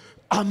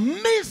 a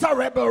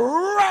miserable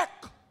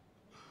wreck,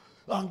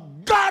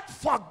 and God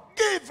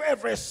forgive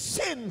every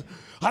sin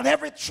and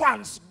every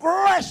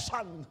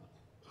transgression.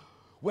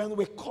 When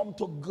we come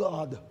to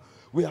God,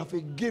 we have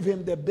to give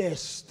him the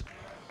best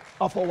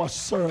of our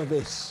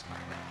service.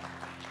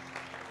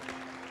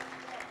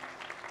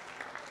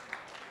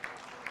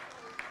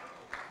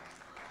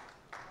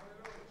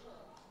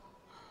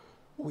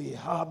 We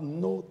have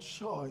no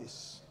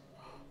choice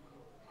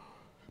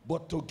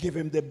but to give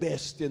him the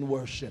best in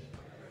worship.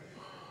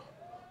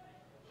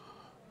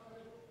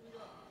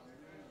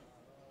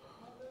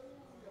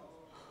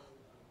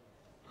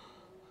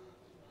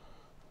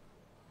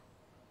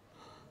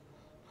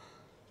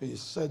 He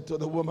said to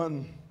the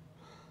woman,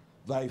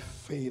 thy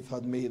faith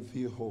had made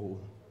thee whole.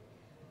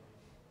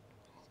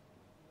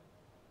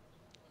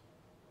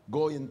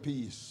 Go in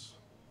peace.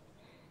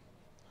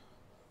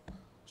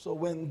 So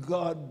when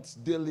God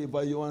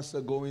delivers you and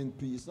says go in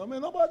peace, I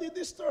mean, nobody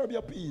disturb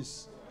your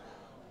peace.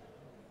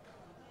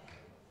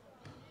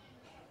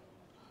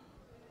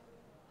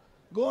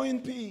 Go in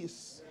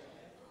peace.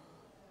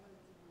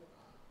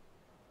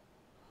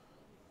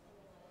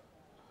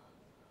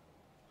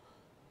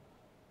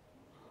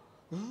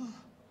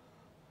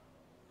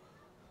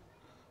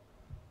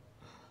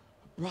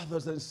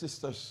 Brothers and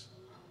sisters,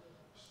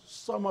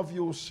 some of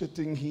you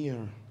sitting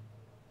here,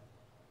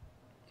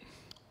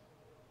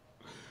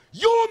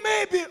 you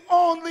may be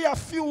only a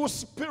few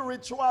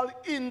spiritual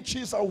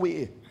inches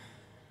away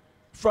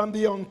from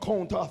the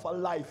encounter of a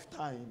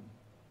lifetime.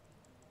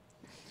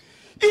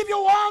 If you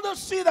want to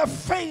see the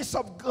face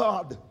of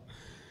God,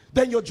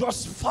 then you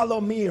just follow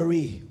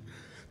Mary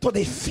to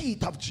the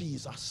feet of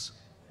Jesus.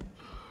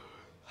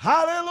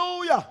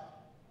 Hallelujah.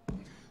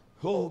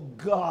 Oh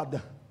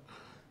God,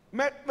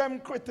 make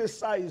them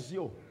criticize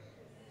you.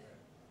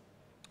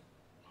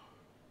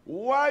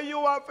 Why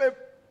you have a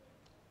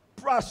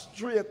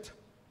prostrate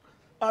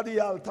at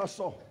the altar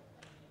so?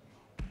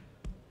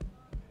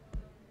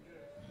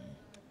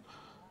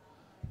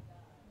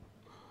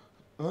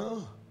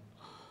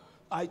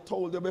 I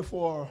told you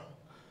before,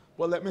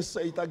 but let me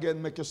say it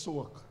again, make you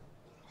soak.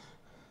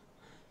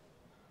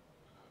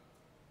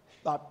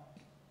 That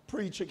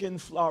preacher in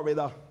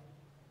Florida,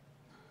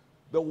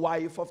 the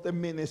wife of the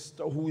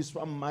minister who is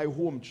from my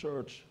home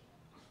church,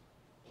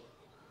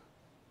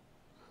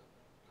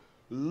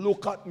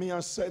 looked at me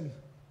and said,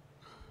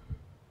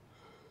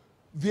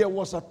 there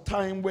was a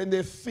time when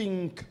they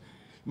think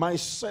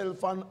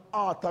myself and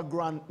Arthur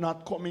Grant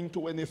not coming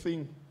to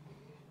anything.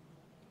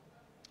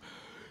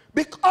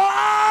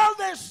 Because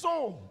they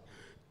saw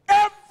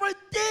every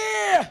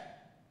day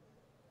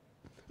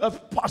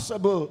of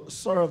possible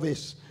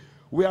service,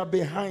 we are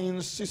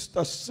behind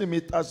Sister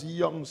Simit as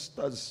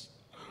youngsters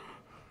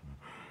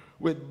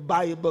with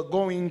Bible,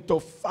 going to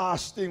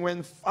fasting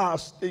when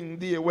fasting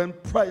day, when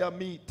prayer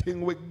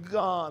meeting we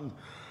gone.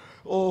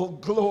 Oh,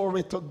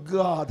 glory to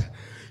God.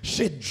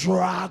 She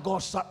drag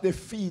us at the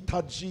feet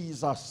of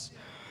Jesus.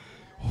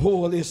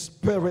 Holy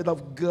Spirit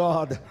of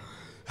God.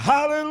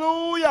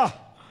 Hallelujah.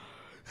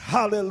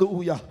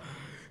 Hallelujah.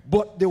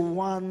 But the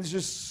ones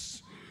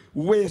just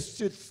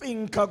wasted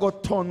think I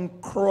got on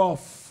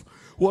Croft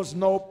was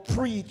now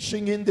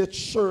preaching in the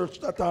church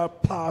that our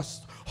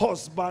past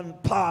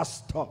husband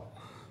pastor.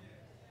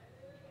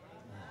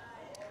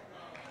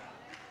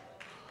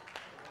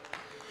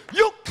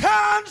 You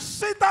can't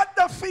sit at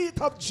the feet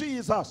of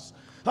Jesus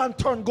and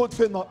turn good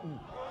for nothing.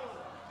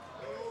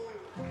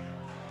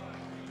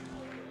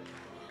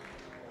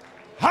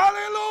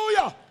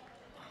 Hallelujah.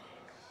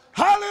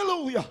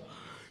 Hallelujah.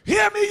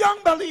 Hear me, young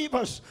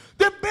believers.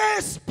 The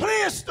best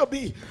place to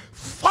be,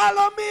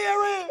 follow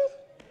Mary.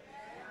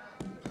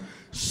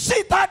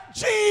 Sit at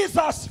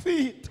Jesus'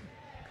 feet.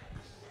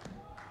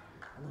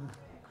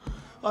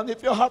 And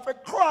if you have to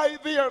cry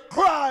there,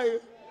 cry.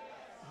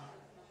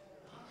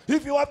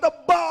 If you have to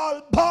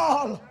bawl,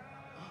 bawl.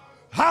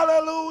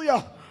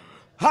 Hallelujah.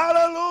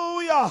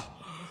 Hallelujah.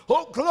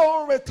 Oh,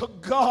 glory to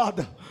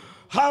God.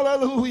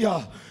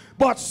 Hallelujah.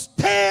 But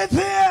stay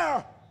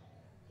there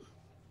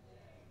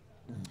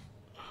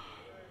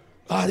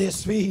at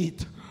his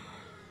feet.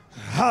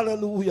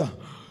 Hallelujah.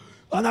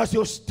 And as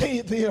you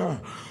stay there,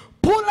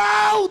 pull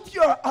out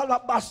your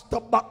alabaster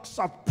box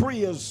of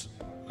praise,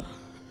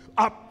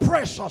 a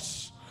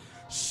precious,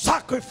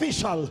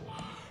 sacrificial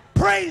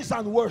praise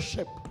and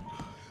worship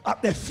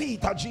at the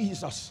feet of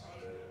Jesus.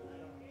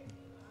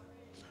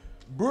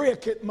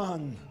 Break it,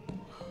 man.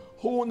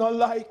 Who not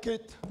like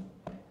it?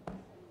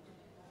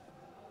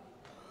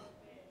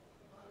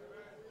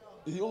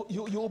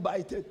 You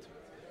bite it.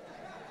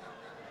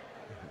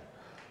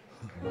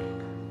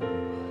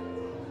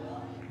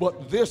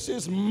 But this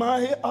is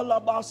my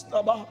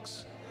alabaster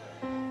box.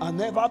 I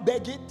never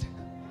beg it.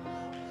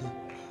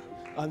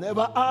 I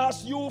never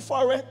ask you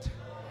for it.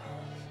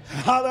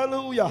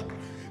 Hallelujah.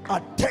 I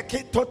take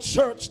it to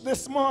church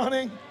this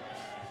morning.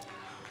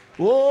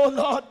 Oh,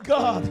 Lord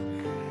God.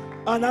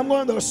 And I'm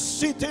going to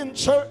sit in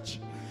church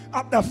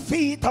at the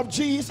feet of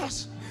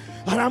Jesus.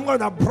 And I'm going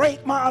to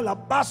break my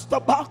alabaster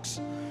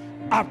box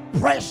of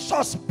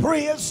precious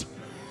praise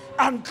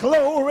and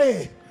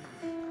glory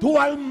to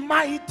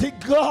Almighty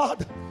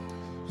God.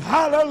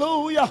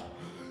 Hallelujah.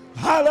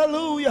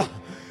 Hallelujah.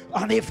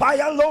 And if I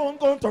alone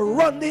going to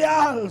run the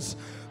aisles,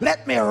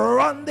 let me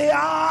run the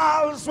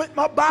aisles with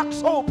my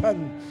box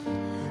open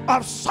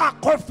of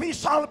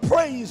sacrificial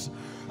praise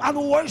and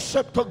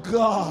worship to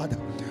God.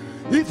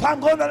 If I'm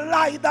going to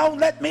lie down,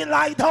 let me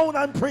lie down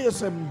and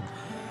praise him.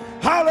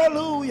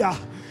 Hallelujah.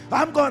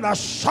 I'm going to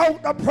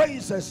shout the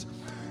praises.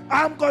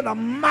 I'm going to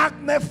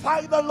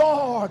magnify the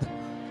Lord.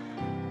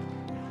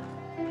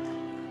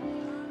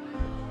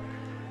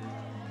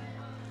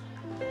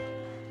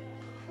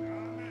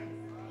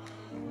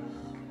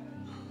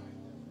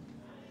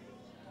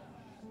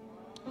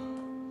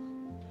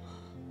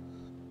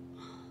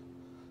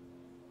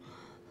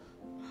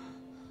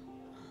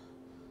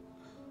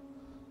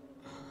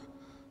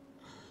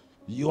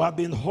 You have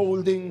been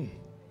holding,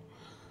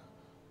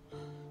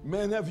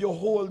 many of you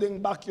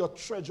holding back your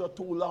treasure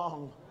too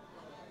long.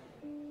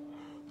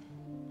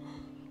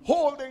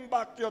 Holding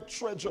back your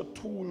treasure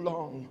too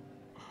long.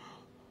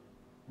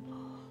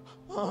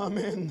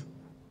 Amen.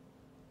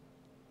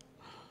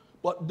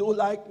 But do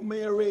like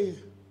Mary.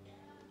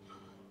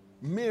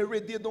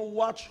 Mary didn't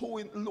watch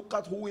look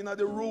at who in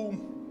the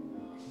room.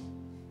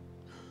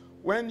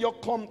 When you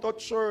come to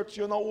church,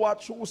 you don't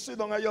watch who sit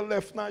on your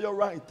left and your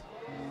right.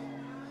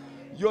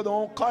 You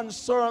don't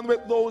concern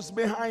with those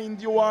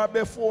behind you or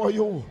before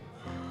you.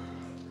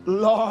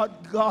 Lord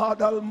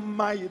God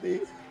Almighty.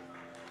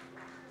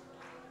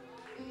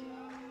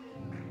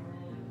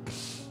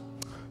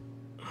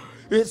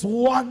 It's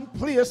one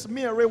place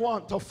Mary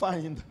want to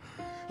find,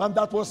 and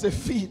that was the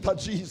feet of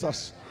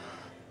Jesus.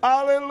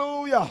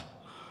 Hallelujah.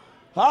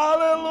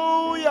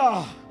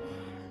 Hallelujah.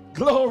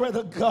 Glory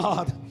to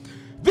God.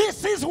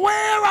 This is where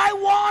I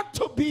want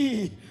to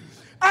be,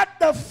 at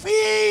the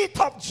feet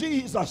of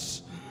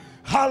Jesus.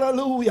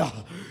 Hallelujah.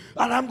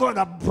 And I'm going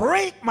to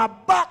break my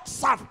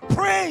box of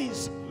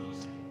praise.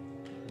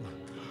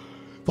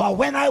 For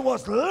when I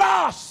was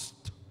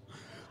lost,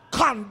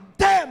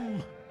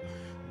 condemned,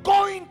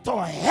 going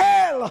to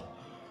hell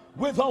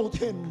without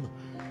him,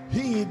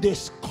 he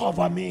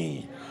discovered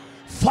me,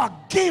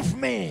 forgive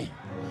me,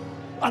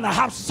 and I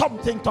have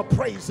something to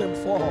praise him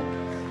for.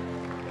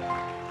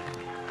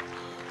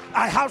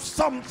 I have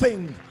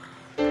something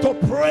to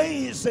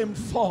praise him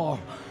for.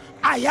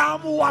 I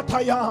am what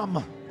I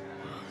am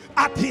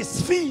at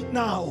his feet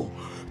now,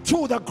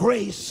 through the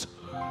grace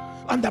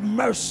and the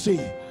mercy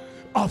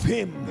of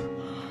him.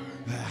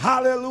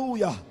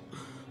 Hallelujah.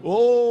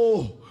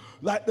 Oh,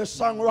 like the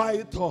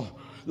songwriters,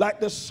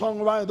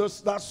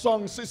 that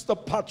song Sister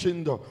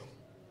Patchinder,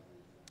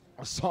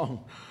 a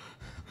song.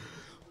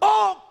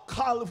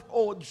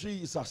 Oh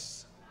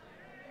Jesus.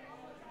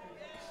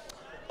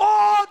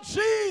 Oh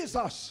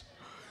Jesus,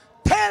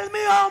 tell me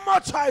how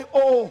much I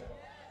owe.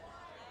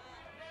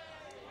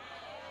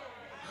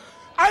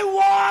 I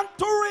want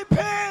to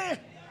repay.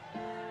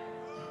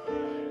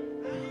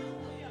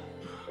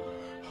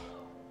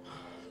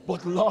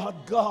 But Lord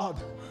God,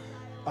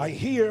 I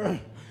hear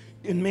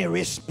in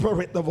Mary's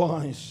spirit the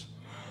voice,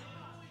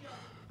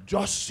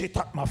 just sit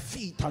at my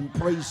feet and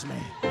praise me.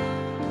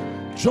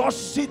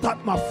 Just sit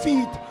at my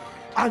feet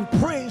and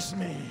praise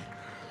me.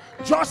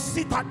 Just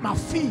sit at my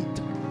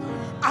feet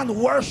and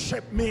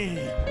worship me.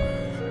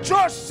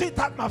 Just sit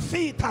at my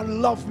feet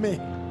and love me.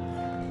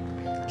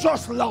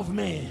 Just love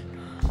me.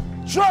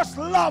 Just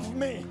love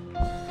me.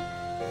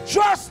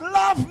 Just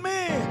love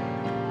me.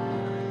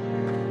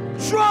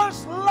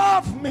 Just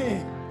love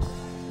me.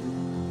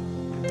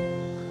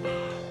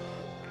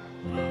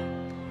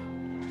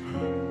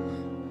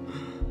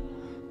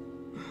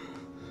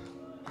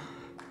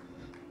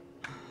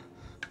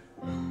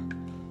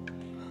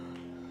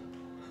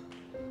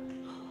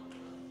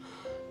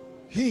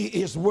 He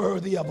is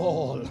worthy of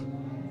all.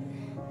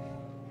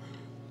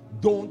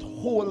 Don't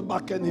hold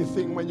back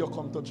anything when you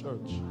come to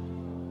church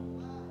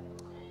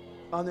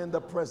and in the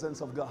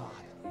presence of God.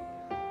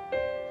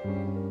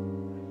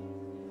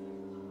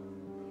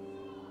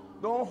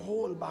 Don't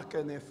hold back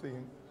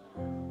anything.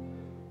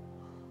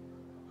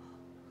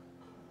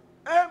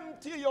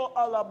 Empty your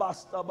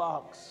alabaster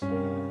box.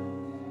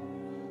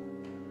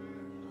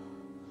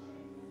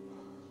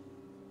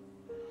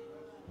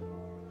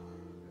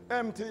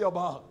 Empty your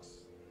box.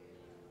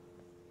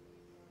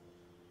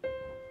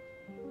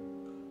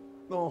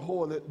 Don't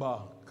hold it back.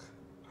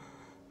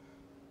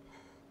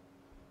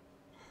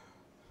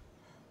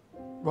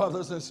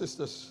 Brothers and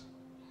sisters,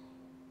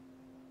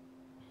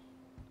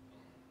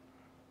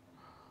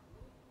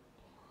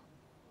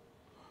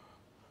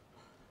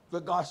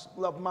 the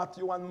Gospel of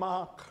Matthew and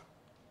Mark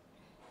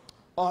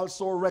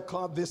also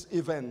record this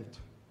event.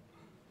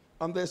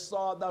 And they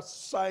saw that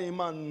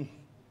Simon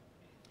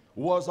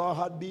was or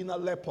had been a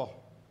leper.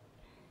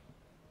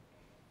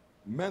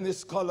 Many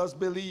scholars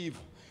believe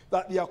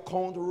that the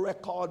account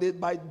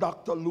recorded by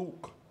Dr.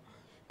 Luke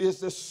is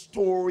the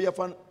story of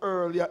an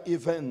earlier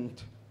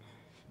event.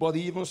 But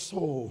even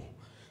so,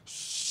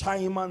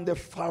 Simon the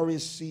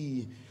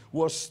Pharisee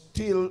was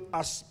still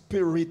a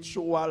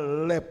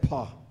spiritual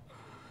leper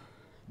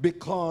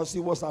because he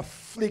was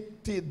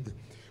afflicted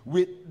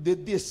with the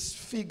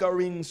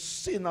disfiguring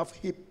sin of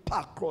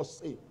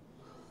hypocrisy.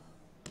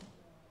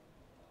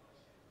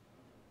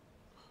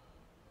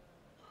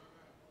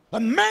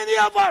 And many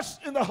of us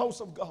in the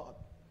house of God,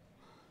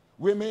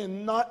 we may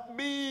not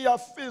be a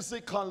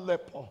physical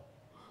leper,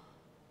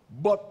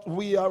 but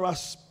we are a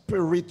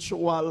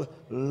spiritual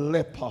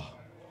leper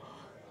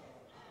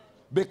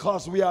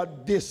because we are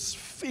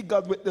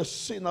disfigured with the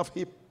sin of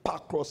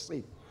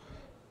hypocrisy.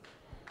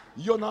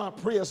 You not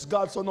praise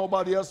God, so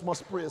nobody else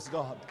must praise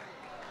God.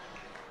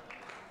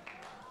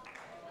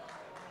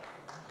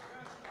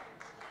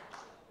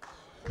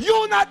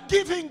 You're not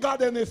giving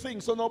God anything,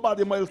 so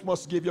nobody else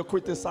must give. You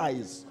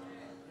criticize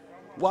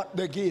what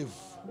they give.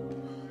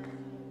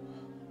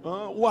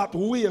 What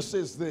waste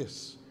is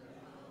this?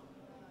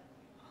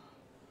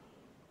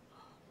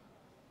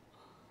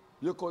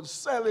 You could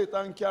sell it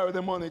and carry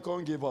the money,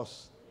 come give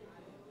us.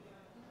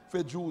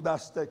 For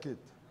Judas take it.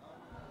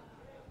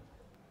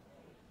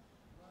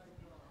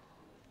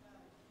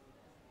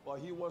 But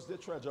he was the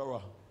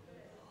treasurer.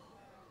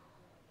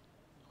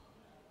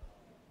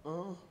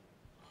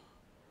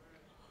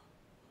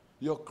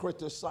 You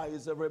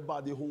criticize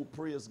everybody who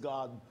praise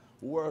God,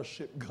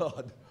 worship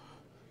God.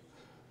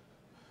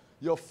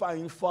 You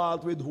find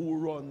fault with who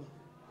run.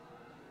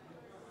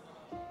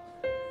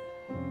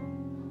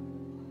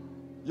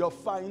 You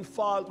find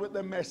fault with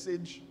the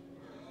message.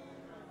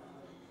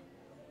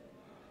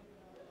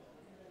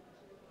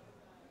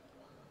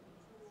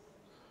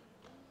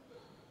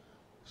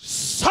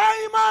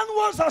 Simon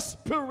was a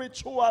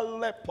spiritual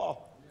leper,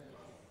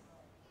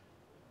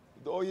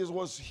 though he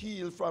was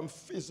healed from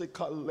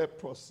physical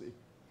leprosy.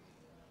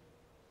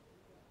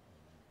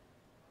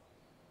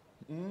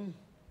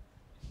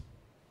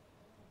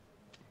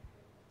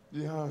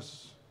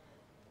 Yes.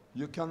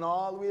 You can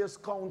always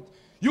count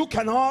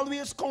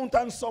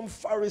on some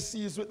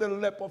Pharisees with the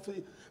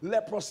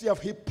leprosy of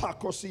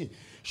hypocrisy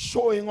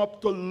showing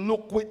up to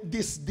look with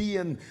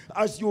disdain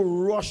as you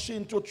rush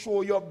in to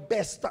throw your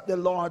best at the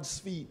Lord's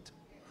feet.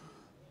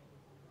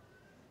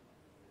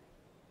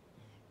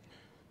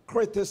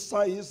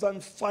 Criticize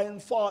and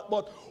find fault,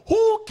 but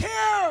who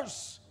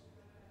cares?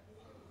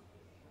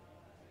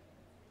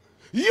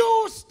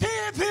 You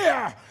stay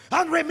there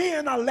and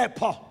remain a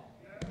leper.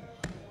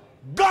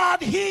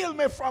 God heal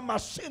me from my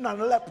sin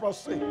and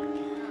leprosy.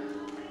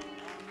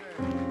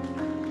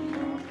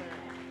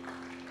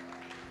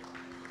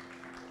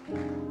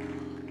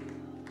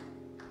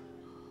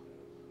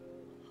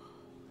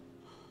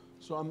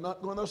 So I'm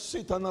not going to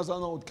sit on as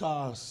an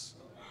outcast.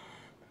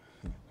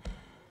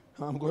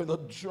 I'm going to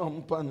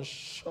jump and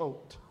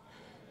shout.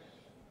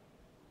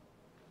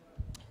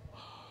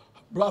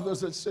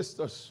 Brothers and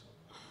sisters,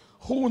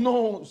 who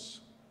knows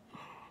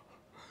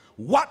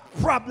what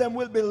problem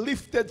will be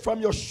lifted from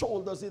your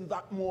shoulders in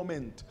that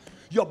moment?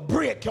 You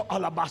break your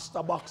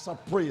alabaster box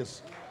of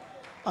praise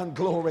and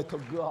glory to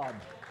God.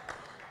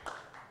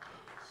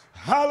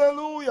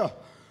 Hallelujah.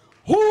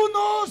 Who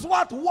knows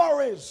what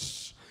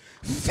worries,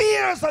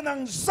 fears, and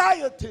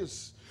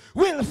anxieties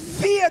will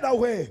fade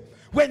away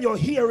when you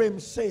hear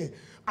him say,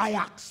 I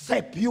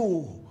accept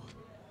you.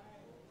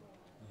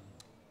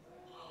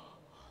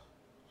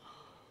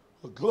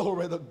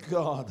 Glory to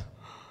God.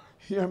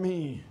 Hear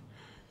me.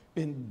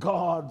 In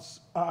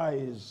God's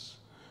eyes,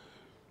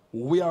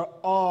 we are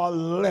all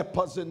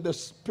lepers in the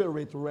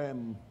spirit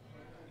realm.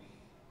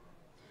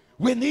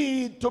 We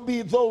need to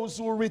be those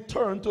who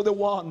return to the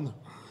one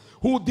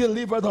who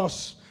delivered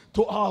us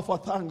to offer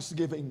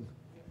thanksgiving.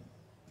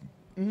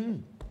 Yeah,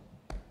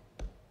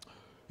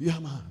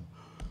 man.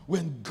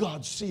 When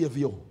God saved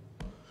you,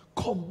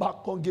 come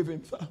back and give him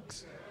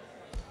thanks.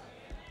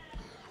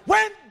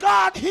 When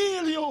God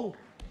healed you,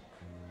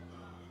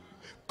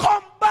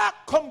 come back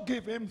and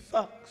give him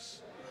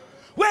thanks.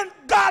 When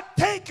God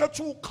take you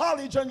through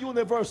college and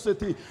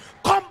university,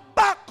 come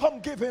back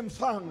and give him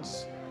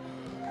thanks.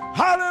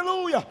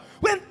 Hallelujah.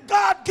 When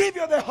God give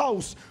you the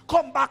house,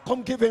 come back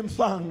and give him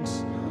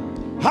thanks.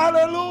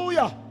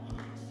 Hallelujah.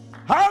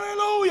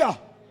 Hallelujah.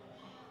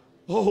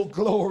 Oh,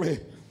 glory.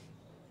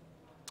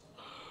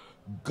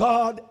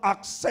 God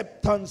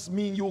acceptance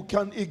means you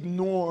can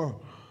ignore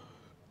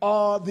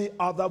all the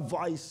other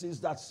voices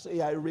that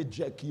say I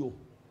reject you.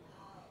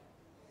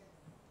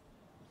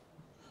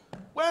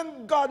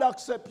 When God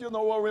accepts you,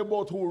 don't worry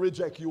about who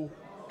reject you.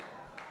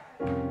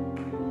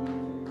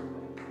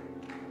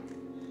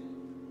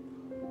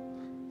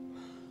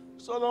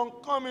 So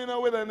don't come in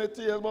with any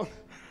tears, but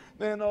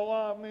they don't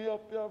want me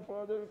up here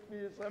for the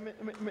feast.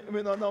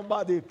 Me no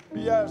nobody.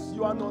 Yes,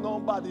 you are no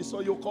nobody,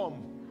 so you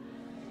come.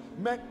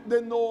 Make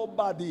the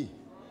nobody.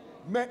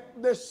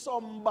 Make the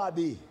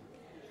somebody.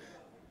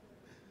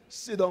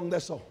 Sit down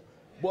there, so.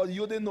 But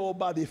you the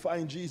nobody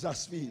find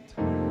Jesus' feet.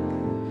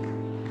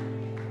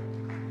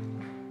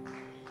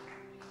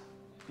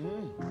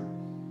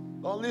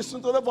 Don't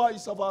listen to the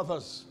voice of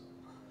others.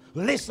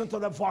 Listen to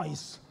the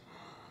voice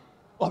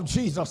of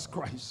Jesus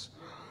Christ.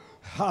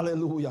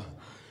 Hallelujah.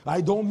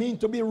 I don't mean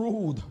to be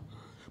rude,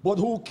 but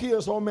who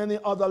cares how many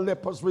other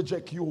lepers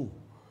reject you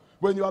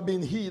when you have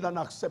been healed and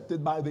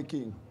accepted by the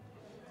King?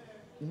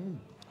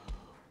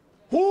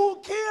 Who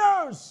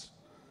cares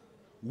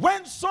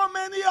when so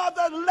many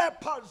other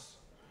lepers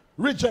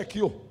reject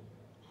you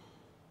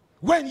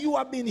when you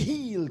have been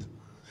healed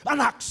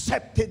and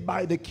accepted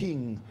by the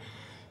King?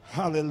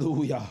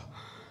 Hallelujah.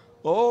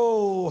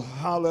 Oh,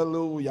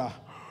 hallelujah.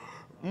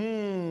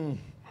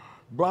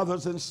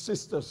 Brothers and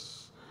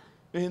sisters,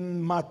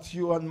 in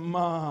Matthew and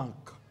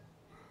Mark,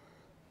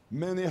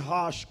 many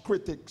harsh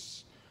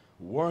critics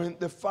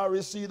weren't the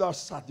Pharisees or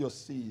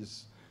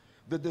Sadducees,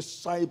 the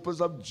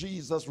disciples of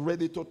Jesus,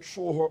 ready to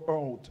throw her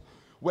out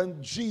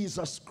when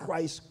Jesus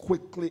Christ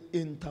quickly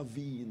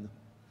intervened.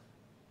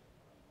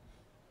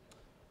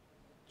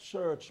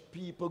 Church,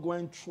 people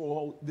going to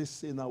throw out the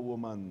sinner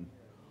woman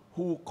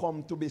who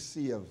come to be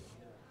saved.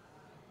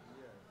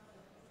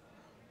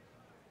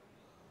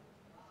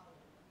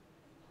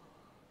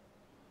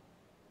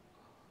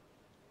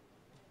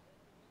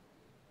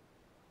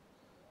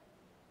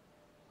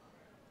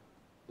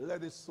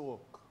 Let it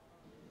soak.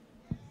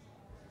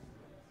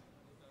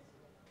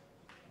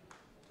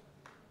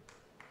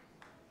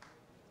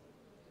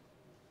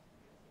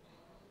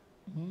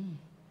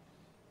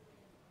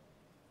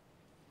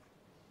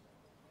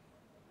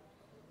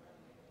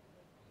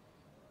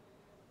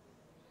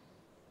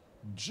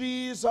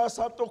 Jesus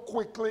had to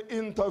quickly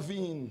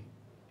intervene.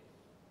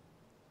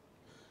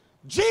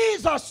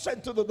 Jesus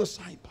said to the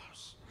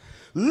disciples,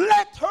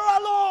 let her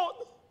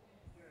alone.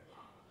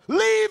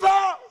 Leave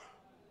her.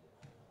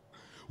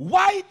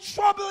 Why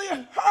trouble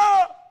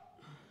her?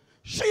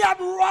 She had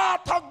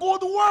wrought a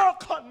good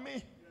work on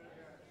me.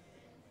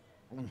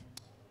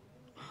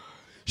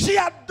 She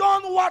had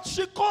done what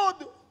she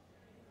could.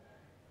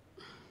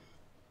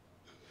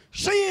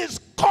 She is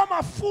come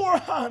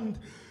aforehand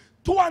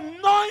to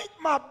anoint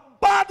my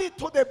body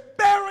to the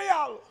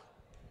burial.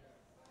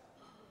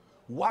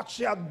 What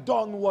she had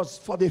done was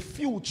for the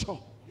future.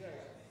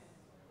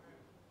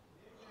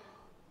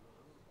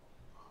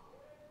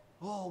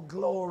 Oh,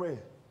 glory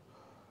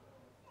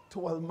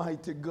to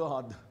Almighty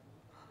God.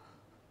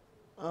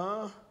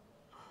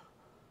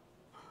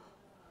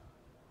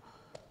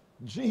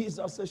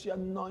 Jesus says she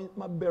anoint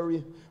my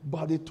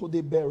body to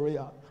the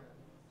burial.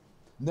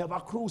 Never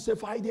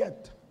crucified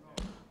yet.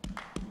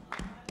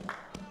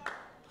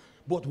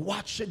 But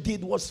what she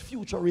did was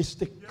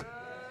futuristic.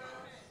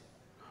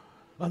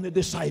 And the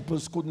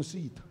disciples couldn't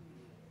see it.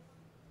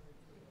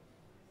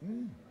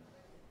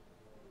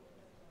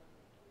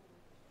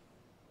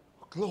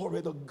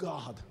 Glory to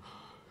God.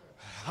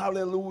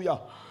 Hallelujah.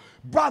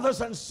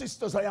 Brothers and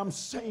sisters, I am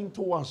saying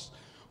to us,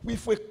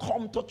 if we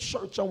come to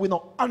church and we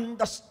don't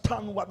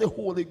understand what the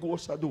Holy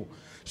Ghost will do,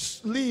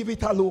 leave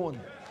it alone.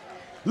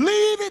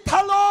 Leave it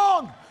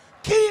alone.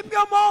 Keep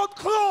your mouth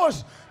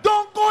closed.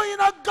 Don't go in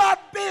a God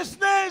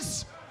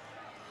business.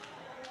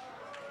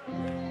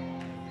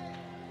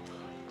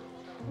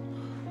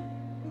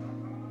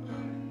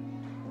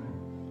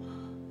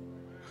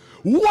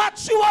 What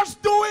she was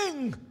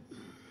doing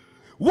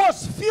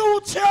was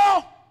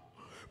future,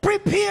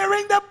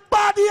 preparing the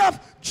body of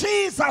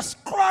Jesus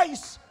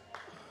Christ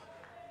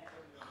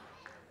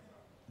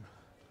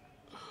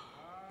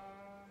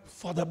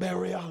for the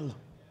burial.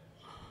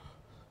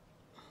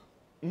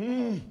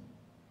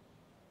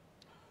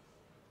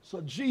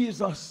 So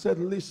Jesus said,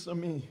 listen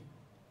to me.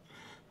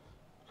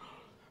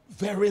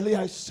 Verily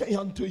I say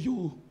unto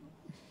you,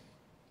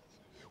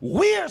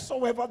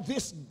 wheresoever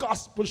this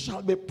gospel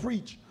shall be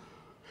preached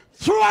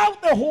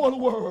throughout the whole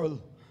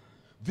world.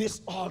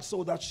 This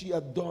also that she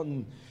had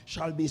done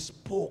shall be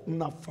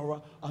spoken of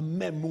for a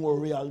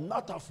memorial,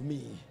 not of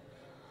me,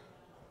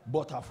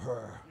 but of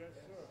her.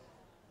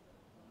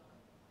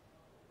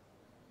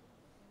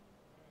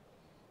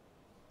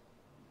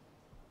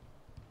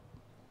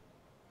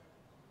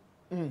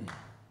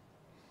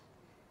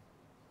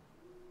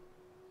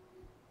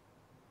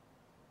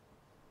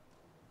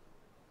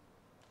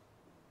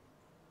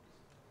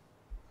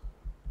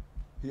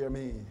 Hear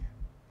me.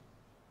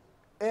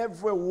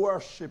 Every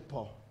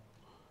worshiper,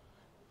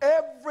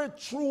 every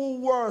true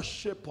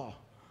worshiper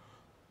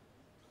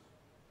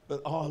is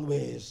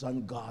always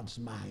on God's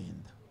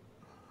mind.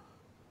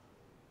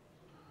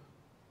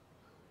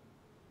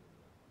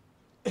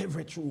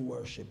 Every true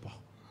worshiper.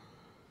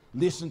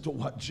 Listen to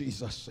what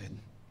Jesus said.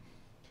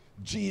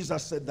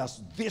 Jesus said that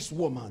this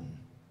woman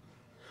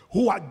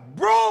who had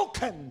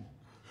broken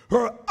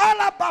her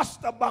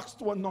alabaster box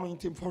to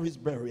anoint him for his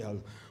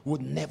burial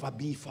would never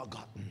be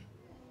forgotten.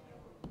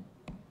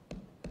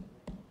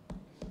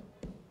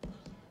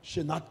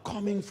 She's not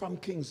coming from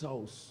king's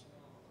house.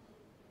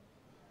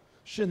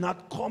 She's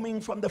not coming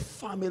from the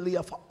family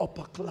of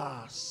upper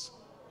class.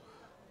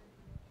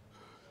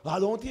 I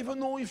don't even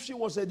know if she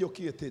was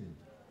educated.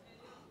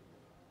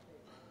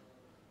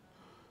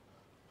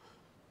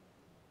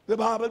 The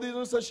Bible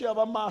didn't say she have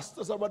a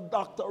master's or a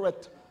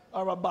doctorate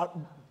or a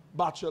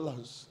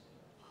bachelor's.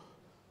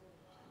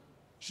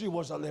 She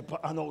was a leper,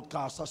 an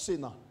outcast, a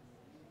sinner,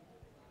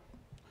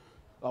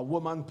 a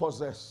woman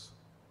possessed.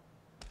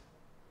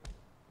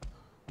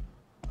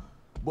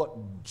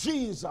 But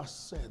Jesus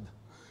said,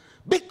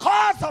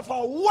 because of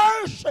her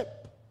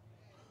worship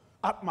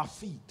at my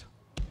feet,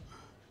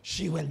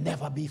 she will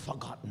never be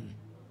forgotten.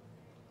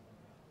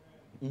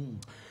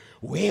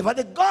 Wherever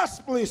the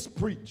gospel is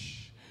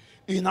preached,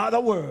 in other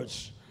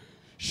words,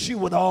 she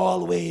would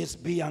always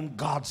be on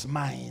God's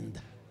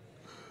mind.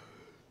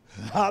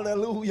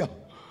 Hallelujah.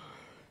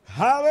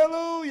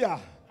 Hallelujah.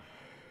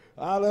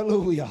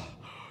 Hallelujah.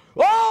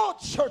 Oh,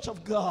 church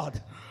of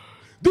God,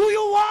 do you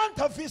want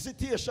a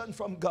visitation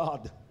from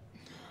God?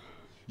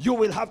 You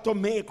will have to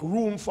make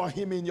room for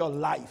him in your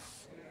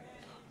life.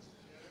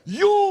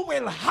 You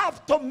will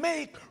have to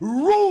make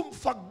room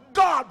for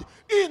God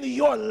in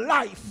your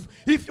life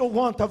if you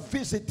want a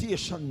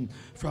visitation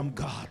from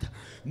God.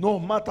 No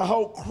matter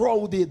how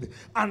crowded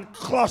and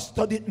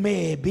clustered it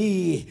may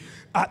be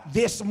at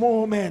this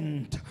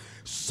moment,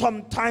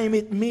 sometimes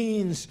it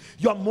means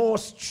your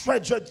most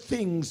treasured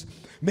things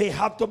may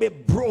have to be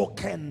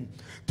broken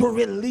to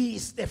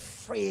release the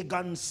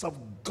fragrance of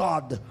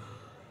God.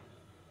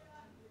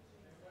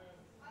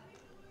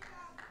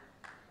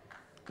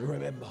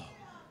 Remember.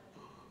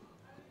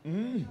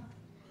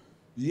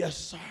 Yes,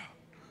 sir.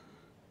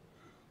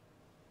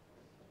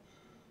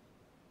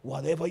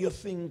 Whatever you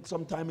think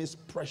sometimes is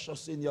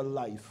precious in your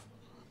life,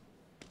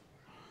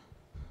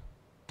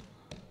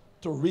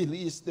 to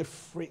release the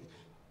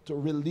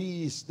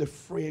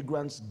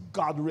fragrance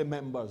God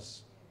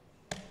remembers,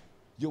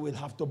 you will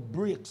have to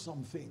break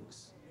some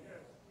things.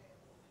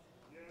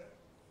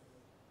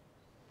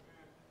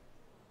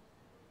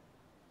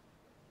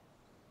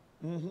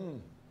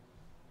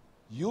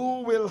 You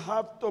will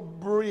have to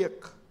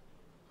break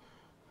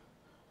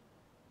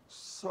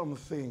some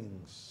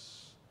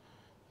things.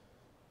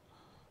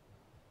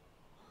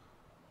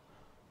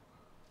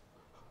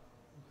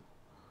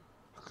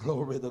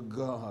 Glory to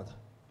God.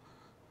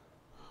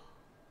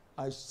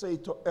 I say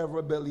to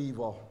every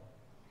believer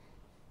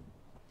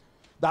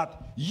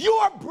that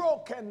your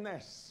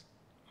brokenness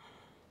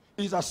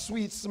is a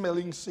sweet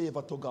smelling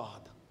savor to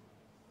God.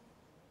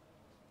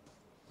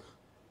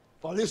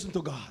 But listen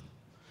to God.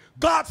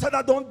 God said,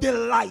 I don't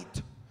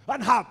delight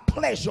and have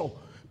pleasure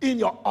in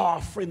your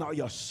offering or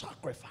your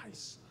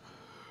sacrifice,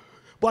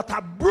 but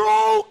a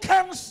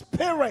broken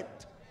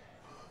spirit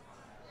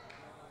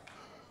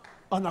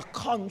and a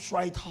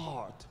contrite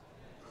heart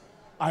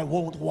I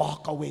won't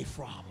walk away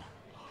from.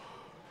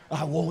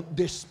 I won't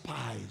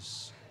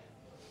despise.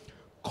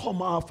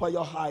 Come off of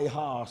your high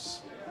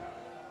horse.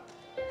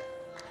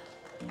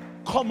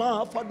 Come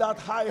off of that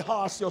high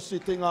horse you're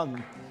sitting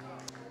on.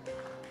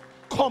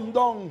 Come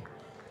down.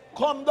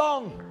 Come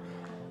down.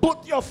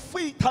 Put your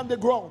feet on the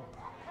ground.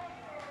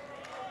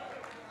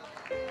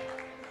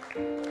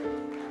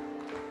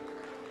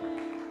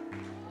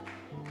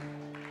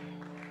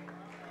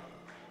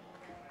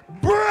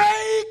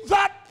 Break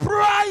that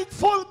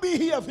prideful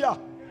behavior.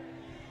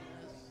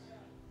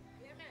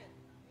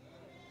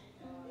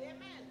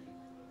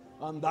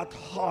 And that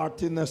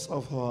heartiness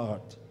of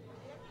heart.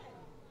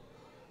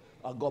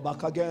 I'll go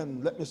back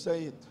again. Let me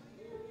say it.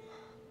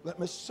 Let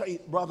me say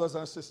it, brothers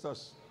and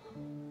sisters.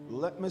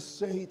 Let me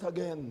say it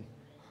again.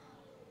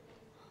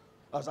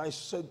 As I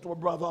said to a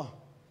brother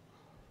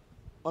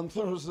on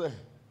Thursday,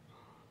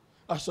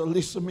 I said,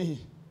 listen to me.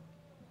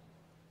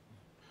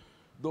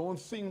 Don't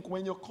think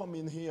when you come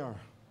in here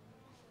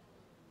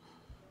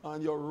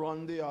and you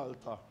run the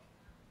altar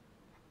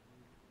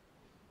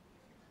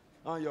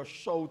and you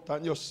shout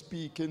and you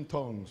speak in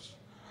tongues,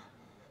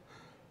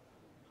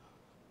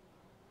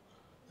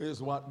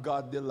 is what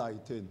God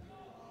delights in.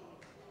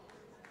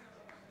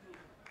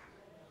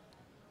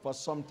 For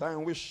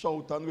sometimes we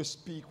shout and we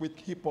speak with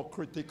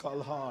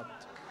hypocritical heart.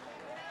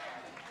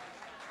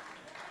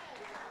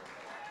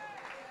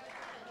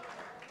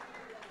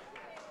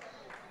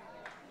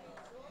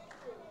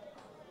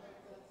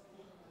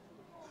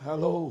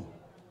 Hello.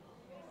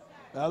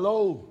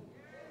 Hello.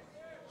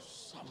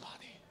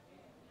 Somebody.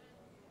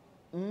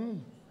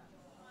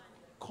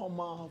 Come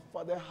on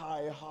for the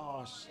high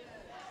horse.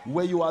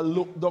 Where you are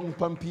looked down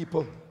upon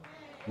people.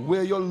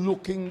 Where you're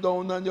looking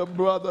down on your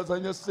brothers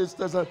and your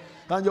sisters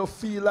and you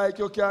feel like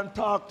you can't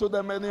talk to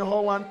them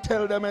anyhow and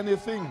tell them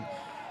anything.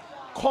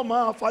 Come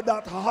on for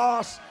that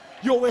horse.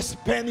 You will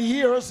spend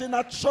years in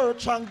a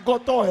church and go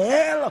to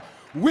hell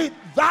with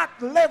that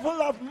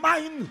level of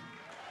mind.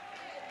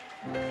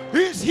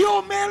 It's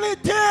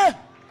humility.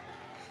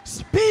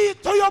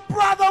 Speak to your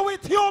brother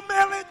with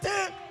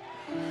humility.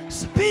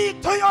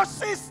 Speak to your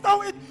sister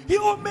with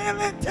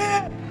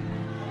humility.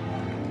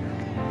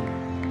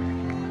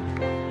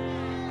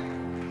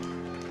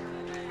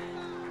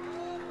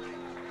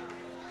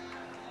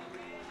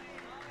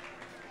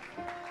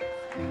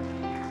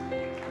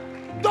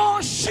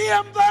 Don't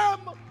shame them.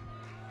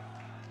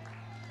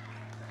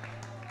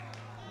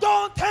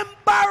 Don't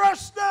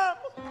embarrass them.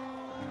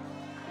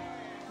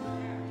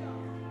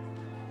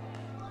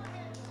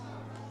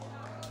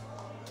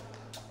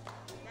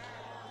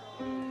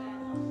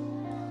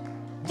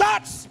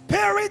 That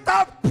spirit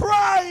of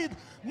pride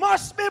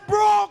must be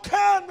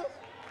broken.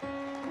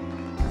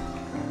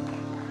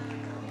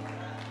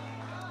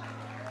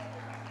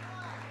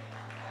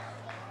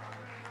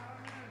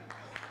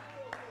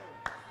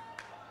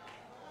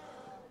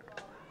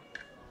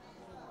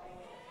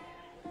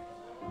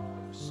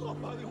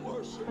 Somebody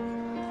worship.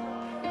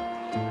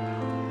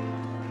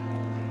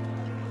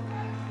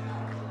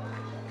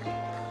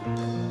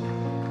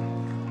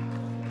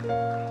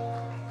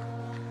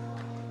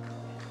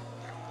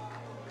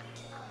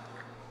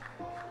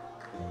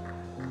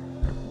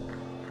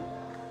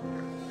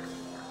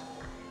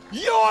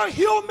 Your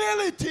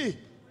humility,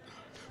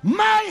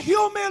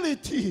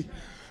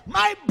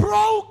 my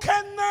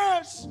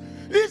brokenness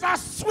is a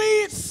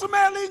sweet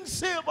smelling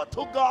savor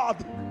to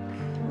God.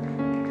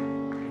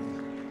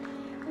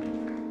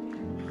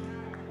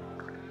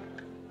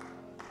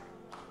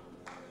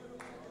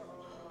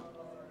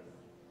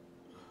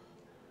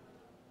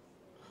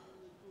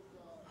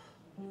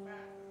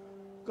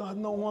 God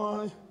no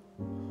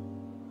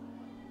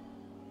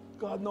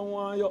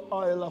want your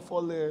oil of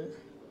Olay.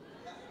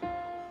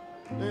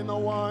 He no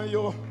want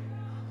your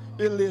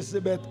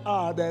Elizabeth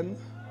Arden.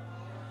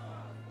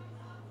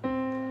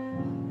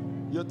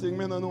 You think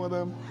me no know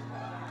them?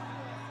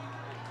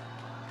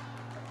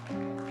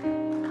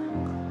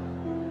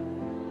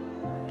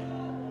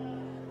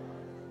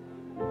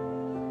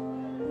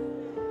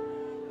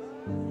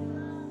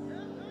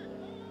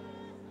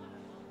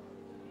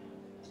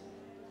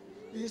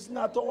 It's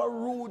not our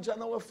rouge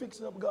and our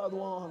fixing up God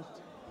want.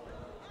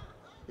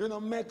 You know,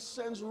 make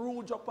sense,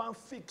 rouge up and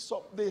fix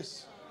up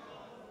this.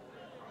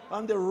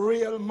 And the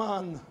real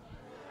man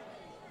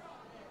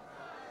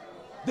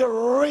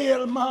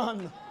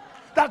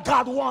that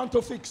God want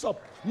to fix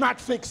up,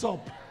 not fix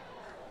up.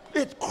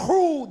 It's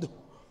crude.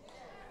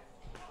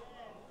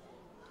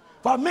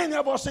 For many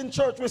of us in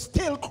church, we're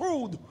still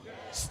crude,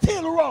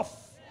 still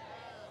rough.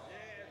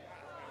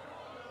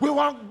 We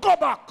want to go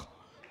back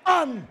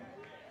on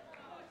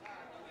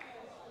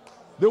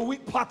the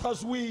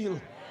potter's wheel.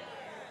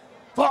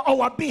 For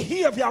our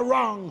behavior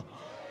wrong,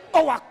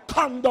 our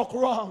conduct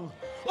wrong,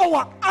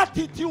 our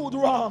attitude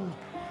wrong.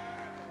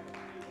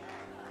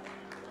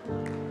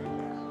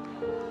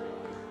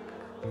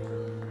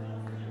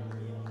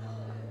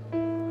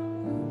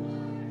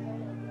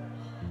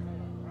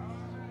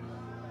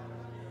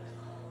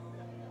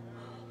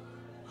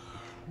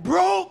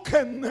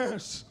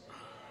 Brokenness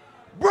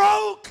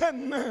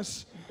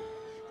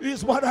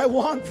is what I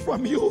want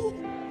from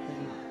you.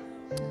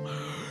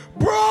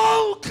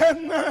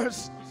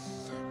 Brokenness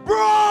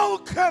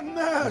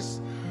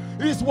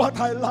is what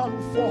I long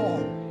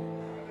for.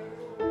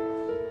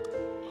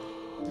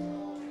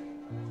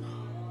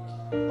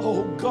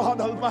 Oh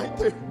God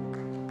Almighty,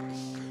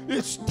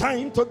 it's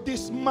time to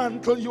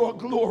dismantle your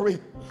glory.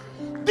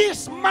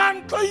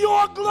 Dismantle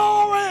your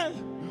glory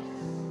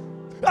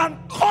and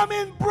come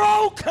in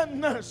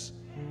brokenness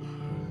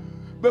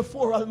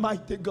before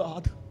Almighty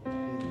God.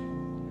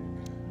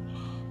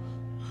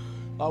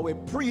 I will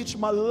preach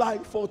my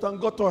life out and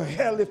go to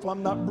hell if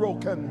I'm not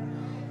broken.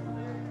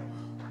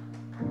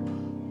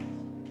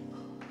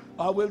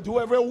 I will do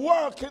every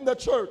work in the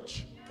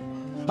church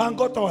and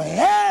go to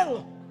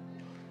hell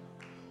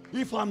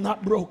if I'm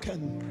not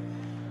broken.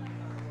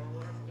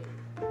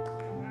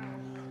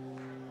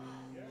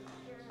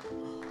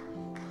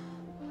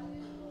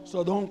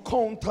 So don't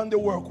count on the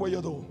work where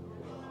you do.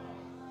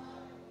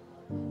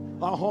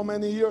 And how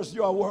many years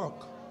you are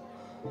work.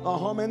 And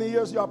how many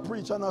years you are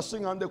preach and I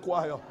sing on the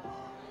choir.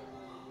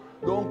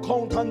 Don't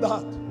count on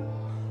that.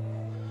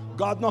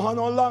 God no have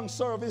no long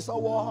service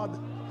award.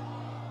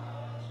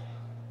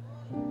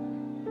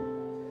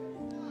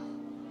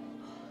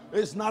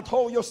 It's not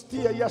how you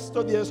stay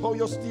yesterday, it's how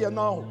you stay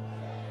now.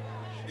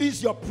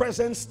 Is your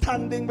presence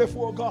standing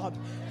before God?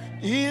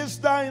 Is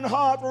thine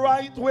heart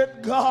right with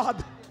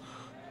God?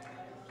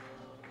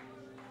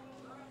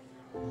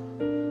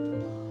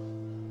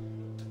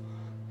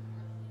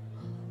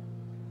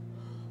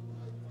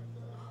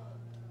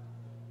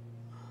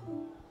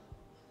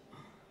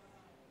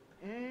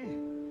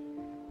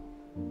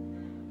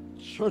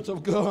 Church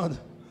of God,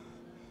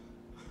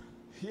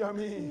 hear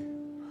me.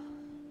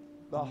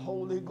 The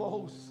Holy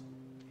Ghost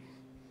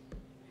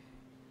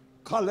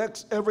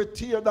collects every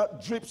tear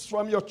that drips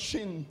from your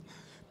chin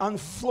and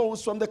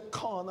flows from the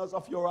corners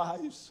of your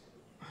eyes.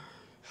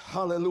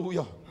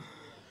 Hallelujah.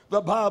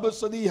 The Bible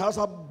said he has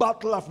a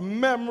bottle of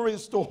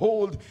memories to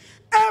hold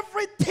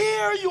every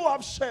tear you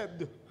have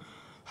shed.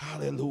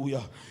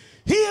 Hallelujah.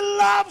 He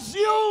loves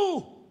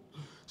you.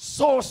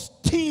 So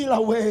steal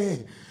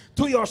away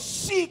to your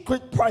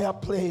secret prayer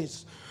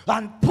place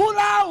and pull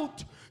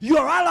out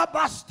your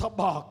alabaster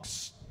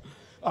box,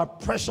 a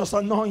precious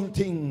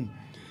anointing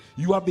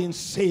you have been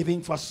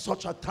saving for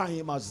such a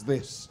time as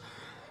this.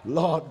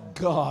 Lord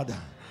God,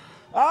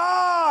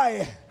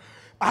 I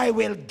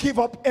will give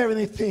up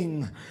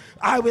anything.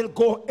 I will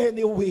go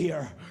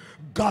anywhere.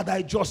 God,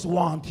 I just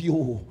want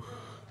you.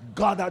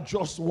 God, I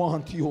just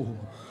want you.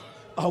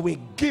 I will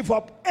give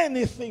up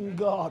anything,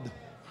 God,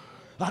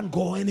 and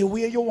go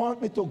anywhere you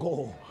want me to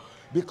go,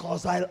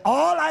 because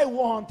all I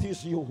want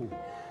is you.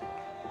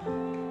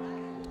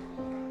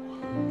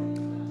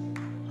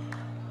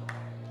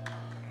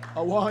 I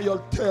want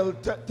you to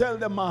tell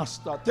the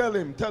master, tell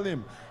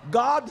him,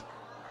 God,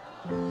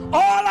 all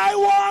I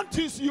want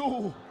is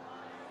you.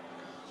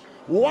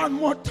 One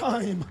more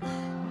time.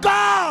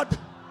 God,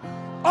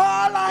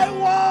 all I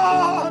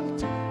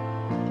want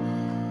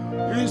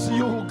is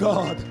you,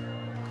 God.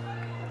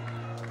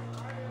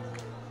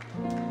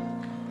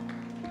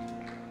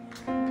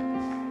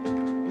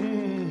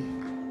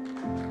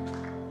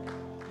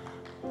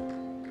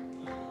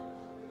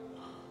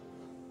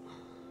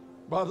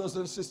 Brothers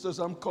and sisters,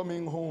 I'm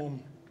coming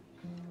home.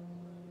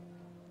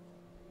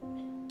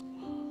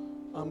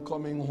 I'm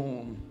coming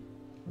home.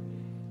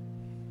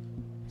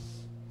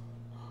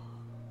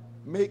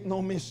 Make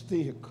no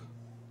mistake.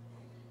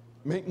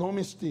 Make no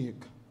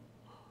mistake.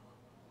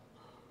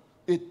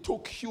 It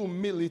took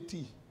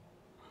humility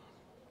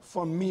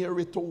for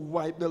Mary to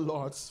wipe the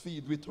Lord's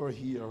feet with her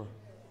hair.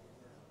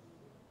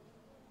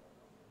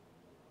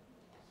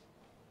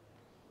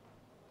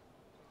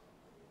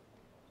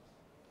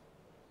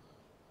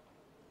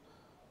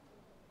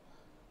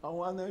 I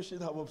wonder if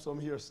she'd have up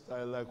some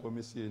hairstyle like what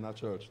we see in a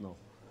church now.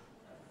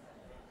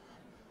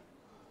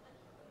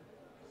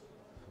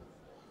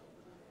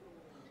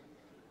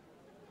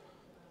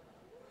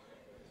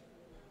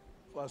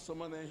 For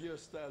some of them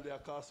hairstyle, they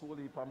cost a whole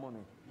heap of money.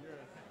 Yeah.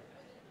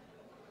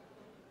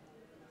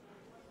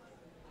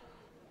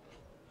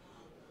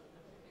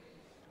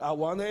 I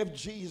wonder if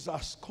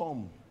Jesus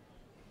come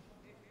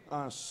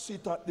and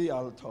sit at the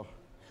altar,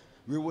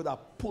 we would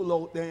have pulled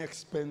out the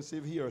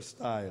expensive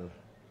hairstyle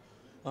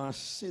and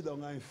sit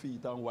on my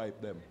feet and wipe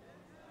them.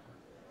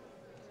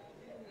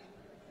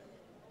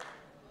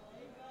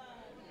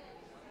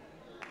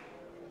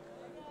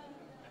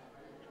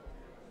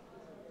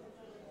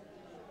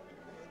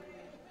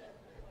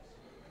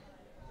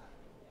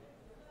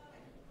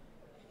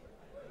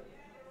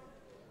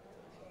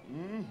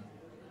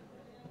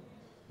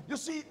 You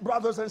see,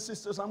 brothers and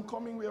sisters, I'm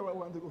coming where I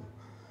want to go.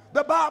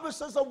 The Bible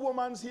says a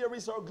woman's hair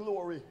is her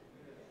glory.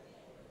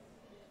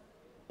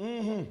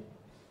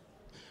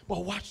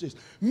 But watch this.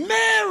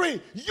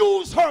 Mary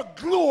used her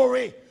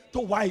glory to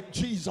wipe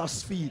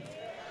Jesus' feet.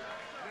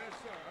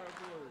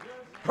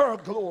 Her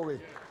glory.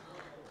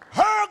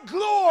 Her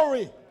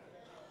glory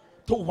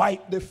to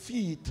wipe the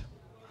feet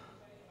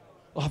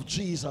of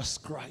Jesus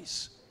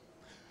Christ.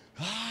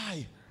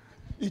 Aye,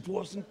 it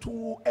wasn't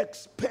too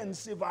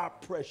expensive or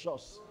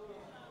precious.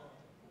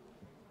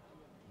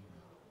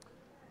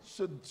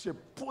 She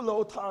pull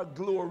out her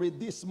glory,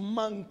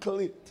 dismantle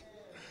it,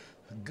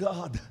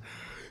 God,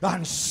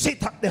 and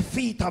sit at the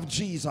feet of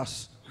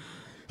Jesus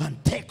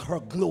and take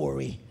her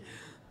glory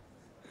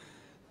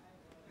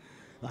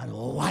and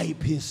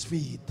wipe his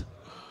feet.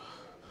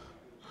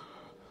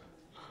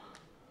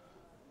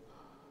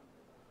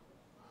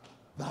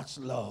 That's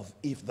love,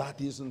 if that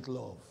isn't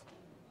love.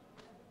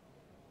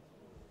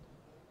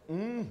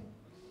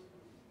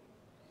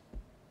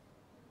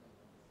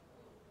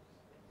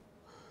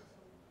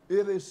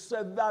 It is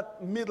said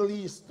that Middle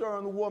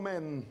Eastern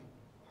women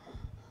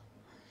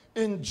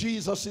in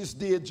Jesus'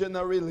 day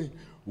generally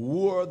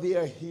wore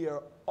their hair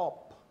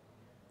up.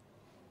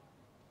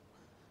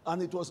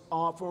 And it was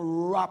often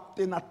wrapped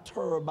in a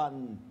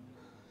turban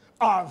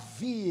or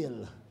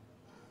veil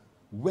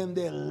when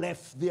they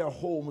left their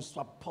homes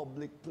for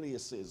public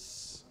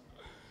places.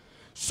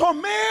 So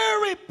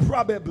Mary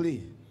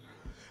probably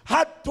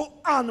had to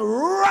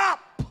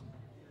unwrap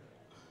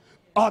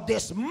or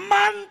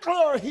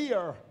dismantle her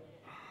hair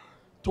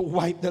to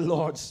wipe the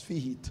Lord's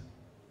feet.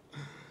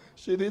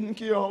 She didn't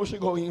care how she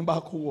going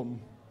back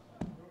home.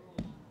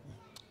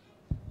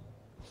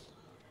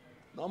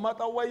 No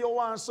matter where you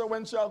want, so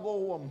when she go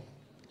home,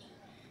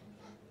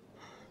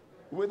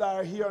 with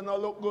her hair not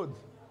look good.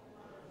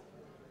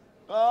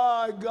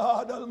 Oh,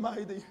 God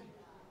Almighty.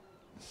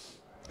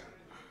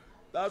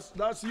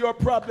 That's your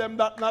problem,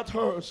 that not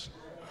hers.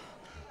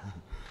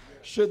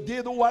 She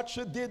did what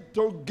she did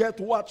to get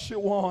what she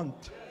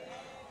want.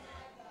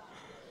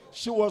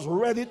 She was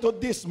ready to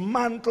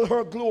dismantle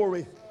her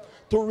glory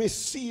to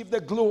receive the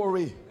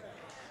glory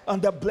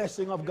and the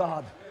blessing of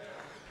God.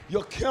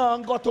 You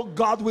can't go to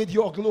God with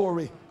your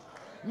glory.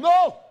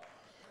 No,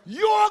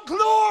 your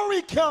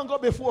glory can't go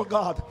before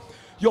God.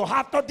 You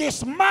have to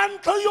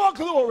dismantle your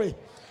glory,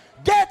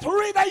 get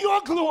rid of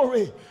your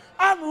glory,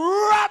 and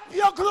wrap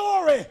your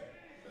glory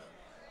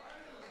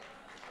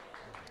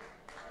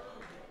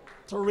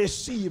to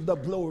receive the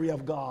glory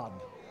of God.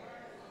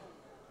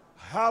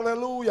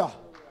 Hallelujah.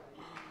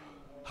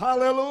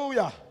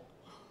 Hallelujah.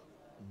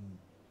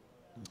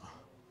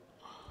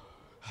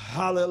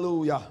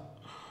 Hallelujah.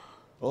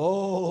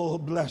 Oh,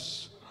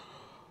 bless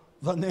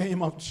the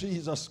name of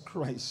Jesus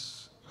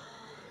Christ.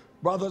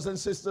 Brothers and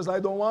sisters, I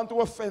don't want to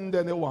offend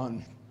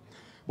anyone,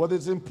 but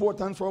it's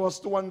important for us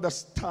to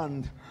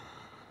understand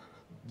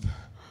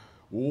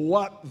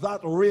what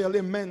that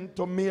really meant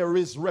to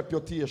Mary's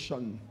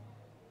reputation.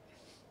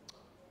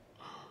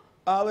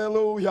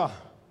 Hallelujah.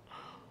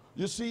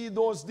 You see,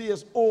 those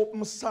days,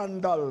 open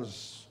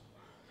sandals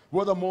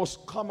were the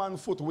most common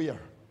footwear.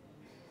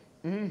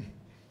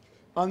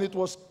 And it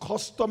was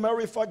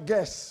customary for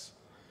guests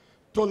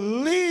to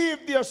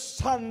leave their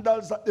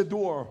sandals at the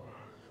door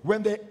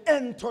when they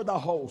enter the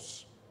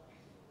house.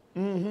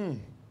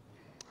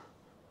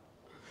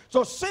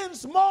 So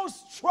since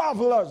most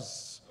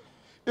travelers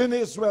in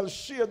Israel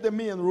shared the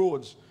main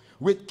roads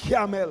with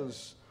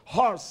camels,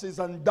 horses,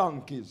 and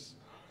donkeys,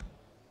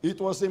 it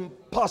was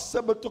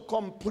impossible to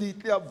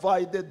completely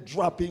avoid the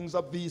droppings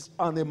of these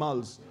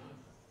animals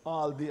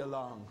all day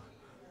long.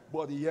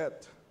 But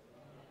yet,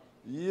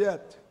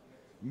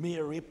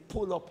 Mary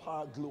pulled up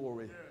her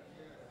glory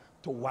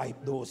to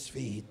wipe those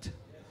feet.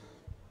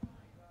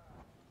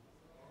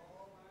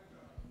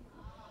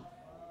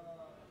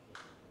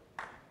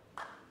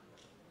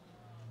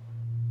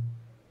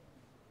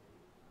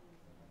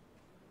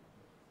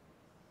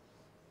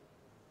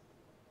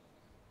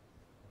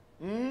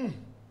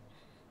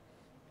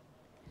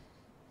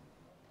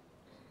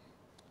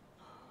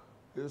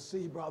 You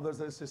see, brothers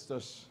and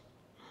sisters,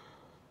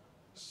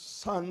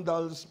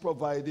 sandals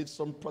provided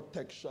some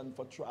protection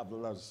for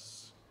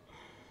travelers.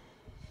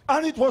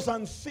 And it was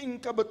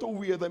unthinkable to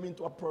wear them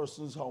into a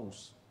person's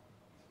house.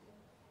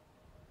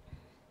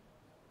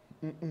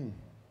 You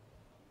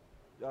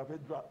have to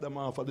drop them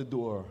off at the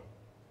door.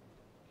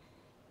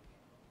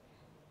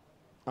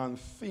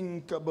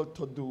 Unthinkable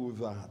to do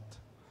that.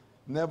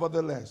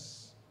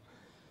 Nevertheless,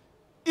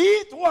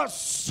 it was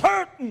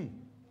certain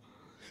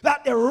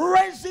that the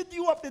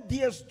residue of the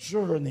day's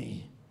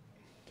journey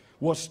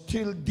was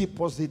still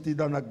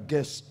deposited on a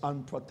guest's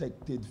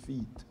unprotected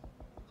feet.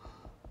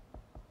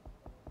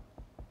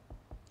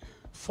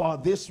 For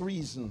this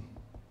reason,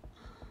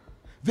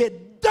 the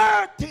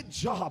dirty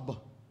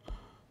job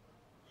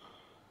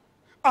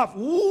of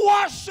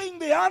washing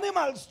the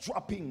animals'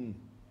 dropping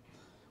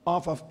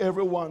off of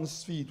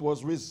everyone's feet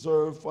was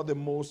reserved for the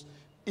most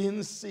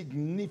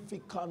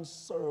insignificant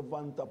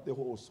servant of the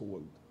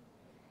household.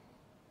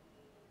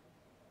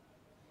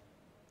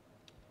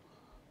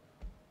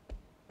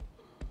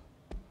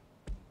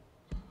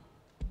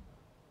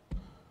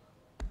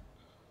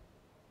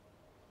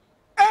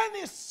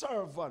 Any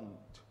servant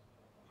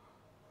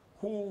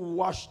who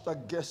washed a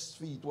guest's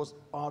feet was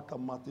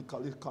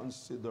automatically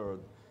considered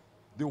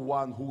the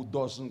one who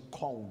doesn't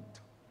count.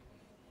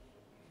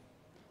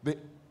 The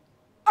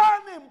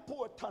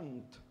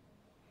unimportant,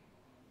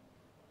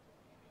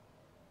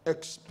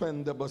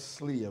 expendable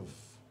slave,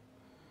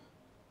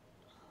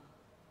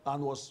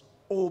 and was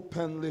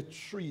openly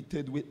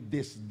treated with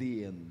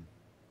disdain.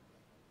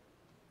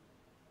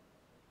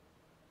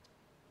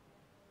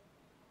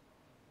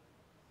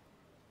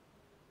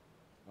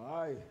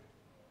 Aye.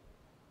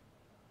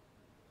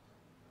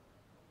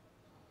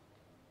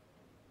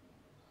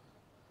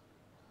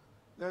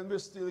 Then we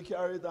still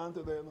carry it on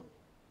today. No?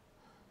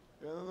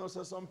 You know,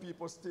 so some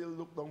people still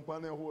look down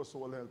upon their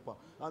household helper.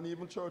 And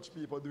even church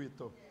people do it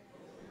too.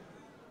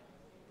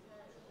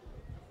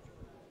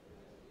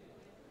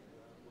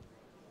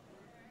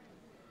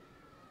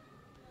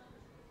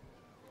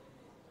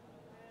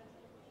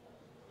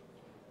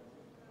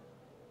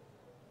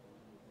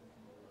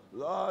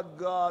 Lord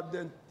God,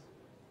 then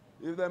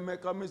if they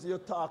make a mistake, you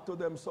talk to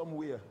them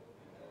somewhere.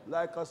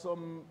 Like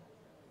some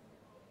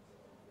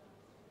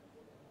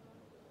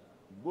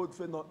good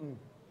for nothing.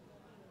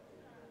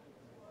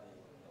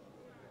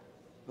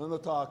 You're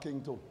not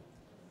talking to.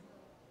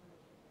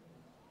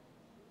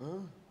 Huh?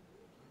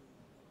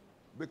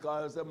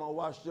 Because them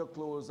wash your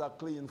clothes, a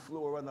clean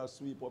floor, and a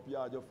sweep up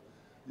yard.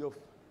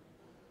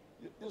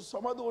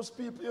 Some of those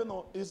people, you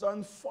know, it's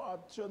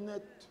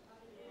unfortunate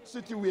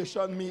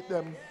situation meet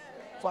them.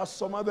 For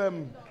some of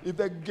them, if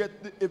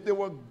they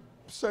were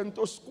sent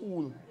to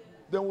school,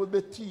 There will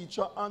be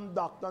teacher and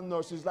doctor and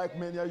nurses like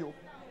many of you.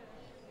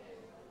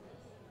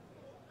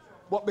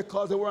 But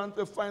because they weren't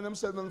to find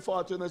themselves in a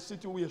fortunate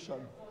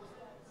situation.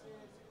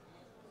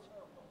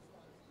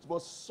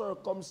 But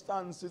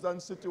circumstances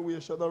and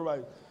situation are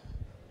right.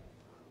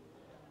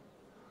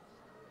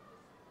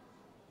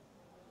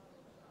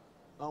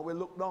 And we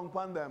look down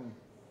upon them.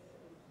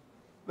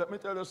 Let me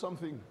tell you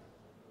something.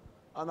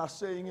 And I'm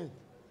saying it.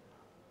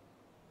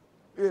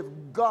 If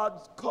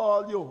God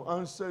called you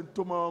and said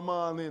tomorrow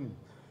morning,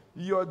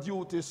 your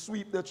duty is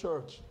sweep the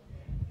church,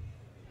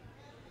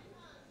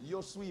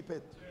 you sweep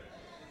it.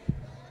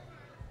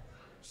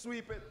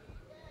 Sweep it.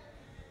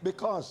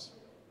 Because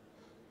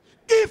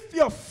if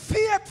you're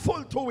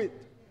faithful to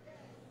it,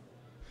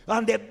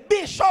 and the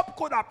bishop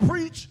could have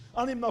preached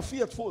and him not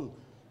faithful,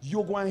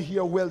 you're going to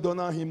hear well done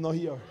and him not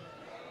here.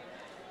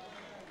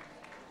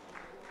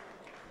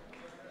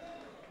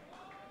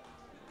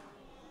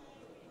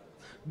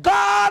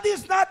 God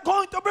is not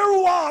going to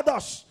reward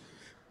us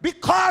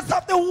because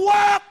of the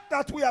work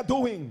that we are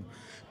doing.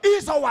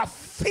 It's our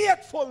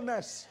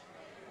faithfulness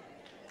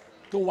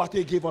to what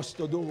he gave us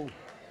to do.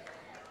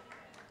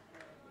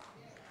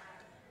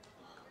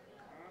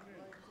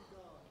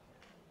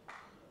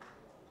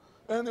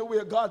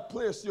 Anywhere God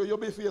placed you, you'll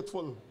be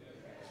faithful.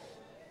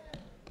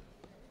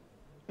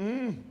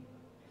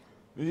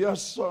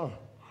 Yes, sir.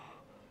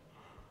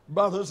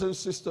 Brothers and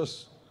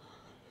sisters,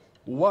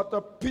 what a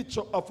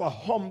picture of a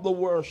humble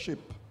worship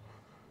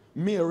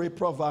Mary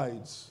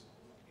provides.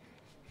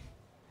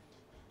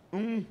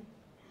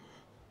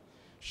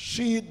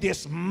 She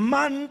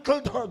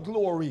dismantled her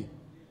glory,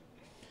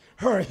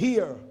 her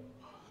hair,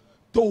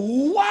 to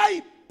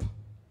wipe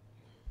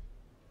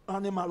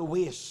animal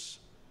waste,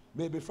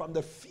 maybe from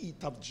the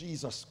feet of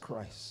Jesus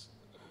Christ.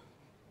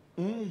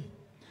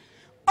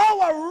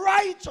 Our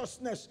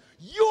righteousness,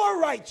 your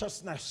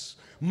righteousness,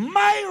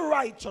 my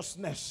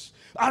righteousness,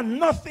 are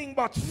nothing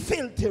but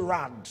filthy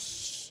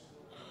rags,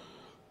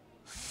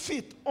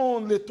 fit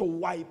only to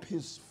wipe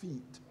his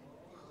feet.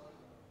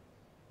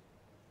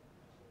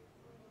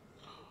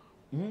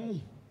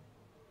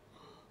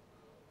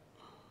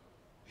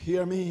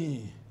 Hear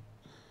me.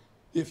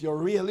 If you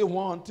really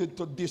wanted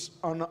to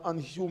dishonor and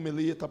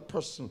humiliate a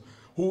person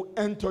who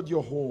entered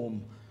your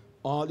home,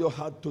 all you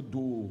had to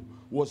do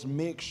was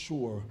make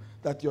sure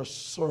that your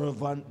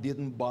servant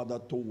didn't bother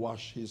to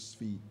wash his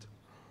feet.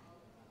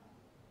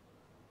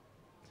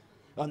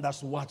 And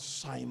that's what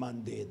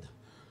Simon did.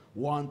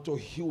 Want to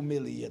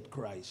humiliate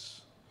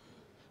Christ.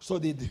 So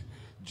did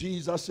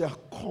Jesus say,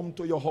 come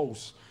to your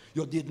house.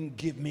 You didn't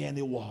give me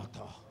any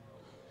water.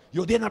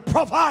 You didn't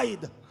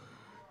provide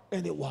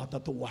any water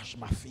to wash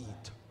my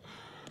feet.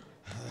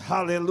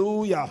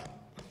 Hallelujah.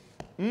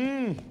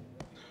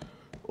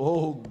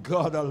 Oh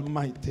God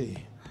Almighty.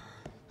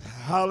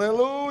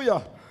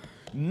 Hallelujah.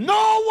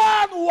 No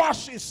one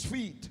washed his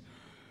feet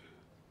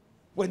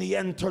when he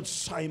entered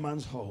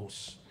Simon's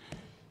house.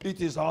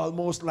 It is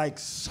almost like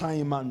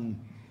Simon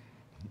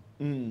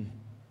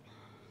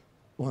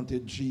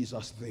wanted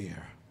Jesus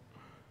there,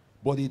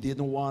 but he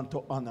didn't want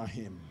to honor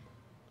him.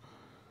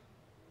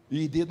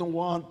 He didn't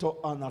want to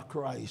honor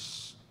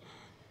Christ.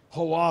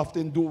 How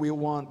often do we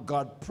want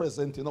God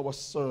present in our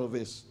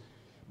service,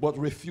 but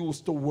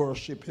refuse to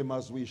worship him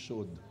as we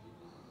should?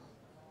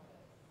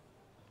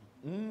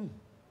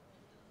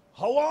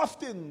 How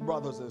often,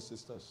 brothers and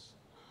sisters?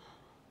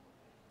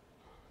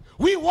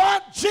 We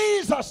want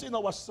Jesus in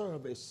our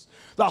service,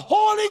 the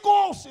Holy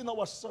Ghost in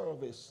our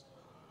service,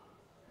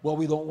 but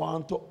we don't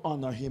want to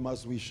honor him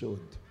as we should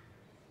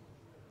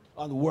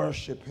and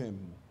worship him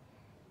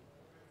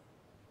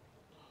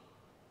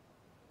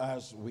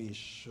as we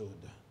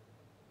should.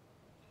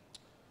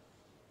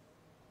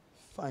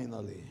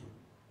 Finally,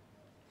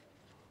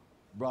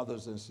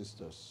 brothers and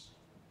sisters,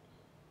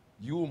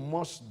 you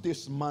must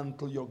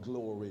dismantle your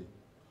glory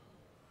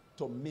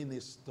to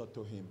minister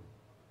to him.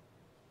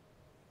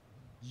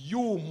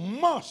 You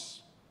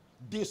must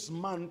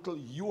dismantle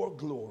your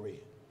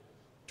glory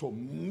to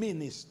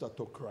minister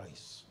to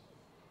Christ.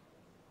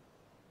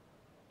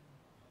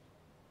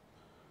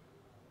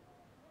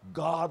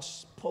 God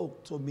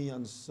spoke to me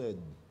and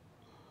said,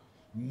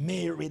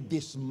 Mary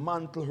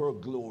dismantled her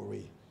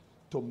glory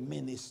to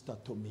minister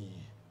to me.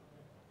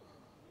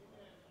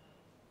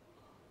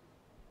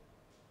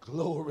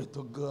 Glory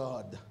to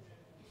God.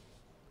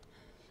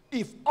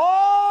 If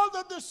all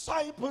the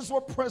disciples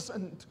were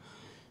present,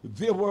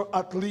 there were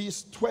at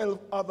least 12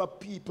 other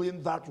people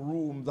in that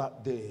room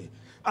that day,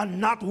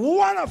 and not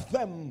one of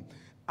them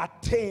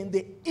attained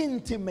the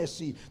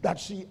intimacy that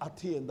she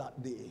attained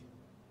that day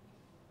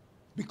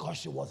because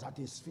she was at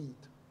his feet.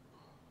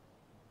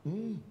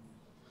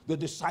 The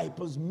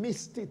disciples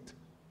missed it.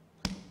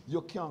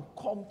 You can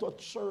come to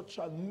church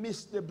and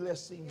miss the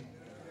blessing.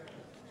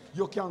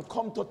 You can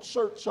come to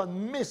church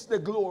and miss the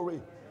glory.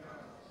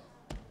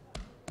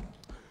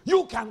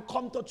 You can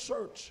come to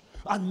church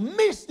and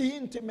miss the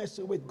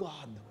intimacy with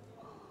God.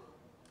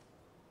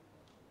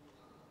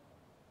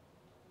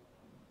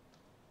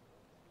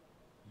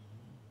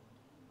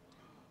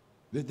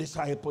 The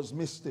disciples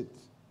missed it.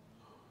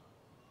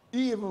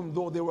 Even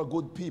though they were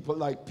good people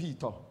like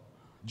Peter,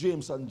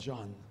 James, and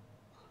John.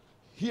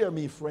 Hear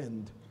me,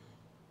 friend.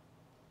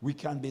 We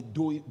can be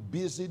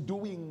busy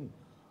doing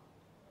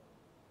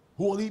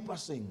whole heap of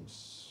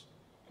things.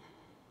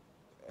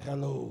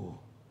 Hello.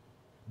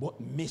 But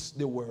miss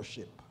the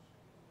worship.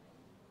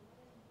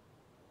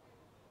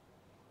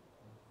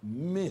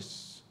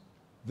 Miss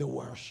the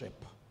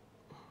worship.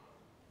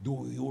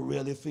 Do you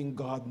really think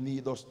God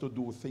needs us to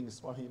do things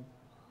for him?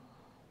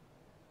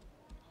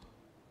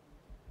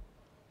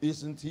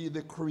 Isn't he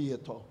the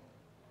creator?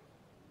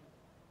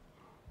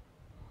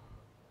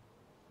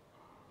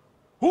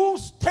 Who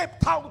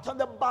stepped out on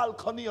the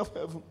balcony of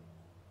heaven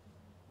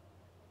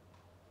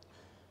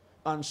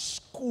and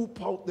scooped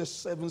out the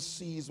 7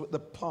 seas with the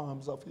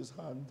palms of his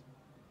hand?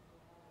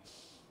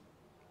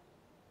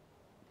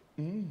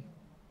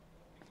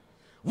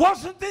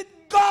 Wasn't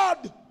it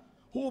God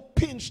who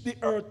pinched the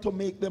earth to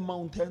make the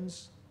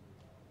mountains?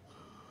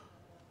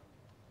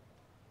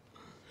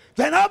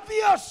 Then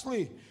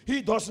obviously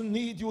he doesn't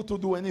need you to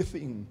do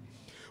anything.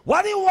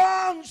 What he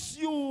wants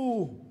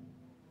you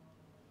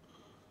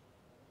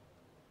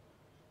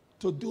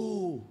to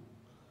do,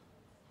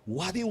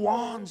 what he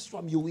wants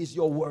from you is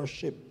your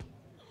worship.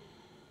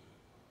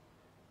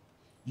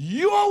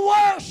 Your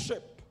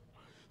worship.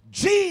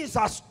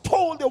 Jesus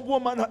told the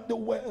woman at the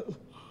well,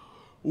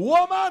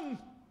 woman,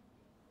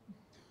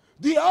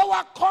 the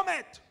hour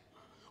cometh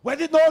when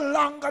it no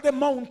longer the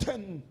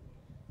mountain,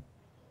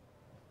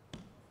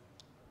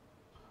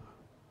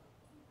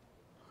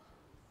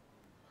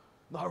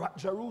 nor at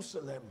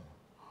Jerusalem.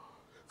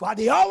 For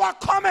the hour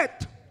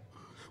cometh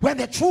when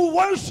the true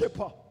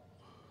worshiper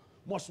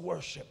must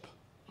worship.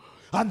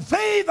 And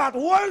they that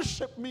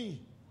worship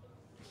me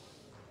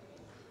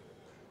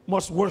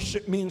must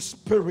worship me in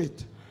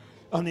spirit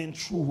and in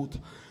truth.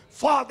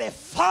 For the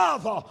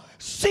Father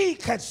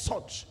seeketh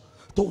such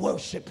to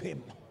worship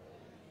him.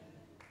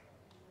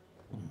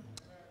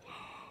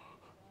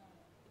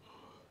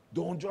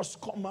 Don't just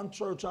come to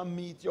church and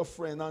meet your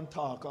friend and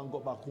talk and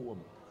go back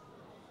home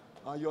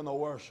and you no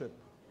worship.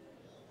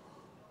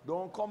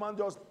 Don't come and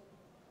just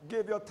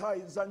give your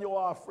tithes and your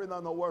offering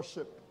and no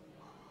worship.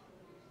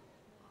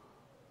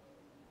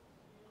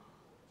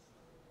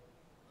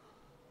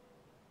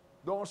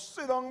 Don't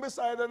sit down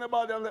beside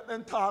anybody and let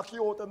them talk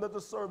you out into the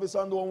service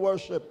and don't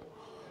worship.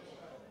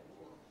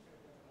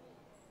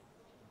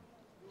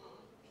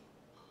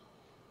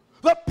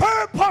 The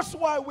purpose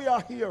why we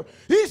are here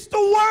is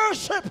to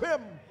worship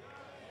him.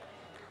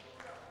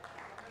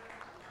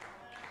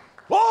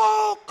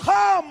 Oh,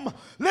 come,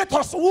 let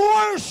us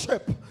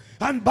worship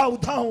and bow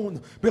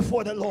down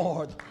before the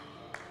Lord,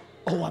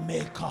 our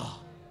Maker.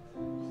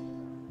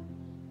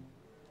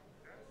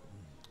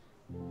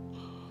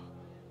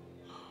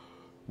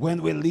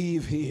 When we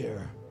leave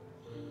here,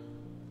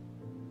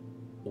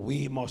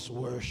 we must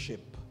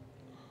worship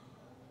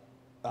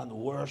and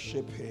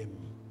worship him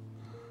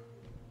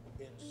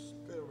in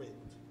spirit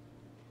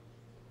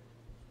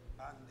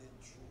and in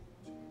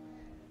truth.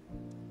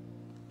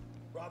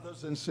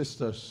 Brothers and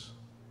sisters,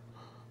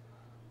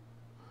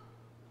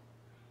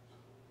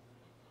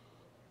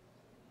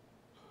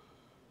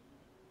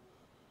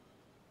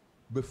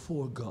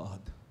 before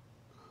God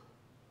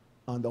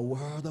and the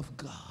Word of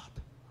God,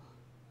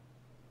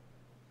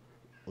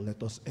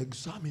 let us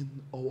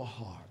examine our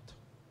heart.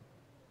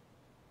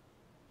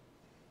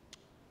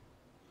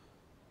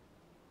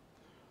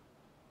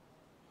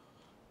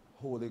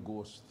 Holy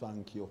Ghost,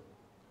 thank you.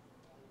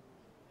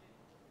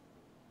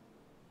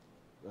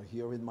 You're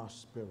here in my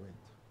spirit.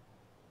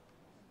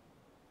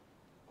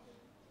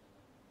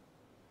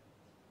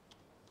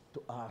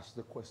 To ask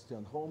the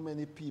question, how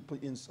many people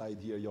inside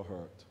here you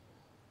hurt?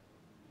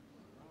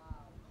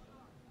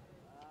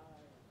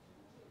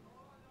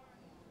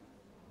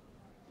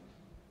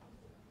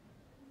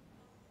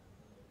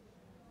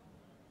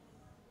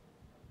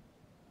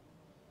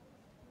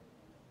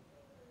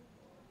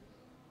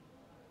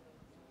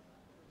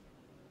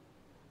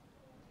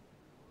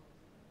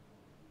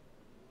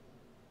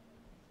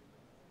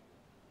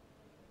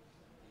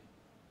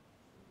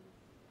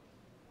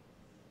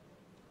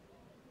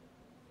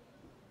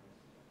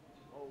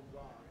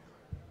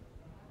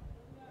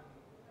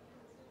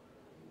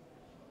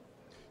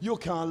 You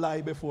can't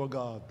lie before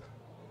God.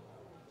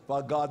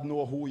 For God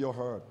knows who you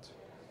hurt.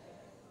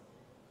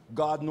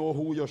 God knows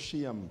who you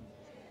shame.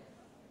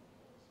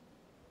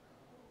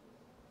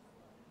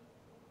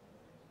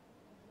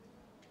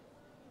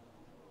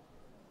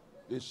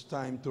 It's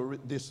time to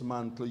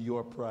dismantle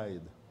your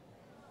pride.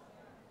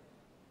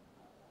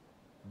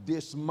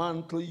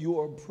 Dismantle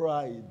your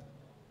pride.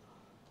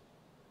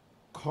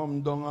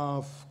 Come down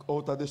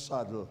out of the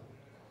saddle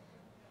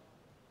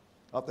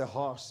of the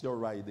horse you're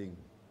riding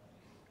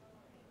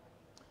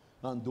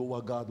and do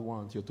what God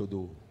wants you to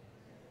do.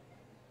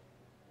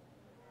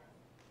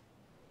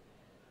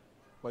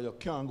 But you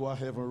can't go to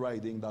heaven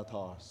riding that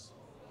horse.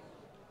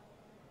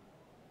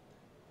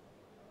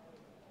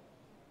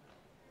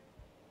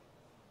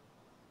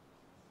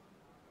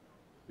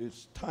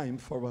 It's time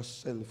for a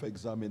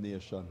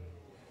self-examination.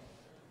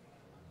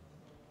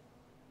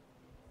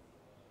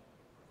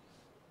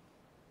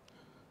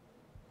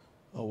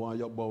 I want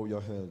you to bow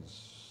your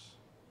heads.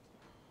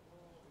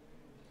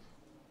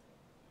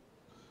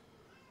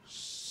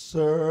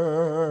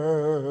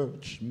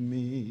 Search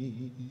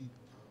me.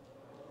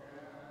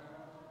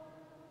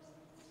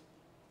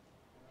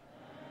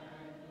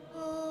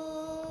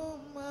 Oh,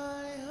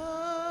 my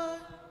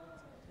heart,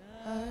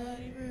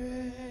 I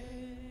pray.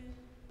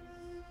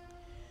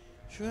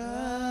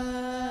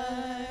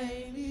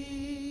 Try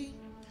me,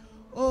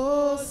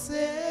 oh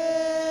Savior.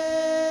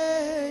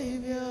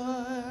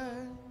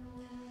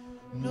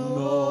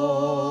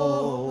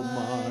 Know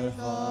my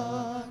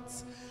heart,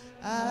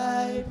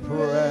 I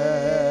pray.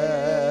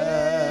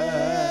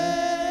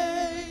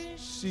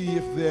 See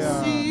if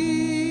there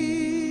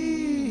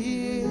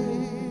See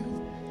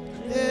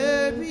if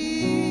there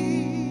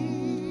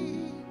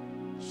be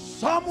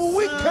some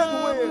wicked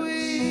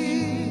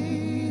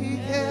ways.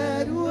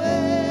 wicked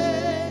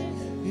way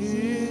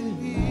in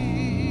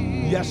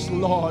me. Yes,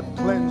 Lord,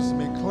 cleanse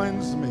me,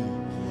 cleanse me.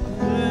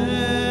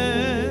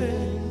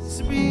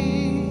 Cleanse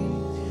me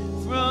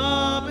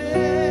from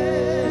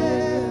every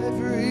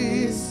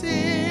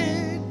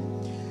sin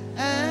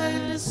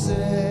and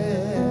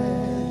set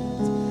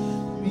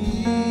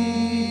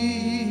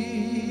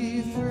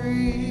me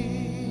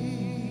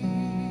free.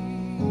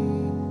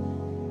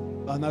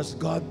 And as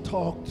God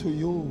talked to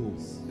you,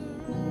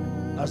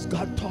 as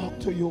God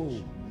talked to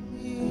you,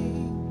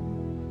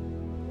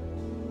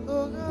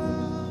 Oh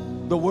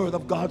God, the word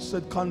of God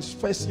said,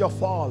 confess your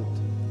fault.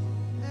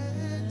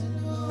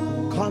 and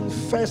know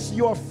Confess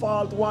your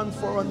fault one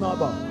for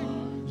another.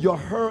 You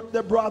hurt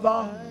the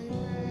brother,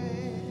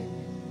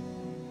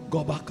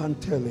 go back and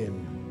tell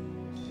him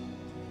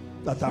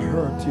that I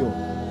hurt you,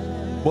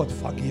 but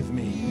forgive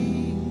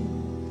me.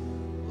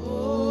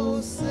 oh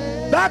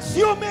Savior. That's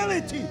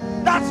humility.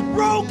 That's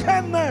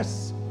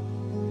brokenness.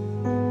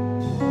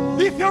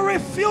 If you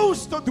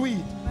refuse to do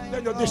it,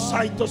 then you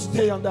decide to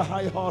stay on the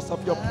high horse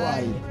of your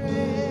pride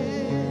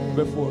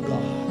before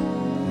God.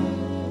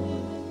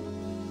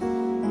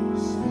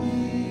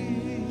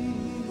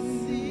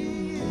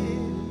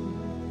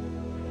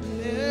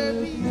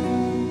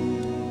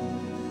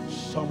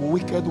 Some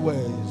wicked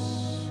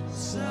ways.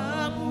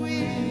 Some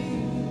wicked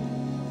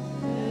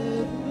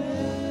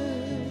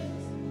ways.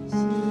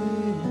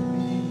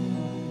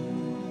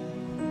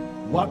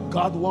 What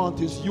God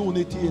wants is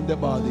unity in the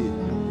body.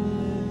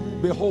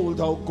 Behold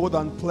how good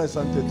and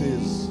pleasant it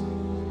is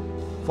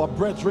for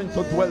brethren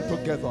to dwell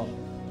together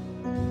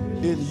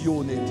in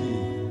unity.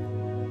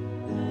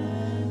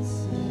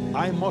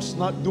 I must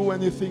not do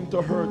anything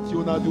to hurt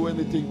you, not do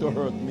anything to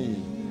hurt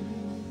me.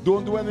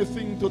 Don't do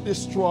anything to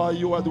destroy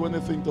you or do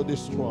anything to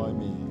destroy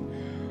me.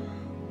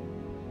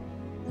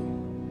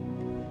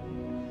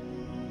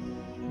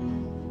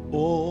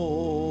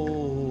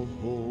 Oh,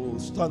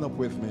 stand up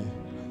with me.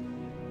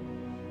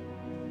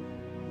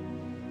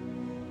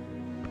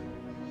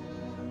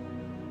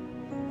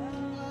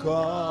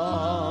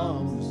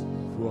 Comes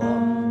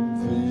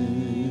from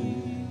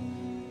thee.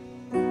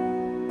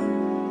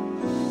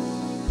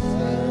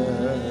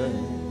 Send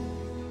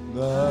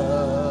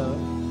the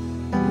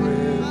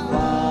revival.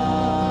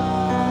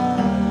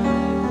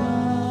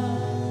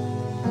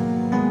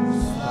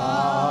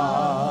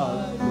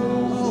 Start the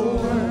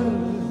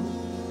work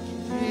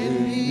in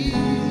me.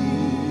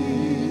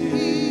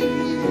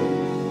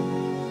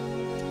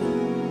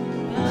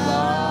 Thy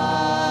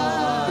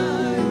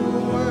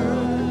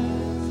word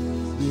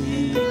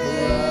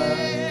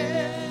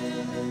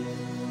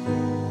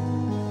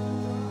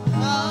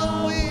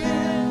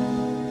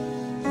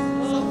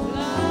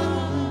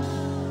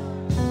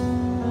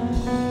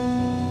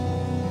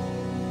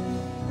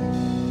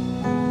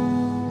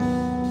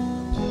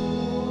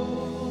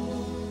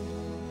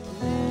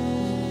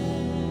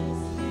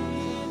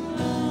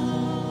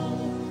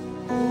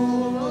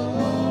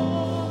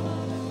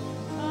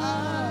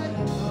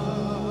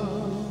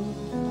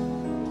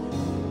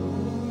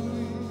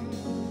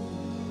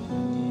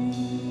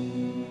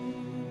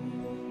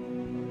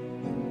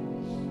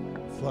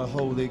The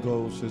Holy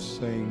Ghost is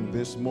saying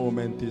this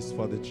moment is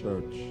for the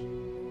church.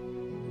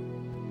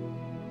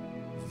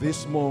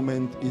 This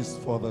moment is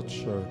for the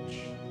church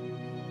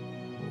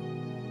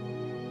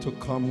to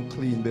come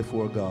clean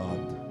before God,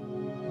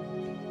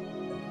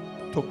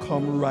 to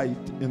come right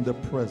in the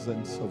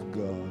presence of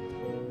God.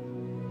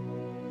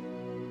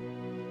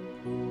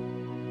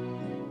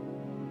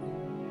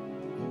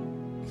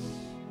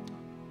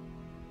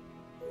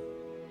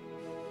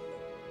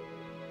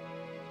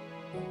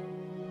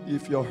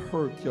 If you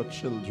hurt your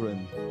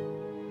children,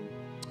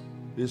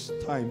 it's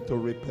time to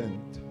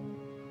repent.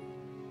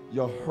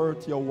 You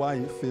hurt your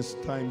wife, it's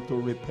time to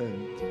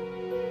repent.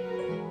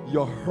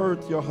 You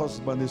hurt your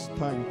husband, it's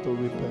time to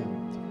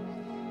repent.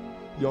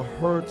 You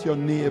hurt your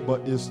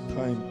neighbor, it's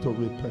time to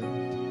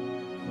repent.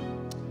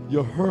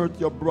 You hurt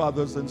your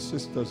brothers and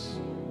sisters,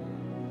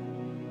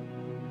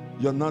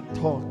 you're not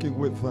talking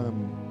with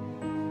them.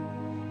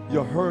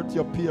 You hurt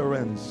your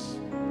parents,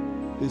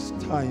 it's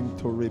time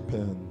to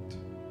repent.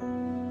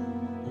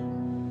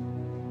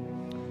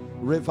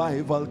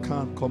 Revival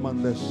can't come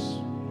unless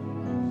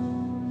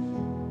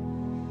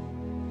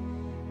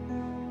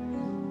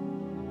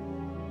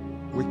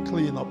We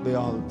clean up the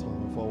altar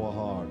of our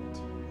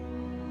heart.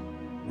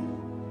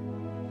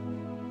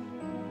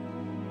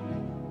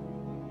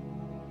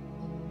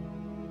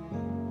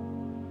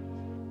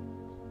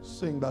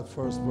 Sing that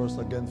first verse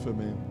again for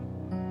me.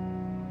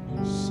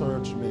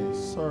 Search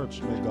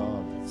me,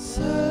 God.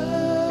 Search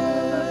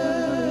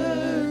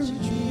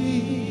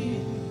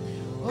me,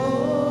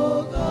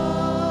 oh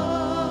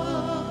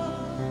God,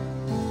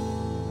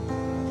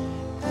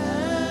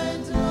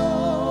 and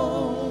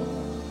know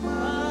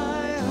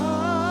my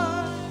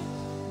heart,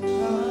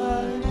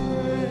 I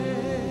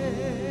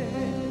pray.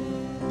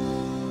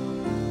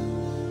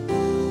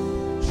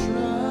 Try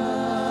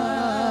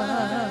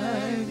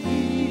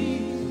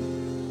me,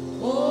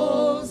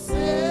 oh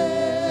Savior,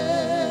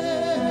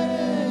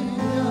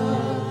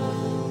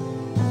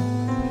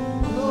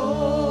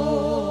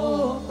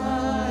 know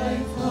my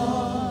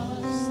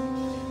thoughts,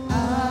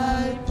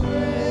 I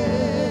pray.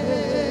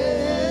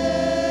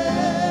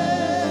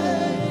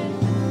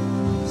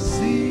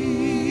 See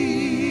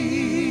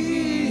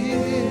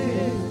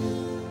if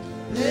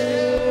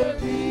there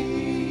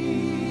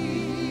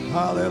be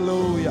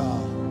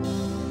Hallelujah.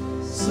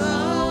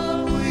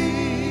 some wicked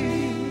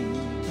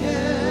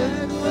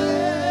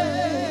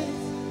ways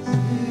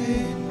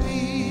in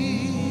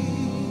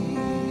me.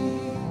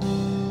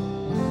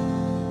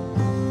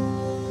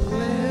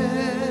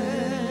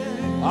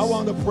 I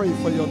want to pray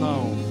for you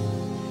now.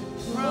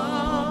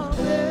 From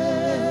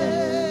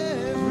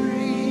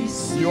every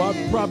You have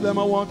a problem,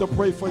 I want to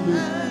pray for you.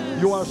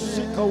 You are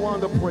sick, I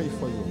want to pray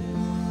for you.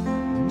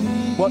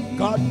 But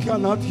God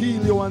cannot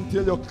heal you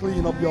until you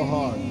clean up your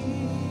heart.